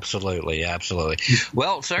 Yeah, absolutely, absolutely.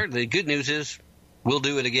 Well, sir, the good news is we'll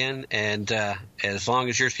do it again. And as long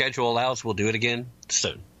as your schedule allows, we'll do it again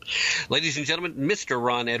soon. Ladies and gentlemen, Mr.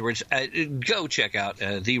 Ron Edwards, go check out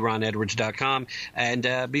theronedwards.com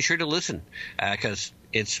and be sure to listen because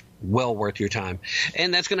it's well worth your time.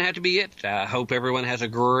 And that's going to have to be it. I hope everyone has a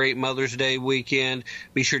great Mother's Day weekend.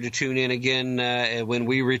 Be sure to tune in again when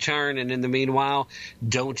we return. And in the meanwhile,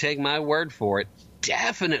 don't take my word for it.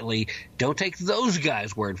 Definitely don't take those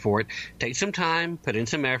guys' word for it. Take some time, put in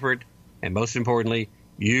some effort, and most importantly,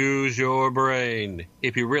 use your brain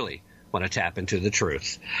if you really want to tap into the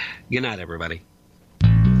truth. Good night, everybody.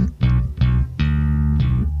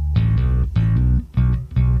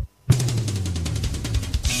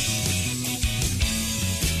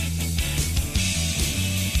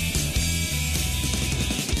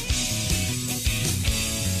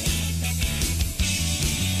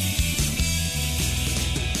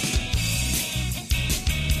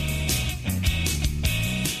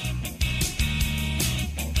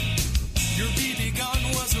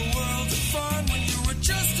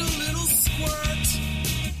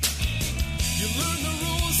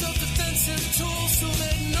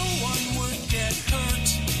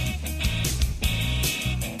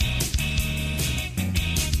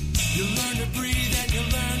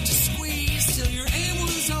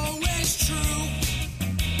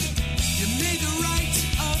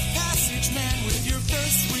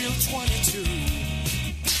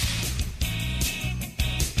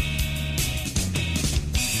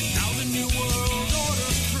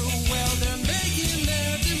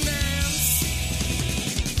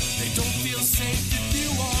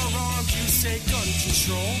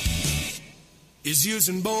 Is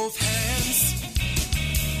using both hands.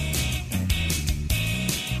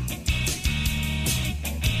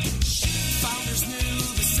 Founders knew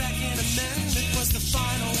the Second Amendment was the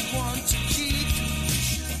final one to keep,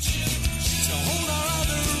 to hold our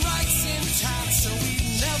other rights intact so we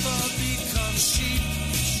never become sheep.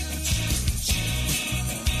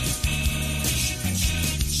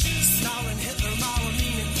 Stalin, Hitler, Mao,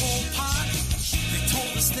 Lenin, and Pol Pot, they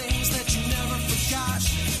told us things that you never forgot.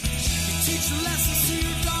 Teach the lessons to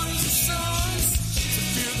your daughters and sons, to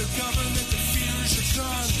fear the government that fears your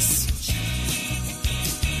guns.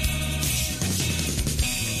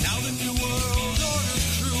 Now the New World Order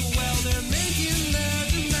crew, well, they're making their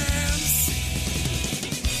demands.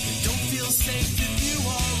 They don't feel safe if you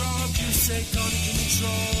are armed. You say gun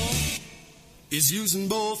control is using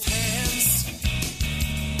both hands.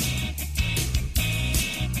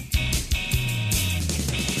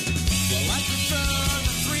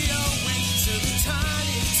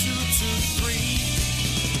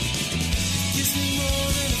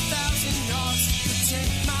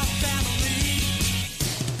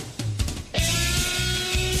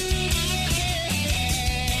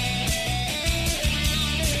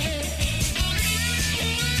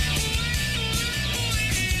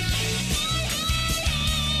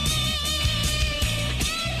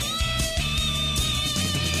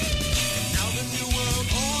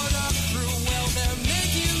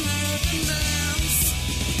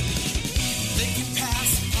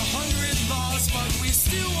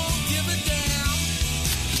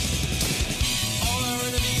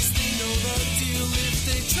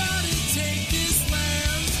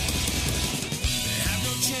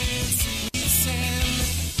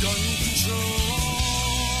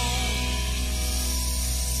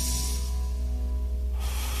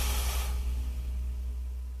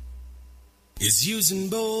 is using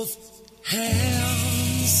both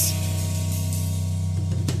hands.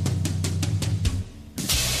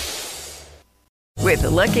 With the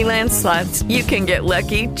Lucky Land Slots, you can get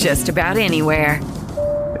lucky just about anywhere.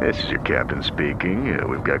 This is your captain speaking.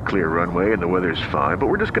 We've got clear runway and the weather's fine, but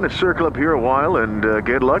we're just going to circle up here a while and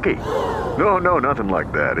get lucky. No, nothing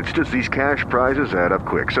like that. It's just these cash prizes add up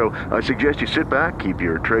quick. So I suggest you sit back, keep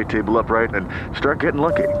your tray table upright, and start getting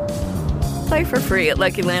lucky. Play for free at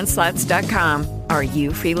LuckyLandSlots.com. Are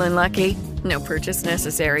you feeling lucky? No purchase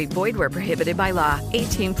necessary. Void where prohibited by law.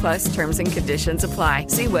 18+ terms and conditions apply.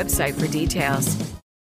 See website for details.